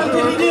fuck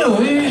did he do,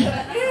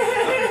 man?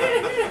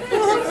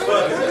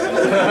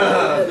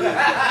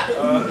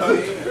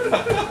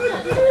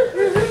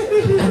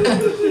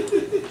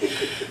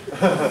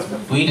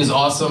 Weed is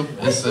awesome.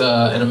 It's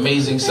an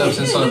amazing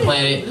substance on the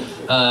planet.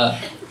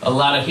 A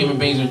lot of human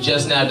beings are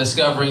just now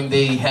discovering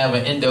they have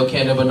an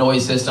endocannabinoid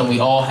system. We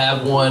all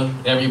have one.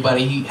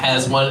 Everybody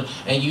has one.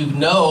 And you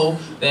know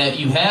that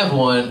you have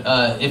one.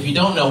 If you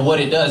don't know what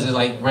it does, it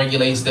like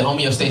regulates the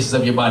homeostasis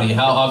of your body.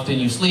 How often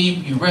you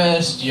sleep, you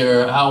rest,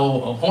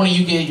 how horny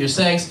you get, your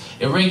sex.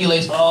 It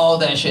regulates all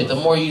that shit. The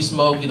more you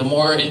smoke, the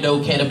more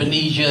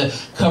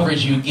endocannabinoid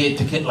coverage you get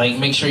to like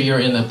make sure you're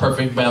in the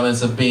perfect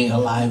balance of being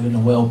alive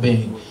and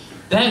well-being.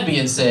 That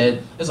being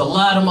said, there's a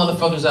lot of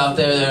motherfuckers out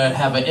there that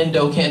have an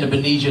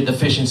endocannabinoid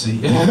deficiency.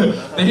 They have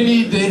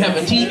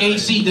a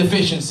THC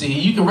deficiency.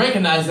 You can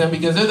recognize them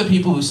because they're the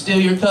people who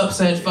steal your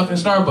cups at fucking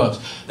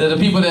Starbucks. They're the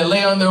people that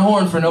lay on their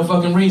horn for no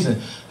fucking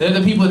reason. They're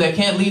the people that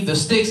can't leave the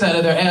sticks out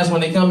of their ass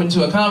when they come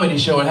into a comedy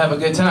show and have a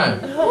good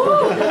time.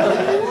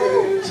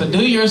 So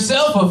do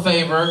yourself a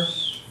favor,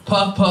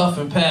 puff, puff,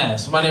 and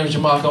pass. My name is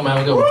Jamal. Coleman.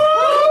 Have a good one.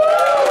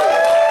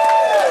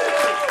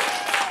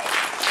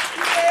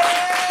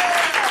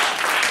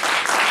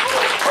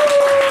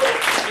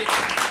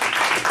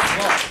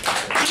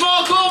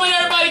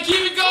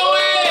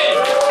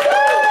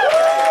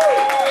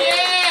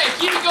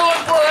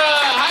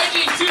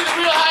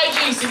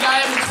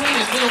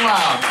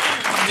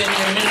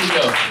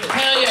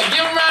 Hell yeah,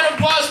 give a round of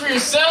applause for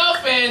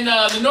yourself and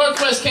the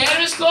Northwest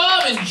Cannabis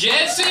Club and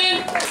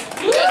Jensen.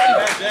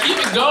 Keep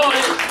it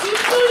going.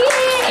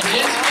 Yeah,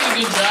 Jensen did a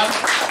good job.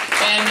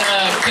 And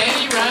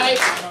Kenny, right?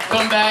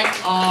 Come back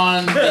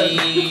on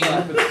the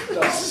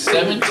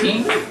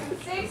 17th?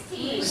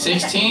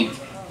 16th?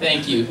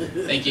 Thank you,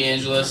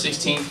 Angela.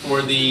 16th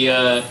for the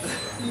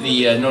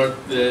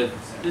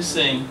this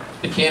thing,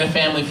 the Canna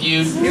Family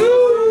Feud. Still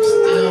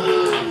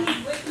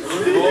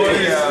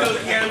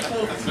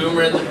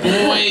Boomer and the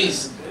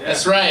boys.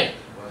 That's right.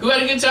 Who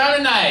had a good time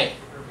tonight?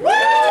 Woo!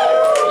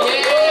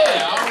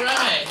 Yeah, all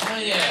right.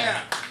 Hell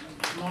yeah.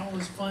 Jamal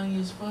was funny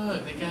as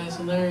fuck. That guy's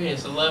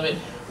hilarious. I love it.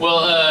 Well,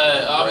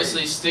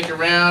 obviously stick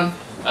around.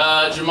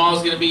 Jamal's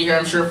going to be here,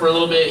 I'm sure, for a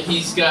little bit.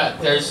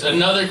 There's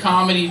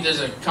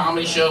a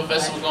comedy show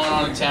festival going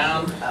on in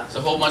town. It's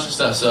a whole bunch of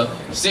stuff. So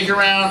stick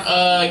around,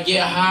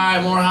 get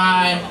high, more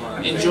high,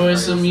 enjoy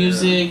some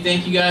music.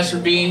 Thank you guys for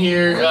being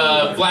here.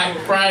 Black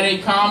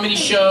Friday comedy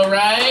show,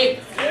 right?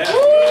 Yeah.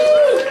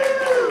 Woo!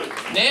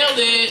 Nailed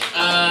it.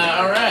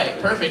 All right,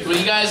 perfect. Well,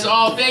 you guys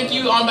all, thank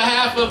you on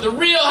behalf of the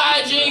real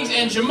Hyjinks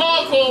and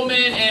Jamal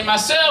Coleman and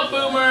myself,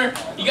 Boomer.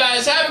 You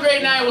guys have a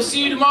great night. We'll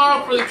see you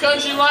tomorrow for the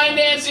country line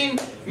dancing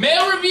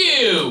male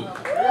review.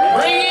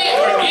 Bring it.